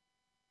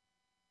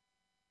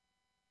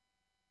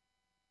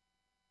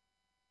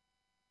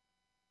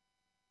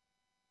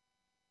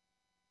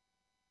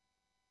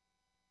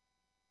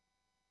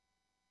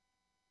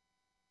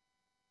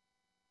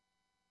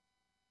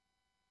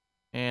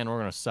 And we're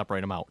going to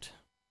separate them out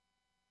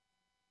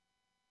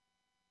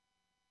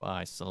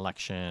by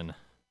selection.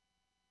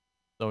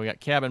 So we got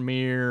cabin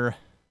mirror.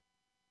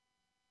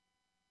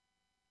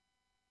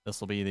 This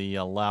will be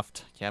the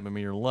left, cabin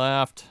mirror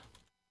left.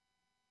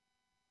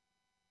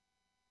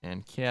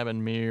 And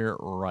cabin mirror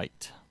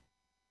right.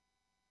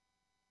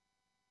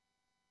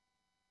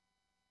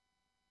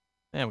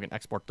 And we can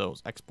export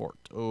those. Export.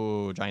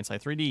 Oh, Giants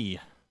I3D.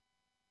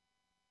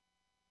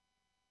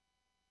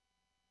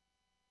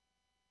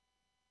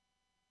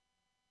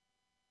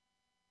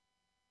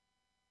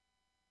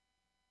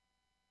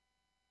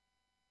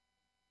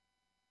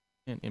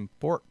 And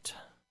import.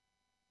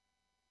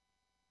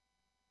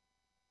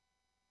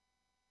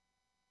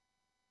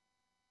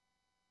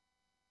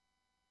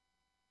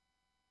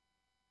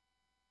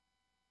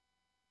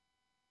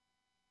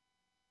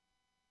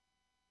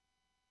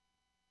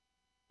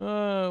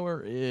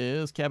 Where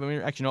is cabin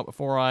mirror? Actually, no,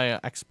 before I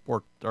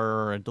export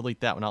or delete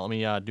that one out, let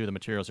me do the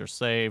materials here.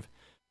 Save,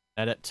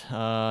 edit,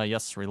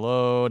 yes,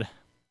 reload.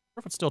 Or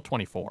if it's still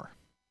 24.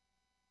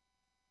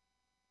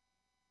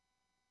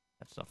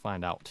 Let's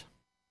find out.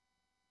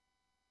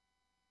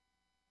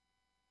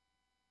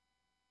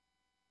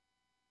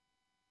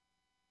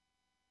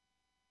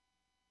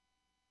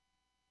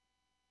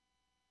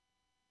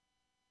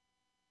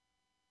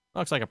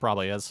 Looks like it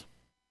probably is.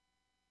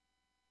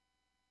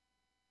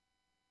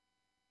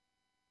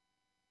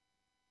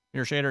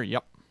 Mirror shader,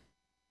 yep.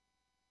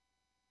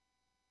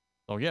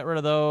 So get rid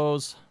of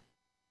those.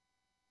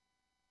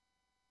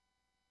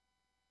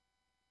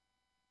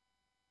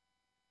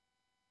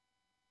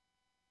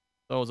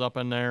 Those up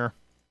in there.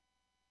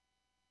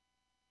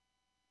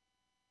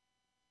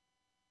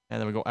 And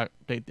then we go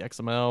update the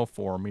XML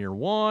for mirror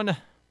 1. I'm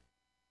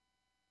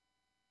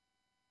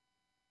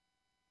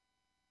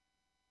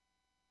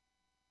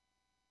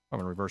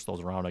going to reverse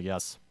those around, I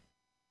guess.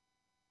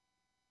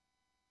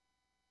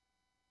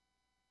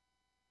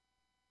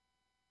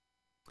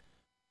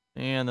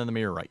 And then the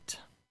mirror right.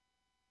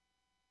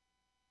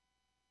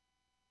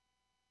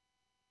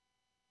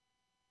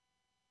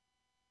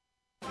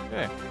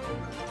 Okay.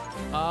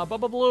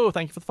 Bubba Blue,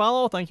 thank you for the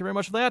follow. Thank you very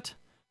much for that.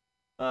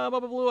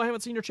 Bubba Blue, I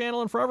haven't seen your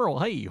channel in forever. Well,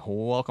 hey,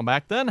 welcome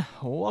back then.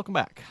 Welcome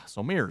back.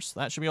 So mirrors,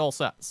 that should be all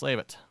set. Save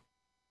it.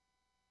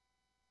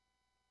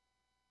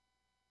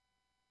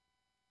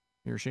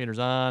 Mirror shaders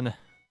on.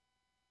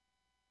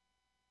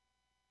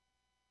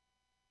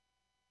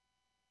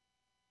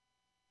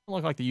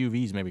 Look like the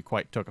UVs maybe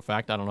quite took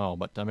effect. I don't know,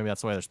 but maybe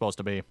that's the way they're supposed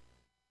to be.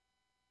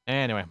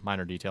 Anyway,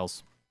 minor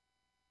details.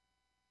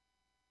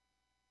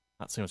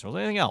 Not seeing if there was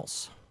anything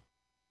else.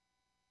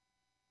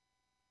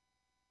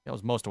 That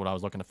was most of what I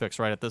was looking to fix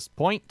right at this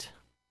point.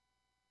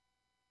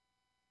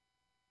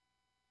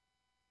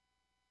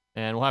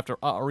 And we'll have to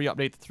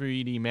re-update the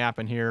 3D map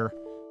in here.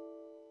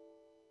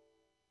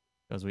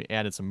 Because we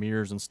added some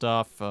mirrors and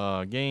stuff.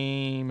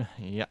 Game.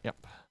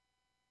 Yep.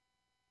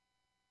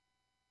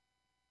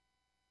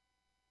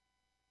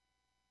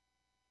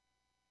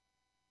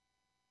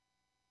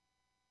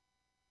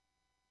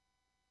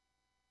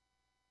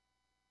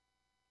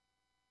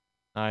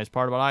 Nice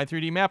part about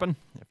I3D mapping.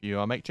 If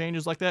you make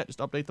changes like that, just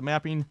update the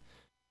mapping.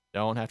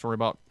 Don't have to worry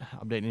about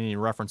updating any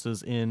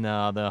references in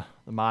the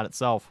mod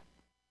itself.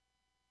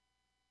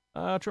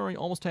 We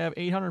almost have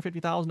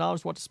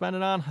 $850,000 what to spend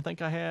it on. I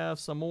think I have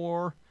some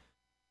more.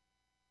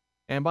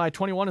 And by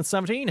 21 and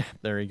 17,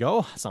 there you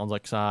go. Sounds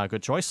like a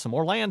good choice. Some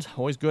more land,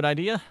 always good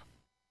idea.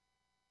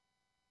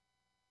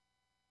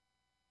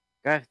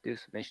 Gotta have to do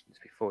some missions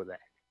before that.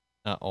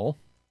 Uh-oh.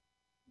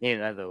 Need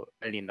another $1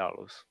 million.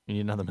 You need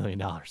another $1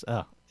 million.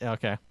 Oh, yeah,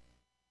 okay.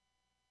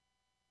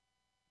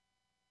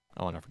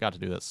 Oh, and I forgot to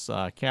do this.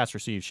 Cast,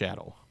 receive,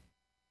 shadow.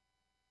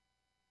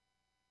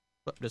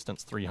 Flip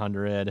distance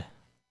 300.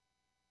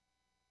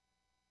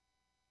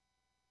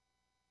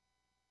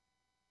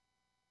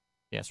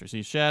 Cast,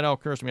 receive, shadow.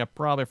 Curse me, I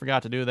probably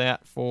forgot to do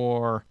that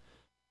for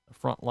the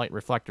front light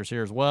reflectors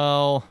here as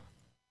well.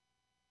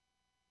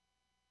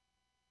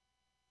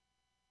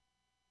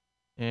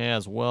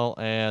 As well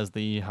as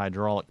the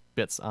hydraulic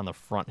bits on the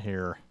front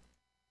here.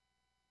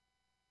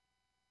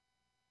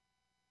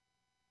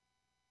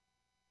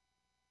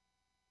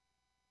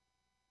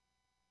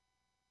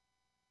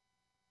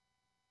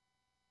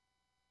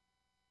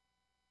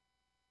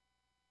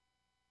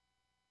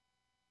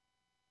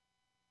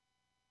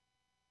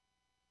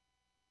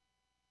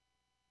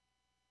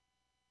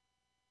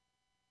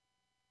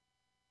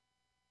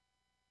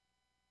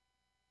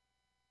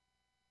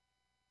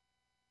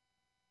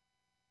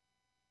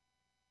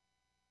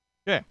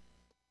 Okay.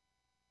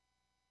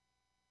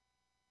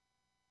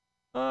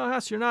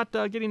 Hess, you're not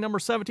getting number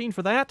 17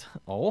 for that.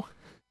 Oh.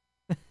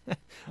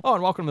 Oh,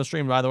 and welcome to the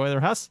stream, by the way, there,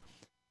 Hess.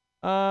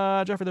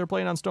 Jeffrey, they're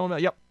playing on Stone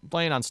Valley. Yep,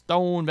 playing on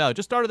Stone Valley.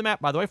 Just started the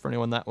map, by the way, for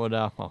anyone that would,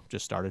 well,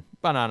 just started.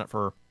 Been on it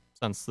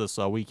since this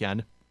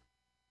weekend.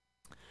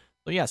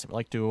 So, yes, if you'd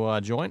like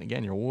to join,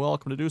 again, you're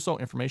welcome to do so.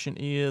 Information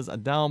is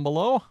down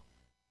below.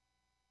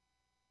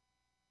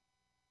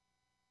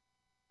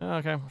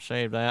 Okay, we'll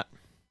save that.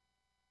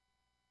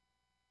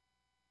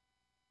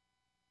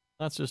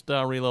 Let's just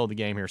reload the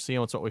game here. See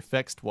what's what we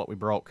fixed, what we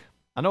broke.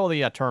 I know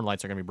the turn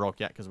lights are going to be broke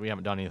yet because we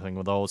haven't done anything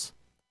with those.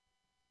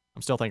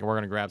 I'm still thinking we're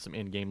going to grab some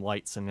in-game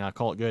lights and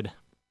call it good.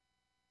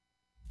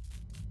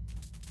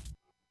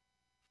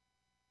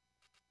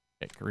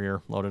 Okay,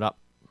 career, load it up.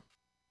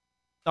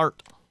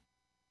 Start.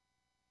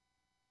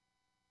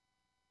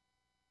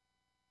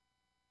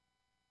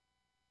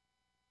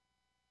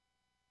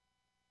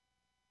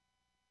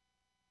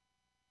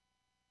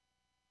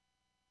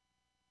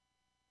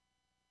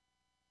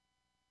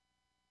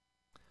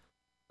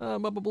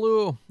 Bubba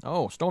Blue.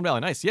 Oh, Stone Valley.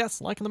 Nice.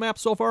 Yes, liking the map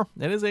so far.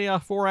 It is a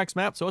 4X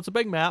map, so it's a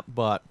big map,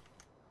 but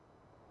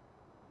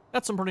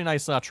got some pretty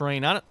nice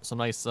terrain on it. Some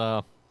nice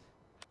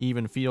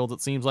even fields,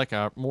 it seems like.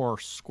 More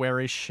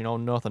squarish, you know,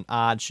 nothing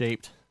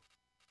odd-shaped.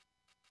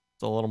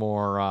 It's a little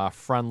more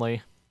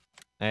friendly.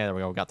 Hey, there we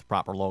go. We got the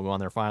proper logo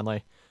on there finally.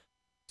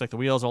 Looks like the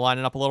wheels are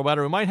lining up a little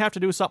better. We might have to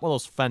do something with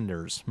those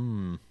fenders.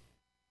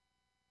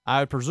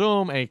 I would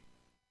presume a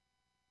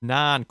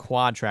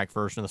non-quad track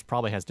version of this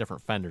probably has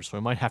different fenders, so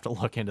we might have to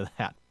look into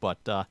that. But,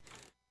 yeah,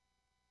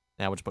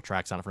 we'll just put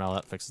tracks on it for now.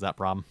 That fixes that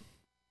problem.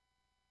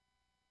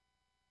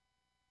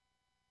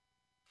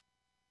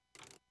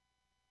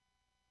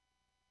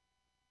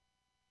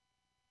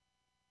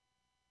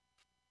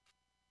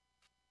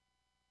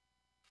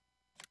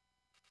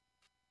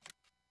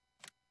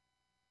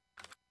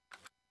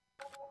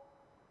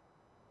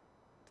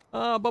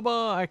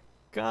 Bubba, I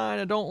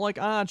kind of don't like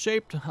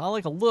odd-shaped. I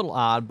like a little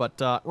odd,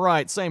 but,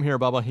 right, same here,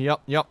 Bubba.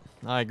 Yep,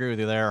 I agree with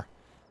you there.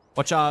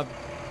 Which, down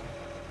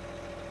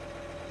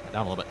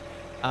a little bit.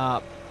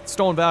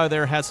 Stone Valley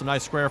there has some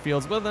nice square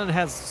fields, but then it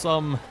has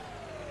some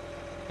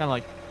kind of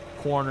like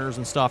corners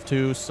and stuff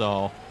too,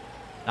 so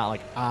not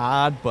like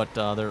odd, but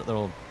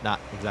they're not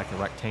exactly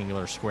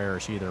rectangular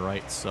squarish either,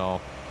 right?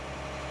 So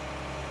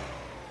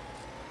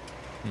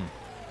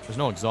there's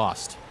no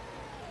exhaust.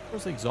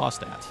 Where's the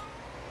exhaust at?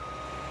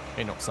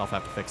 Okay, no, self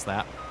have to fix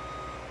that.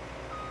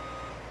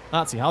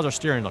 Let's see, how's our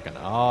steering looking?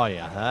 Oh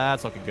yeah,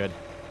 that's looking good.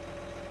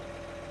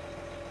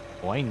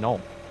 Boy, no.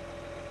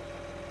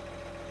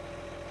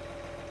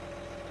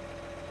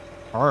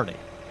 Already.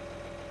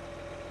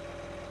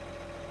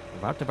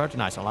 About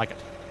nice. I like it.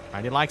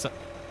 Randy likes it.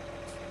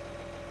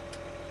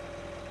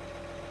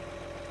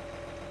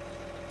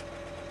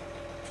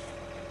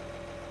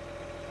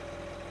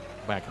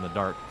 Back in the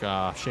dark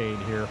shade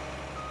here.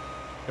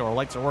 Okay, our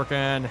lights are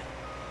working.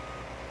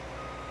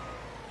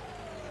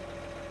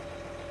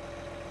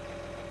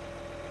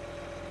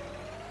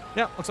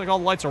 Yeah, looks like all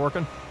the lights are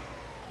working.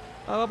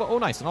 But oh,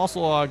 nice. And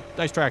also a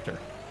nice tractor.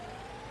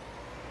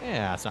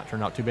 Yeah, it's not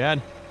turned out too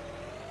bad.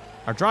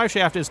 Our drive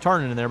shaft is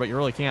turning in there, but you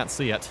really can't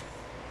see it.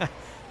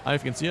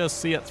 If you can just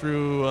see it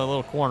through a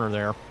little corner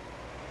there.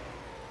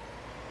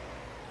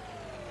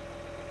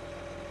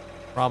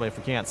 Probably if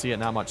we can't see it,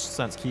 not much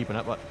sense keeping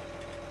it, but...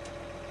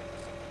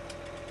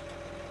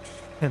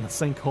 And the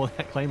sinkhole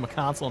that claimed a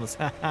console in his...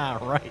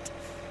 right.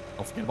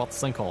 Don't forget about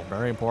the sinkhole.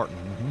 Very important.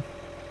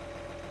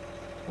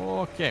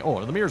 Okay.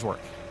 Oh, the mirrors work.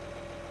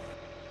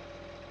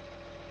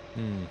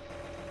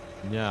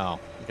 No.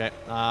 Okay.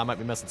 I might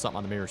be missing something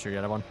on the mirrors here. You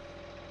got one?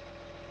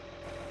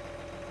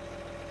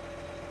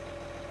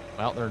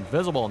 Well, they're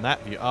invisible in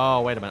that view.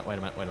 Oh, wait a minute.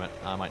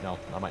 I might know.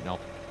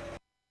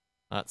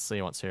 Let's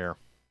see what's here.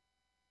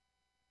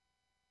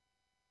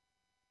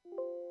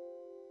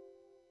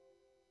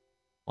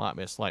 Might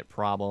be a slight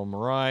problem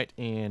right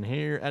in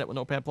here. Edit with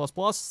Notepad++.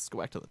 Let's go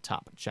back to the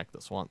top and check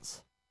this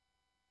once.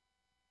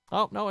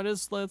 Oh, no, it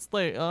is. Let's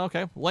play.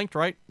 Okay, linked,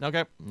 right?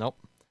 Okay, nope.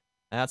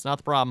 That's not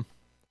the problem.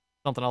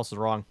 Something else is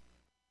wrong.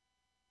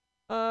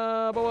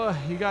 But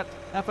you got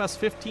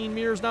FS15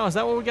 mirrors now? Is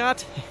that what we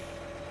got?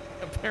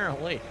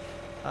 Apparently.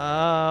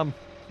 Like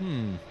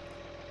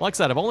I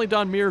said, I've only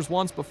done mirrors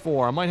once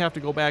before. I might have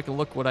to go back and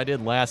look what I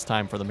did last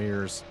time for the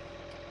mirrors.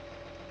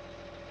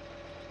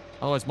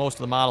 Otherwise, most of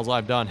the models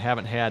I've done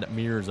haven't had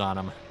mirrors on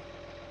them.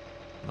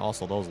 And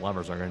also, those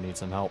levers are going to need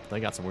some help.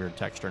 They got some weird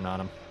texturing on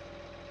them.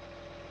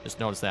 Just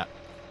notice that.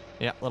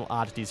 Yeah, little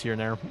oddities here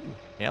and there. Ooh,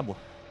 cab.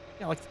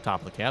 Yeah, I like the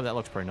top of the cab. That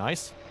looks pretty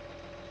nice.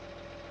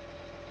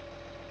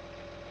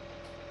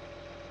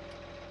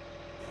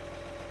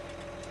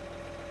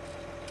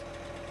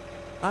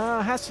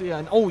 Has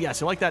to. Oh yes,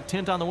 you like that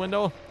tint on the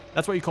window?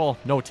 That's what you call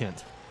no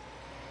tint.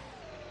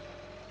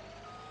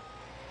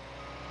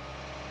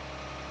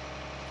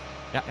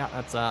 Yeah,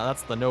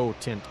 that's the no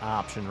tint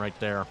option right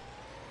there.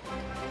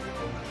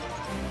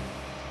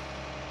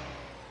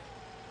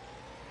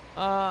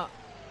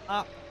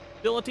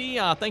 Ability,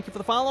 thank you for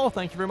the follow.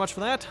 Thank you very much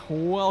for that.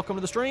 Welcome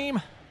to the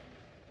stream.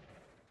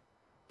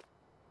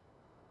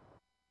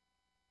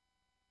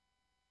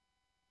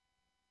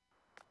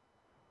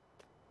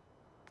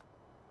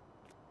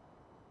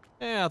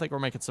 Yeah, I think we're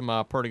making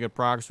some pretty good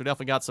progress. We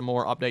definitely got some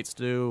more updates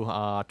to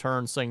do.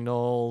 Turn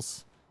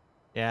signals.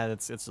 Yeah,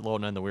 it's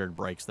loading in the weird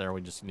brakes there.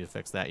 We just need to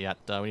fix that yet.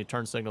 We need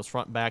turn signals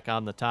front and back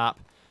on the top.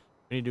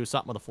 We need to do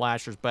something with the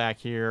flashers back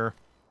here.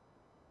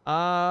 Do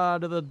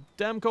the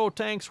Demco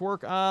tanks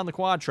work on the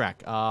quad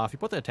track? If you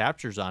put the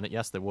attachers on it,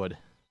 yes, they would.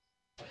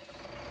 They're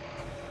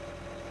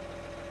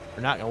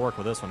not going to work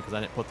with this one because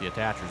I didn't put the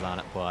attachers on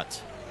it,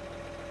 but...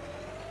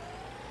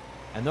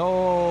 And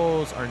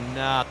those are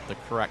not the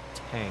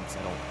correct tanks,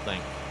 I don't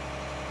think.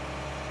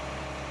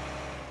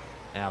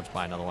 Yeah, I'll just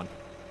buy another one.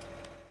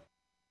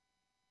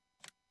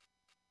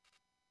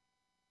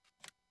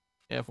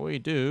 If we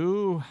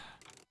do...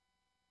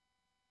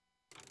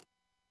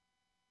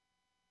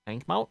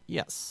 Tank mount?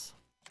 Yes.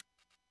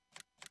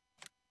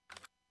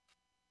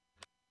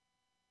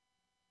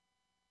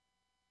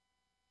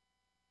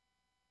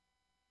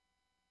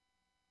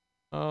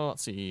 Oh,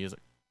 let's see. Is it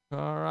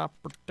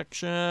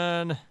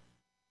protection?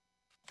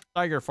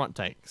 Tiger front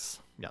tanks.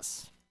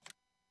 Yes.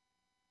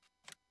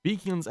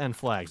 Beacons and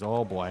flags.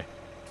 Oh, boy.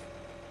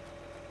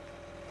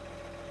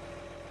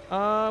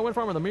 Wind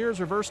farmer, the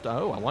mirrors reversed.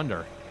 Oh, I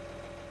wonder.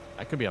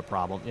 That could be a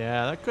problem.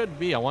 Yeah, that could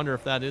be. I wonder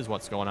if that is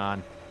what's going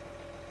on.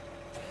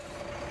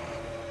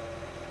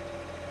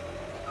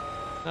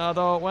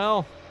 Though,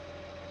 well...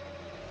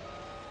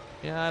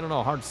 Yeah, I don't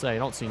know. Hard to say. I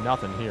don't see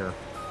nothing here.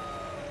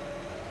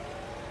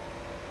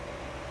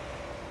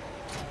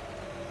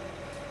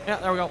 Yeah,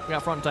 there we go. We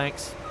got front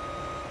tanks.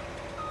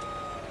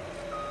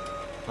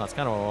 Well, it's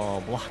kind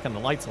of blocking the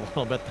lights a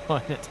little bit, though,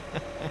 isn't it?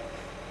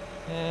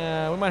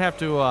 Yeah, we might have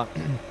to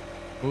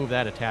move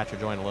that attacher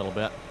joint a little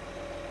bit.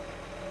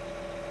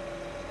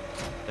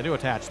 They do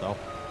attach, though.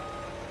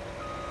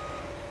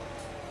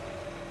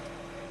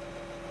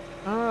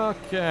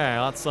 Okay,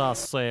 let's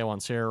say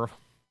once here.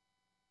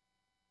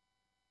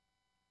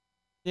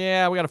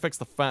 Yeah, we got to fix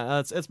the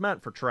it's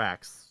meant for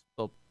tracks.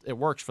 So it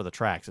works for the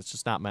tracks. It's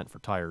just not meant for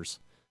tires.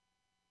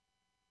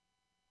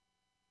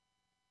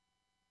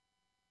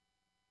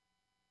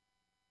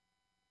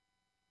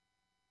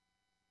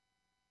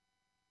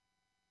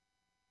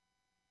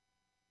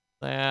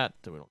 That,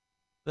 we don't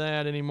need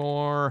that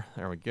anymore.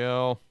 There we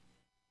go.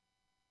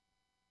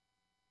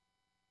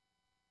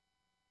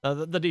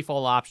 The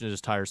default option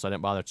is tires, so I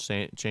didn't bother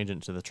changing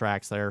it to the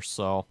tracks there.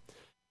 So,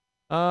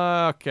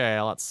 okay,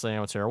 let's see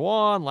what's here.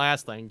 One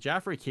last thing.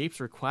 Jeffrey keeps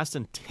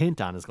requesting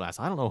tint on his glass.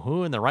 I don't know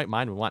who in their right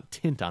mind would want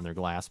tint on their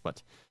glass,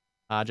 but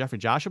Jeffrey,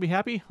 Josh will be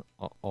happy.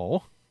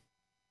 Uh-oh.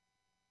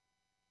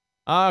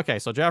 Okay,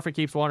 so Jeffrey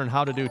keeps wondering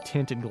how to do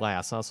tinted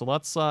glass. So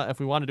let's, if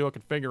we want to do a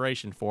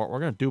configuration for it, we're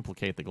going to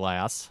duplicate the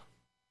glass.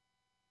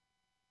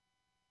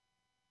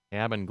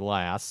 Cabin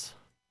glass.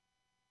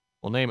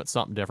 We'll name it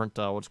something different.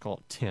 We'll just call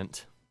it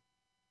tint.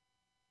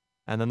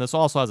 And then this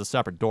also has a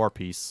separate door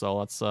piece. So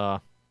let's, you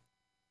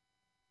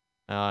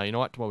know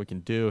what we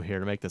can do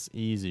here to make this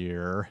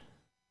easier.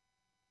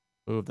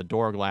 Move the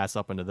door glass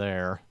up into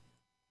there.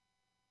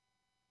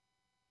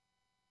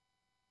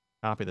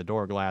 Copy the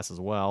door glass as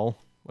well,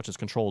 which is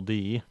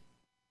Control-D.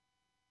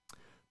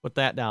 Put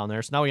that down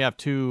there. So now we have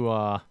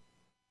two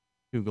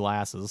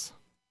glasses.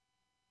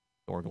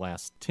 Door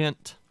glass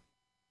tint.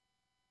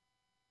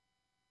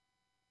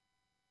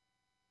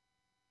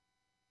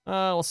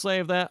 We'll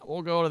save that.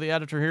 We'll go to the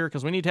editor here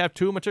because we need to have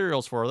two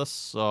materials for this.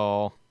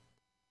 So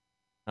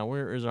now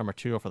where is our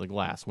material for the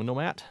glass? Window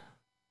mat?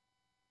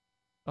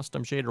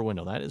 Custom shader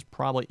window. That is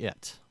probably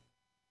it.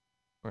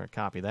 We're going to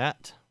copy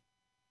that.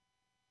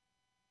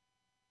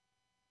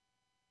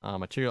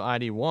 Material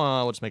ID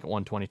 1, we'll just make it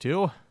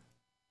 122.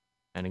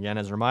 And again,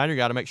 as a reminder, you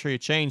got to make sure you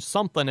change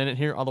something in it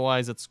here.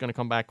 Otherwise, it's going to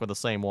come back with the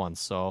same one.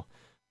 So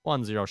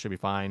 10 should be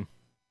fine.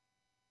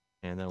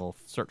 And then we'll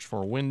search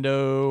for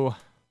window.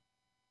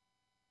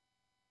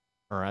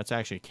 Or that's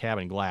actually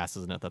cabin glass,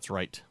 isn't it? That's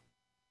right.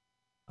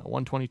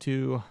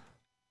 122.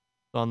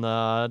 On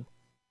the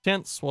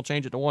tints, we'll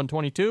change it to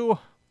 122.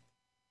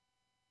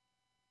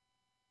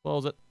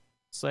 Close it.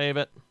 Save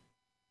it.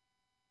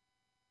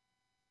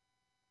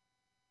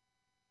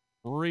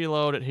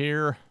 Reload it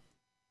here.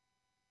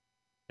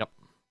 Yep.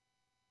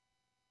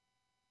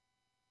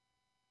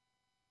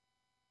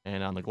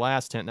 And on the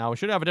glass tint, now we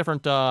should have a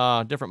different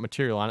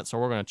material on it, so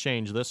we're going to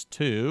change this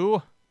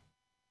to...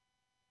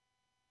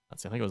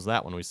 Let's see, I think it was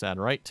that one we said,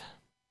 right?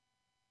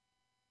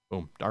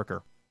 Boom,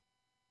 darker.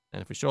 And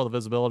if we show the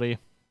visibility,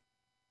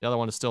 the other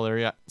one is still there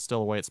yet, still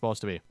the way it's supposed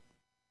to be.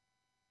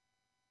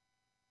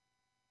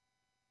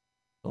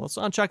 So let's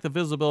uncheck the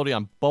visibility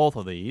on both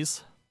of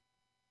these.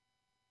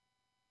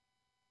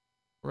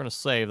 We're going to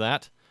save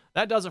that.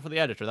 That does it for the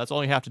editor. That's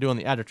all you have to do in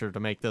the editor to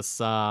make this,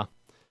 the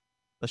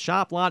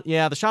shop lot.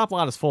 Yeah, the shop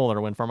lot is full there,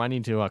 WinFarm. I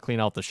need to clean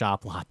out the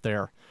shop lot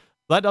there.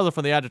 That does it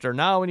for the editor.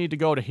 Now we need to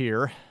go to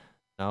here.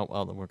 Oh,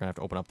 well, then we're going to have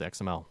to open up the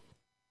XML.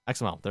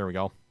 XML, there we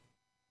go.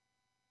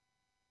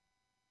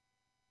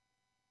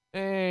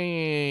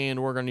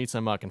 And we're going to need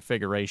some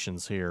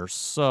configurations here.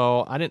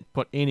 So I didn't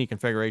put any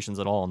configurations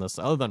at all in this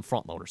other than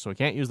front loader. So we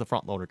can't use the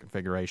front loader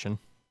configuration.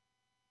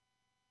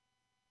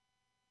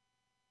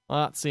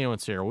 Let's see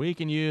what's here. We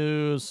can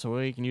use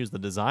the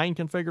design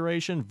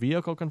configuration,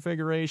 vehicle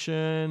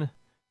configuration.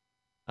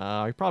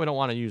 We probably don't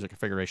want to use a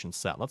configuration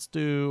set. Let's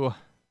do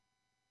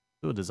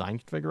a design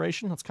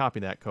configuration. Let's copy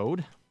that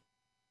code.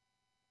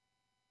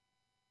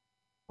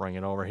 Bring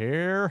it over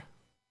here.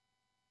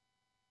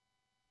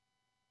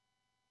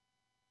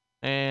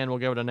 And we'll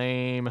give it a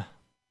name.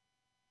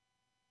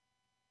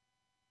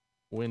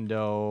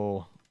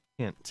 Window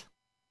tint.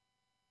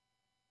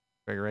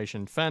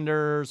 Configuration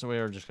fenders. We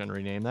are just going to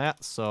rename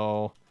that.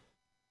 So,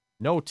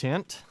 no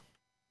tint.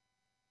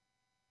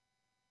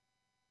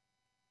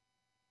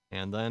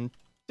 And then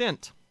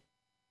tint.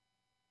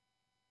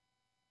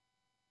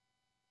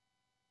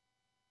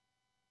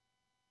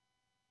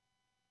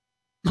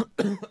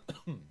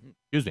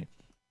 Excuse me.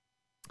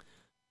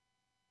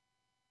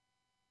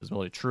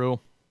 Visibility true.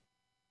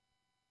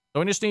 So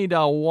we just need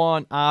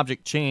one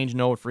object change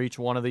node for each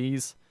one of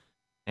these.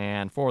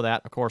 And for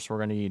that, of course, we're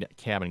going to need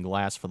cabin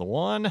glass for the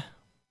one.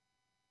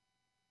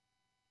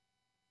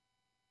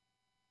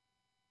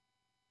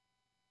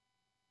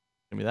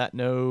 Give me that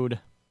node.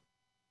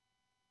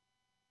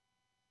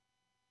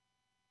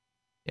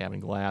 Cabin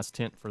glass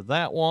tint for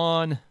that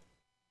one.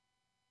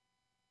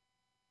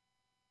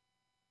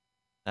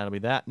 That'll be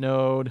that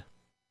node.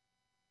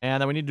 And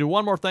then we need to do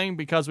one more thing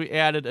because we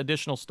added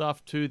additional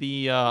stuff to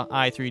the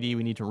I3D.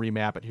 We need to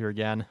remap it here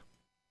again.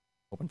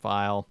 Open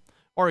file.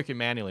 Or you can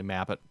manually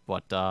map it,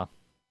 but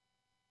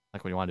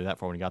like we want to do that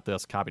for when you got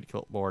this. Copy to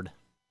clipboard.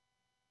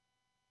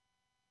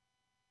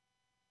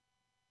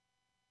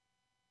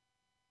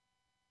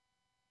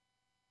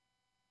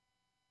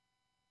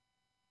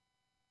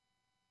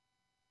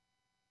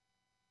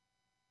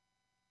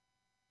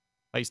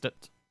 Paste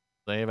it.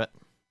 Save it.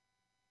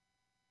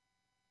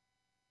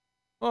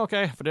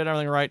 Okay, if I did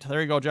everything right. There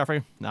you go,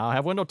 Jeffrey. Now I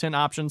have window tint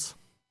options.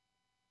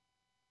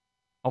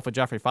 Hopefully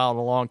Jeffrey followed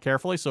along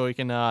carefully so he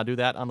can do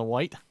that on the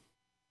white.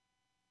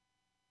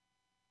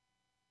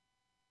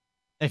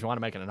 If you want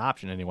to make it an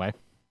option anyway.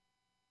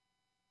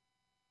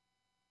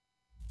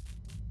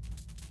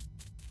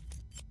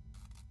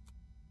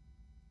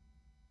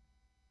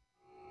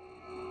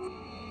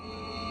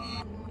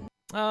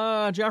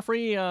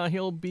 Jeffrey,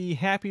 he'll be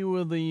happy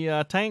with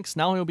the tanks.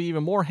 Now he'll be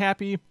even more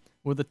happy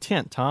with the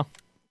tint, huh?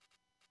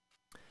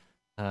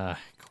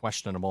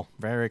 Questionable.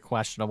 Very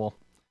questionable.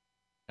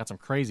 Got some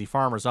crazy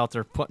farmers out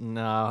there putting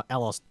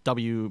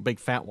LSW big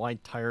fat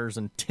wide tires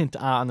and tint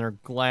on their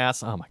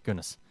glass. Oh my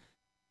goodness.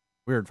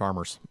 Weird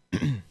farmers.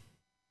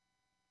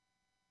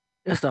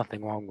 There's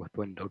nothing wrong with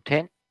window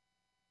tint.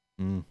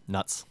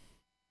 Nuts.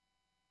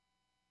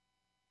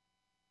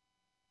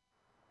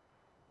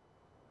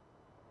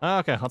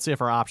 Okay, let's see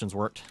if our options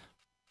worked.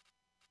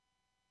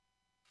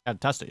 Had to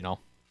test it, you know.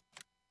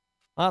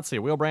 Let's see,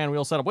 wheel brand,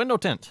 wheel setup, window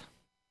tint.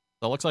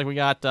 So it looks like we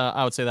got,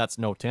 I would say that's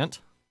no tint.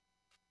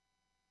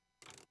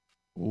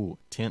 Ooh,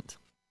 tint.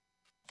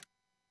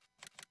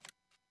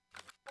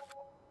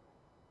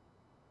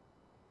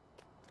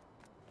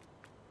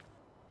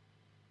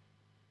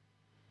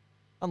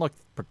 Doesn't look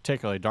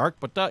particularly dark,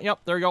 but yep,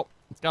 there you go.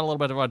 It's got a little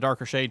bit of a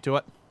darker shade to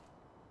it.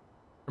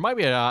 There might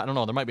be I don't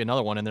know, there might be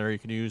another one in there you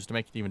could use to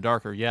make it even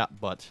darker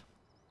yet, but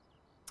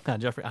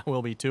Jeffrey, I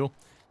will be too.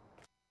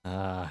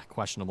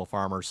 Questionable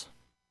farmers.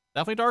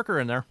 Definitely darker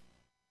in there.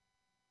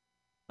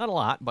 Not a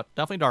lot, but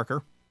definitely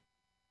darker.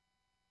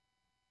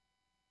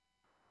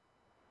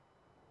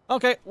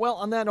 Okay, well,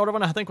 on that note,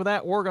 everyone, I think with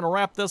that, we're going to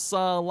wrap this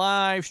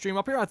live stream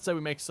up here. I'd say we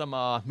made some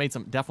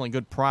definitely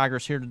good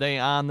progress here today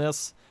on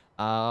this.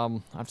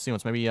 I've seen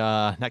what's maybe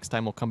next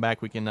time we'll come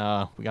back. We can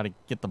we got to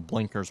get the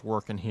blinkers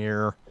working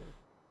here.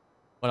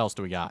 What else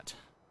do we got?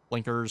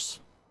 Blinkers.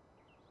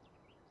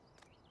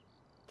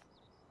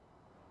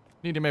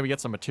 Need to maybe get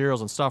some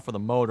materials and stuff for the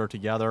motor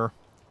together.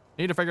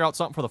 Need to figure out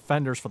something for the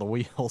fenders for the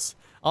wheels.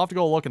 I'll have to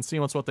go look and see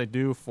what they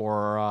do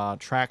for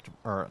tracked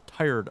or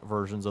tired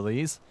versions of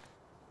these.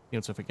 See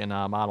if we can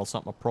model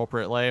something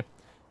appropriately.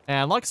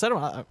 And like I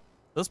said,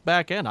 this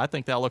back end, I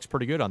think that looks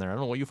pretty good on there. I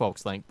don't know what you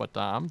folks think, but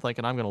I'm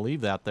thinking I'm going to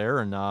leave that there,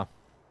 and I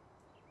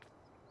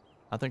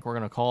think we're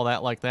going to call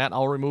that like that.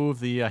 I'll remove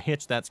the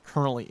hitch that's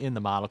currently in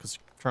the model, because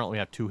currently we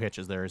have 2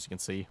 hitches there, as you can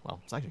see. Well,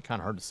 it's actually kind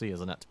of hard to see,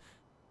 isn't it?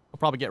 I'll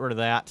probably get rid of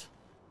that.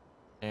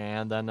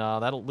 And then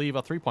that'll leave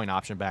a 3-point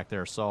option back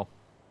there. So,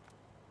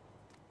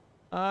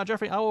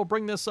 Jeffrey, I will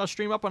bring this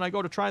stream up when I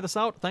go to try this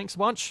out. Thanks a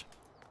bunch.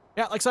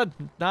 Yeah, like I said,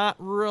 not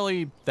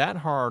really that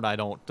hard, I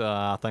don't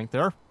think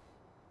there.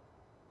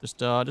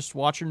 Just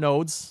watch your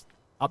nodes.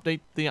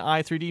 Update the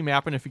I3D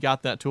mapping if you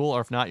got that tool, or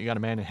if not, you got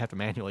to have to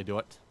manually do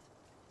it.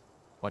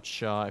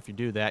 Which, if you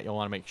do that, you'll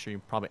want to make sure you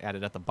probably add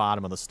it at the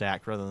bottom of the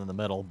stack rather than the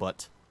middle,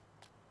 but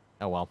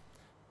oh well.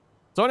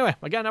 So anyway,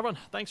 again, everyone,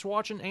 thanks for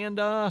watching, and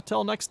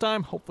till next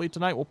time, hopefully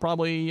tonight we'll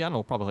probably, I don't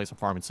know, probably play some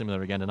Farming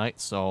Simulator again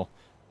tonight. So,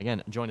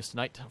 again, join us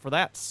tonight for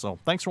that. So,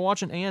 thanks for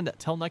watching, and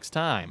till next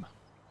time.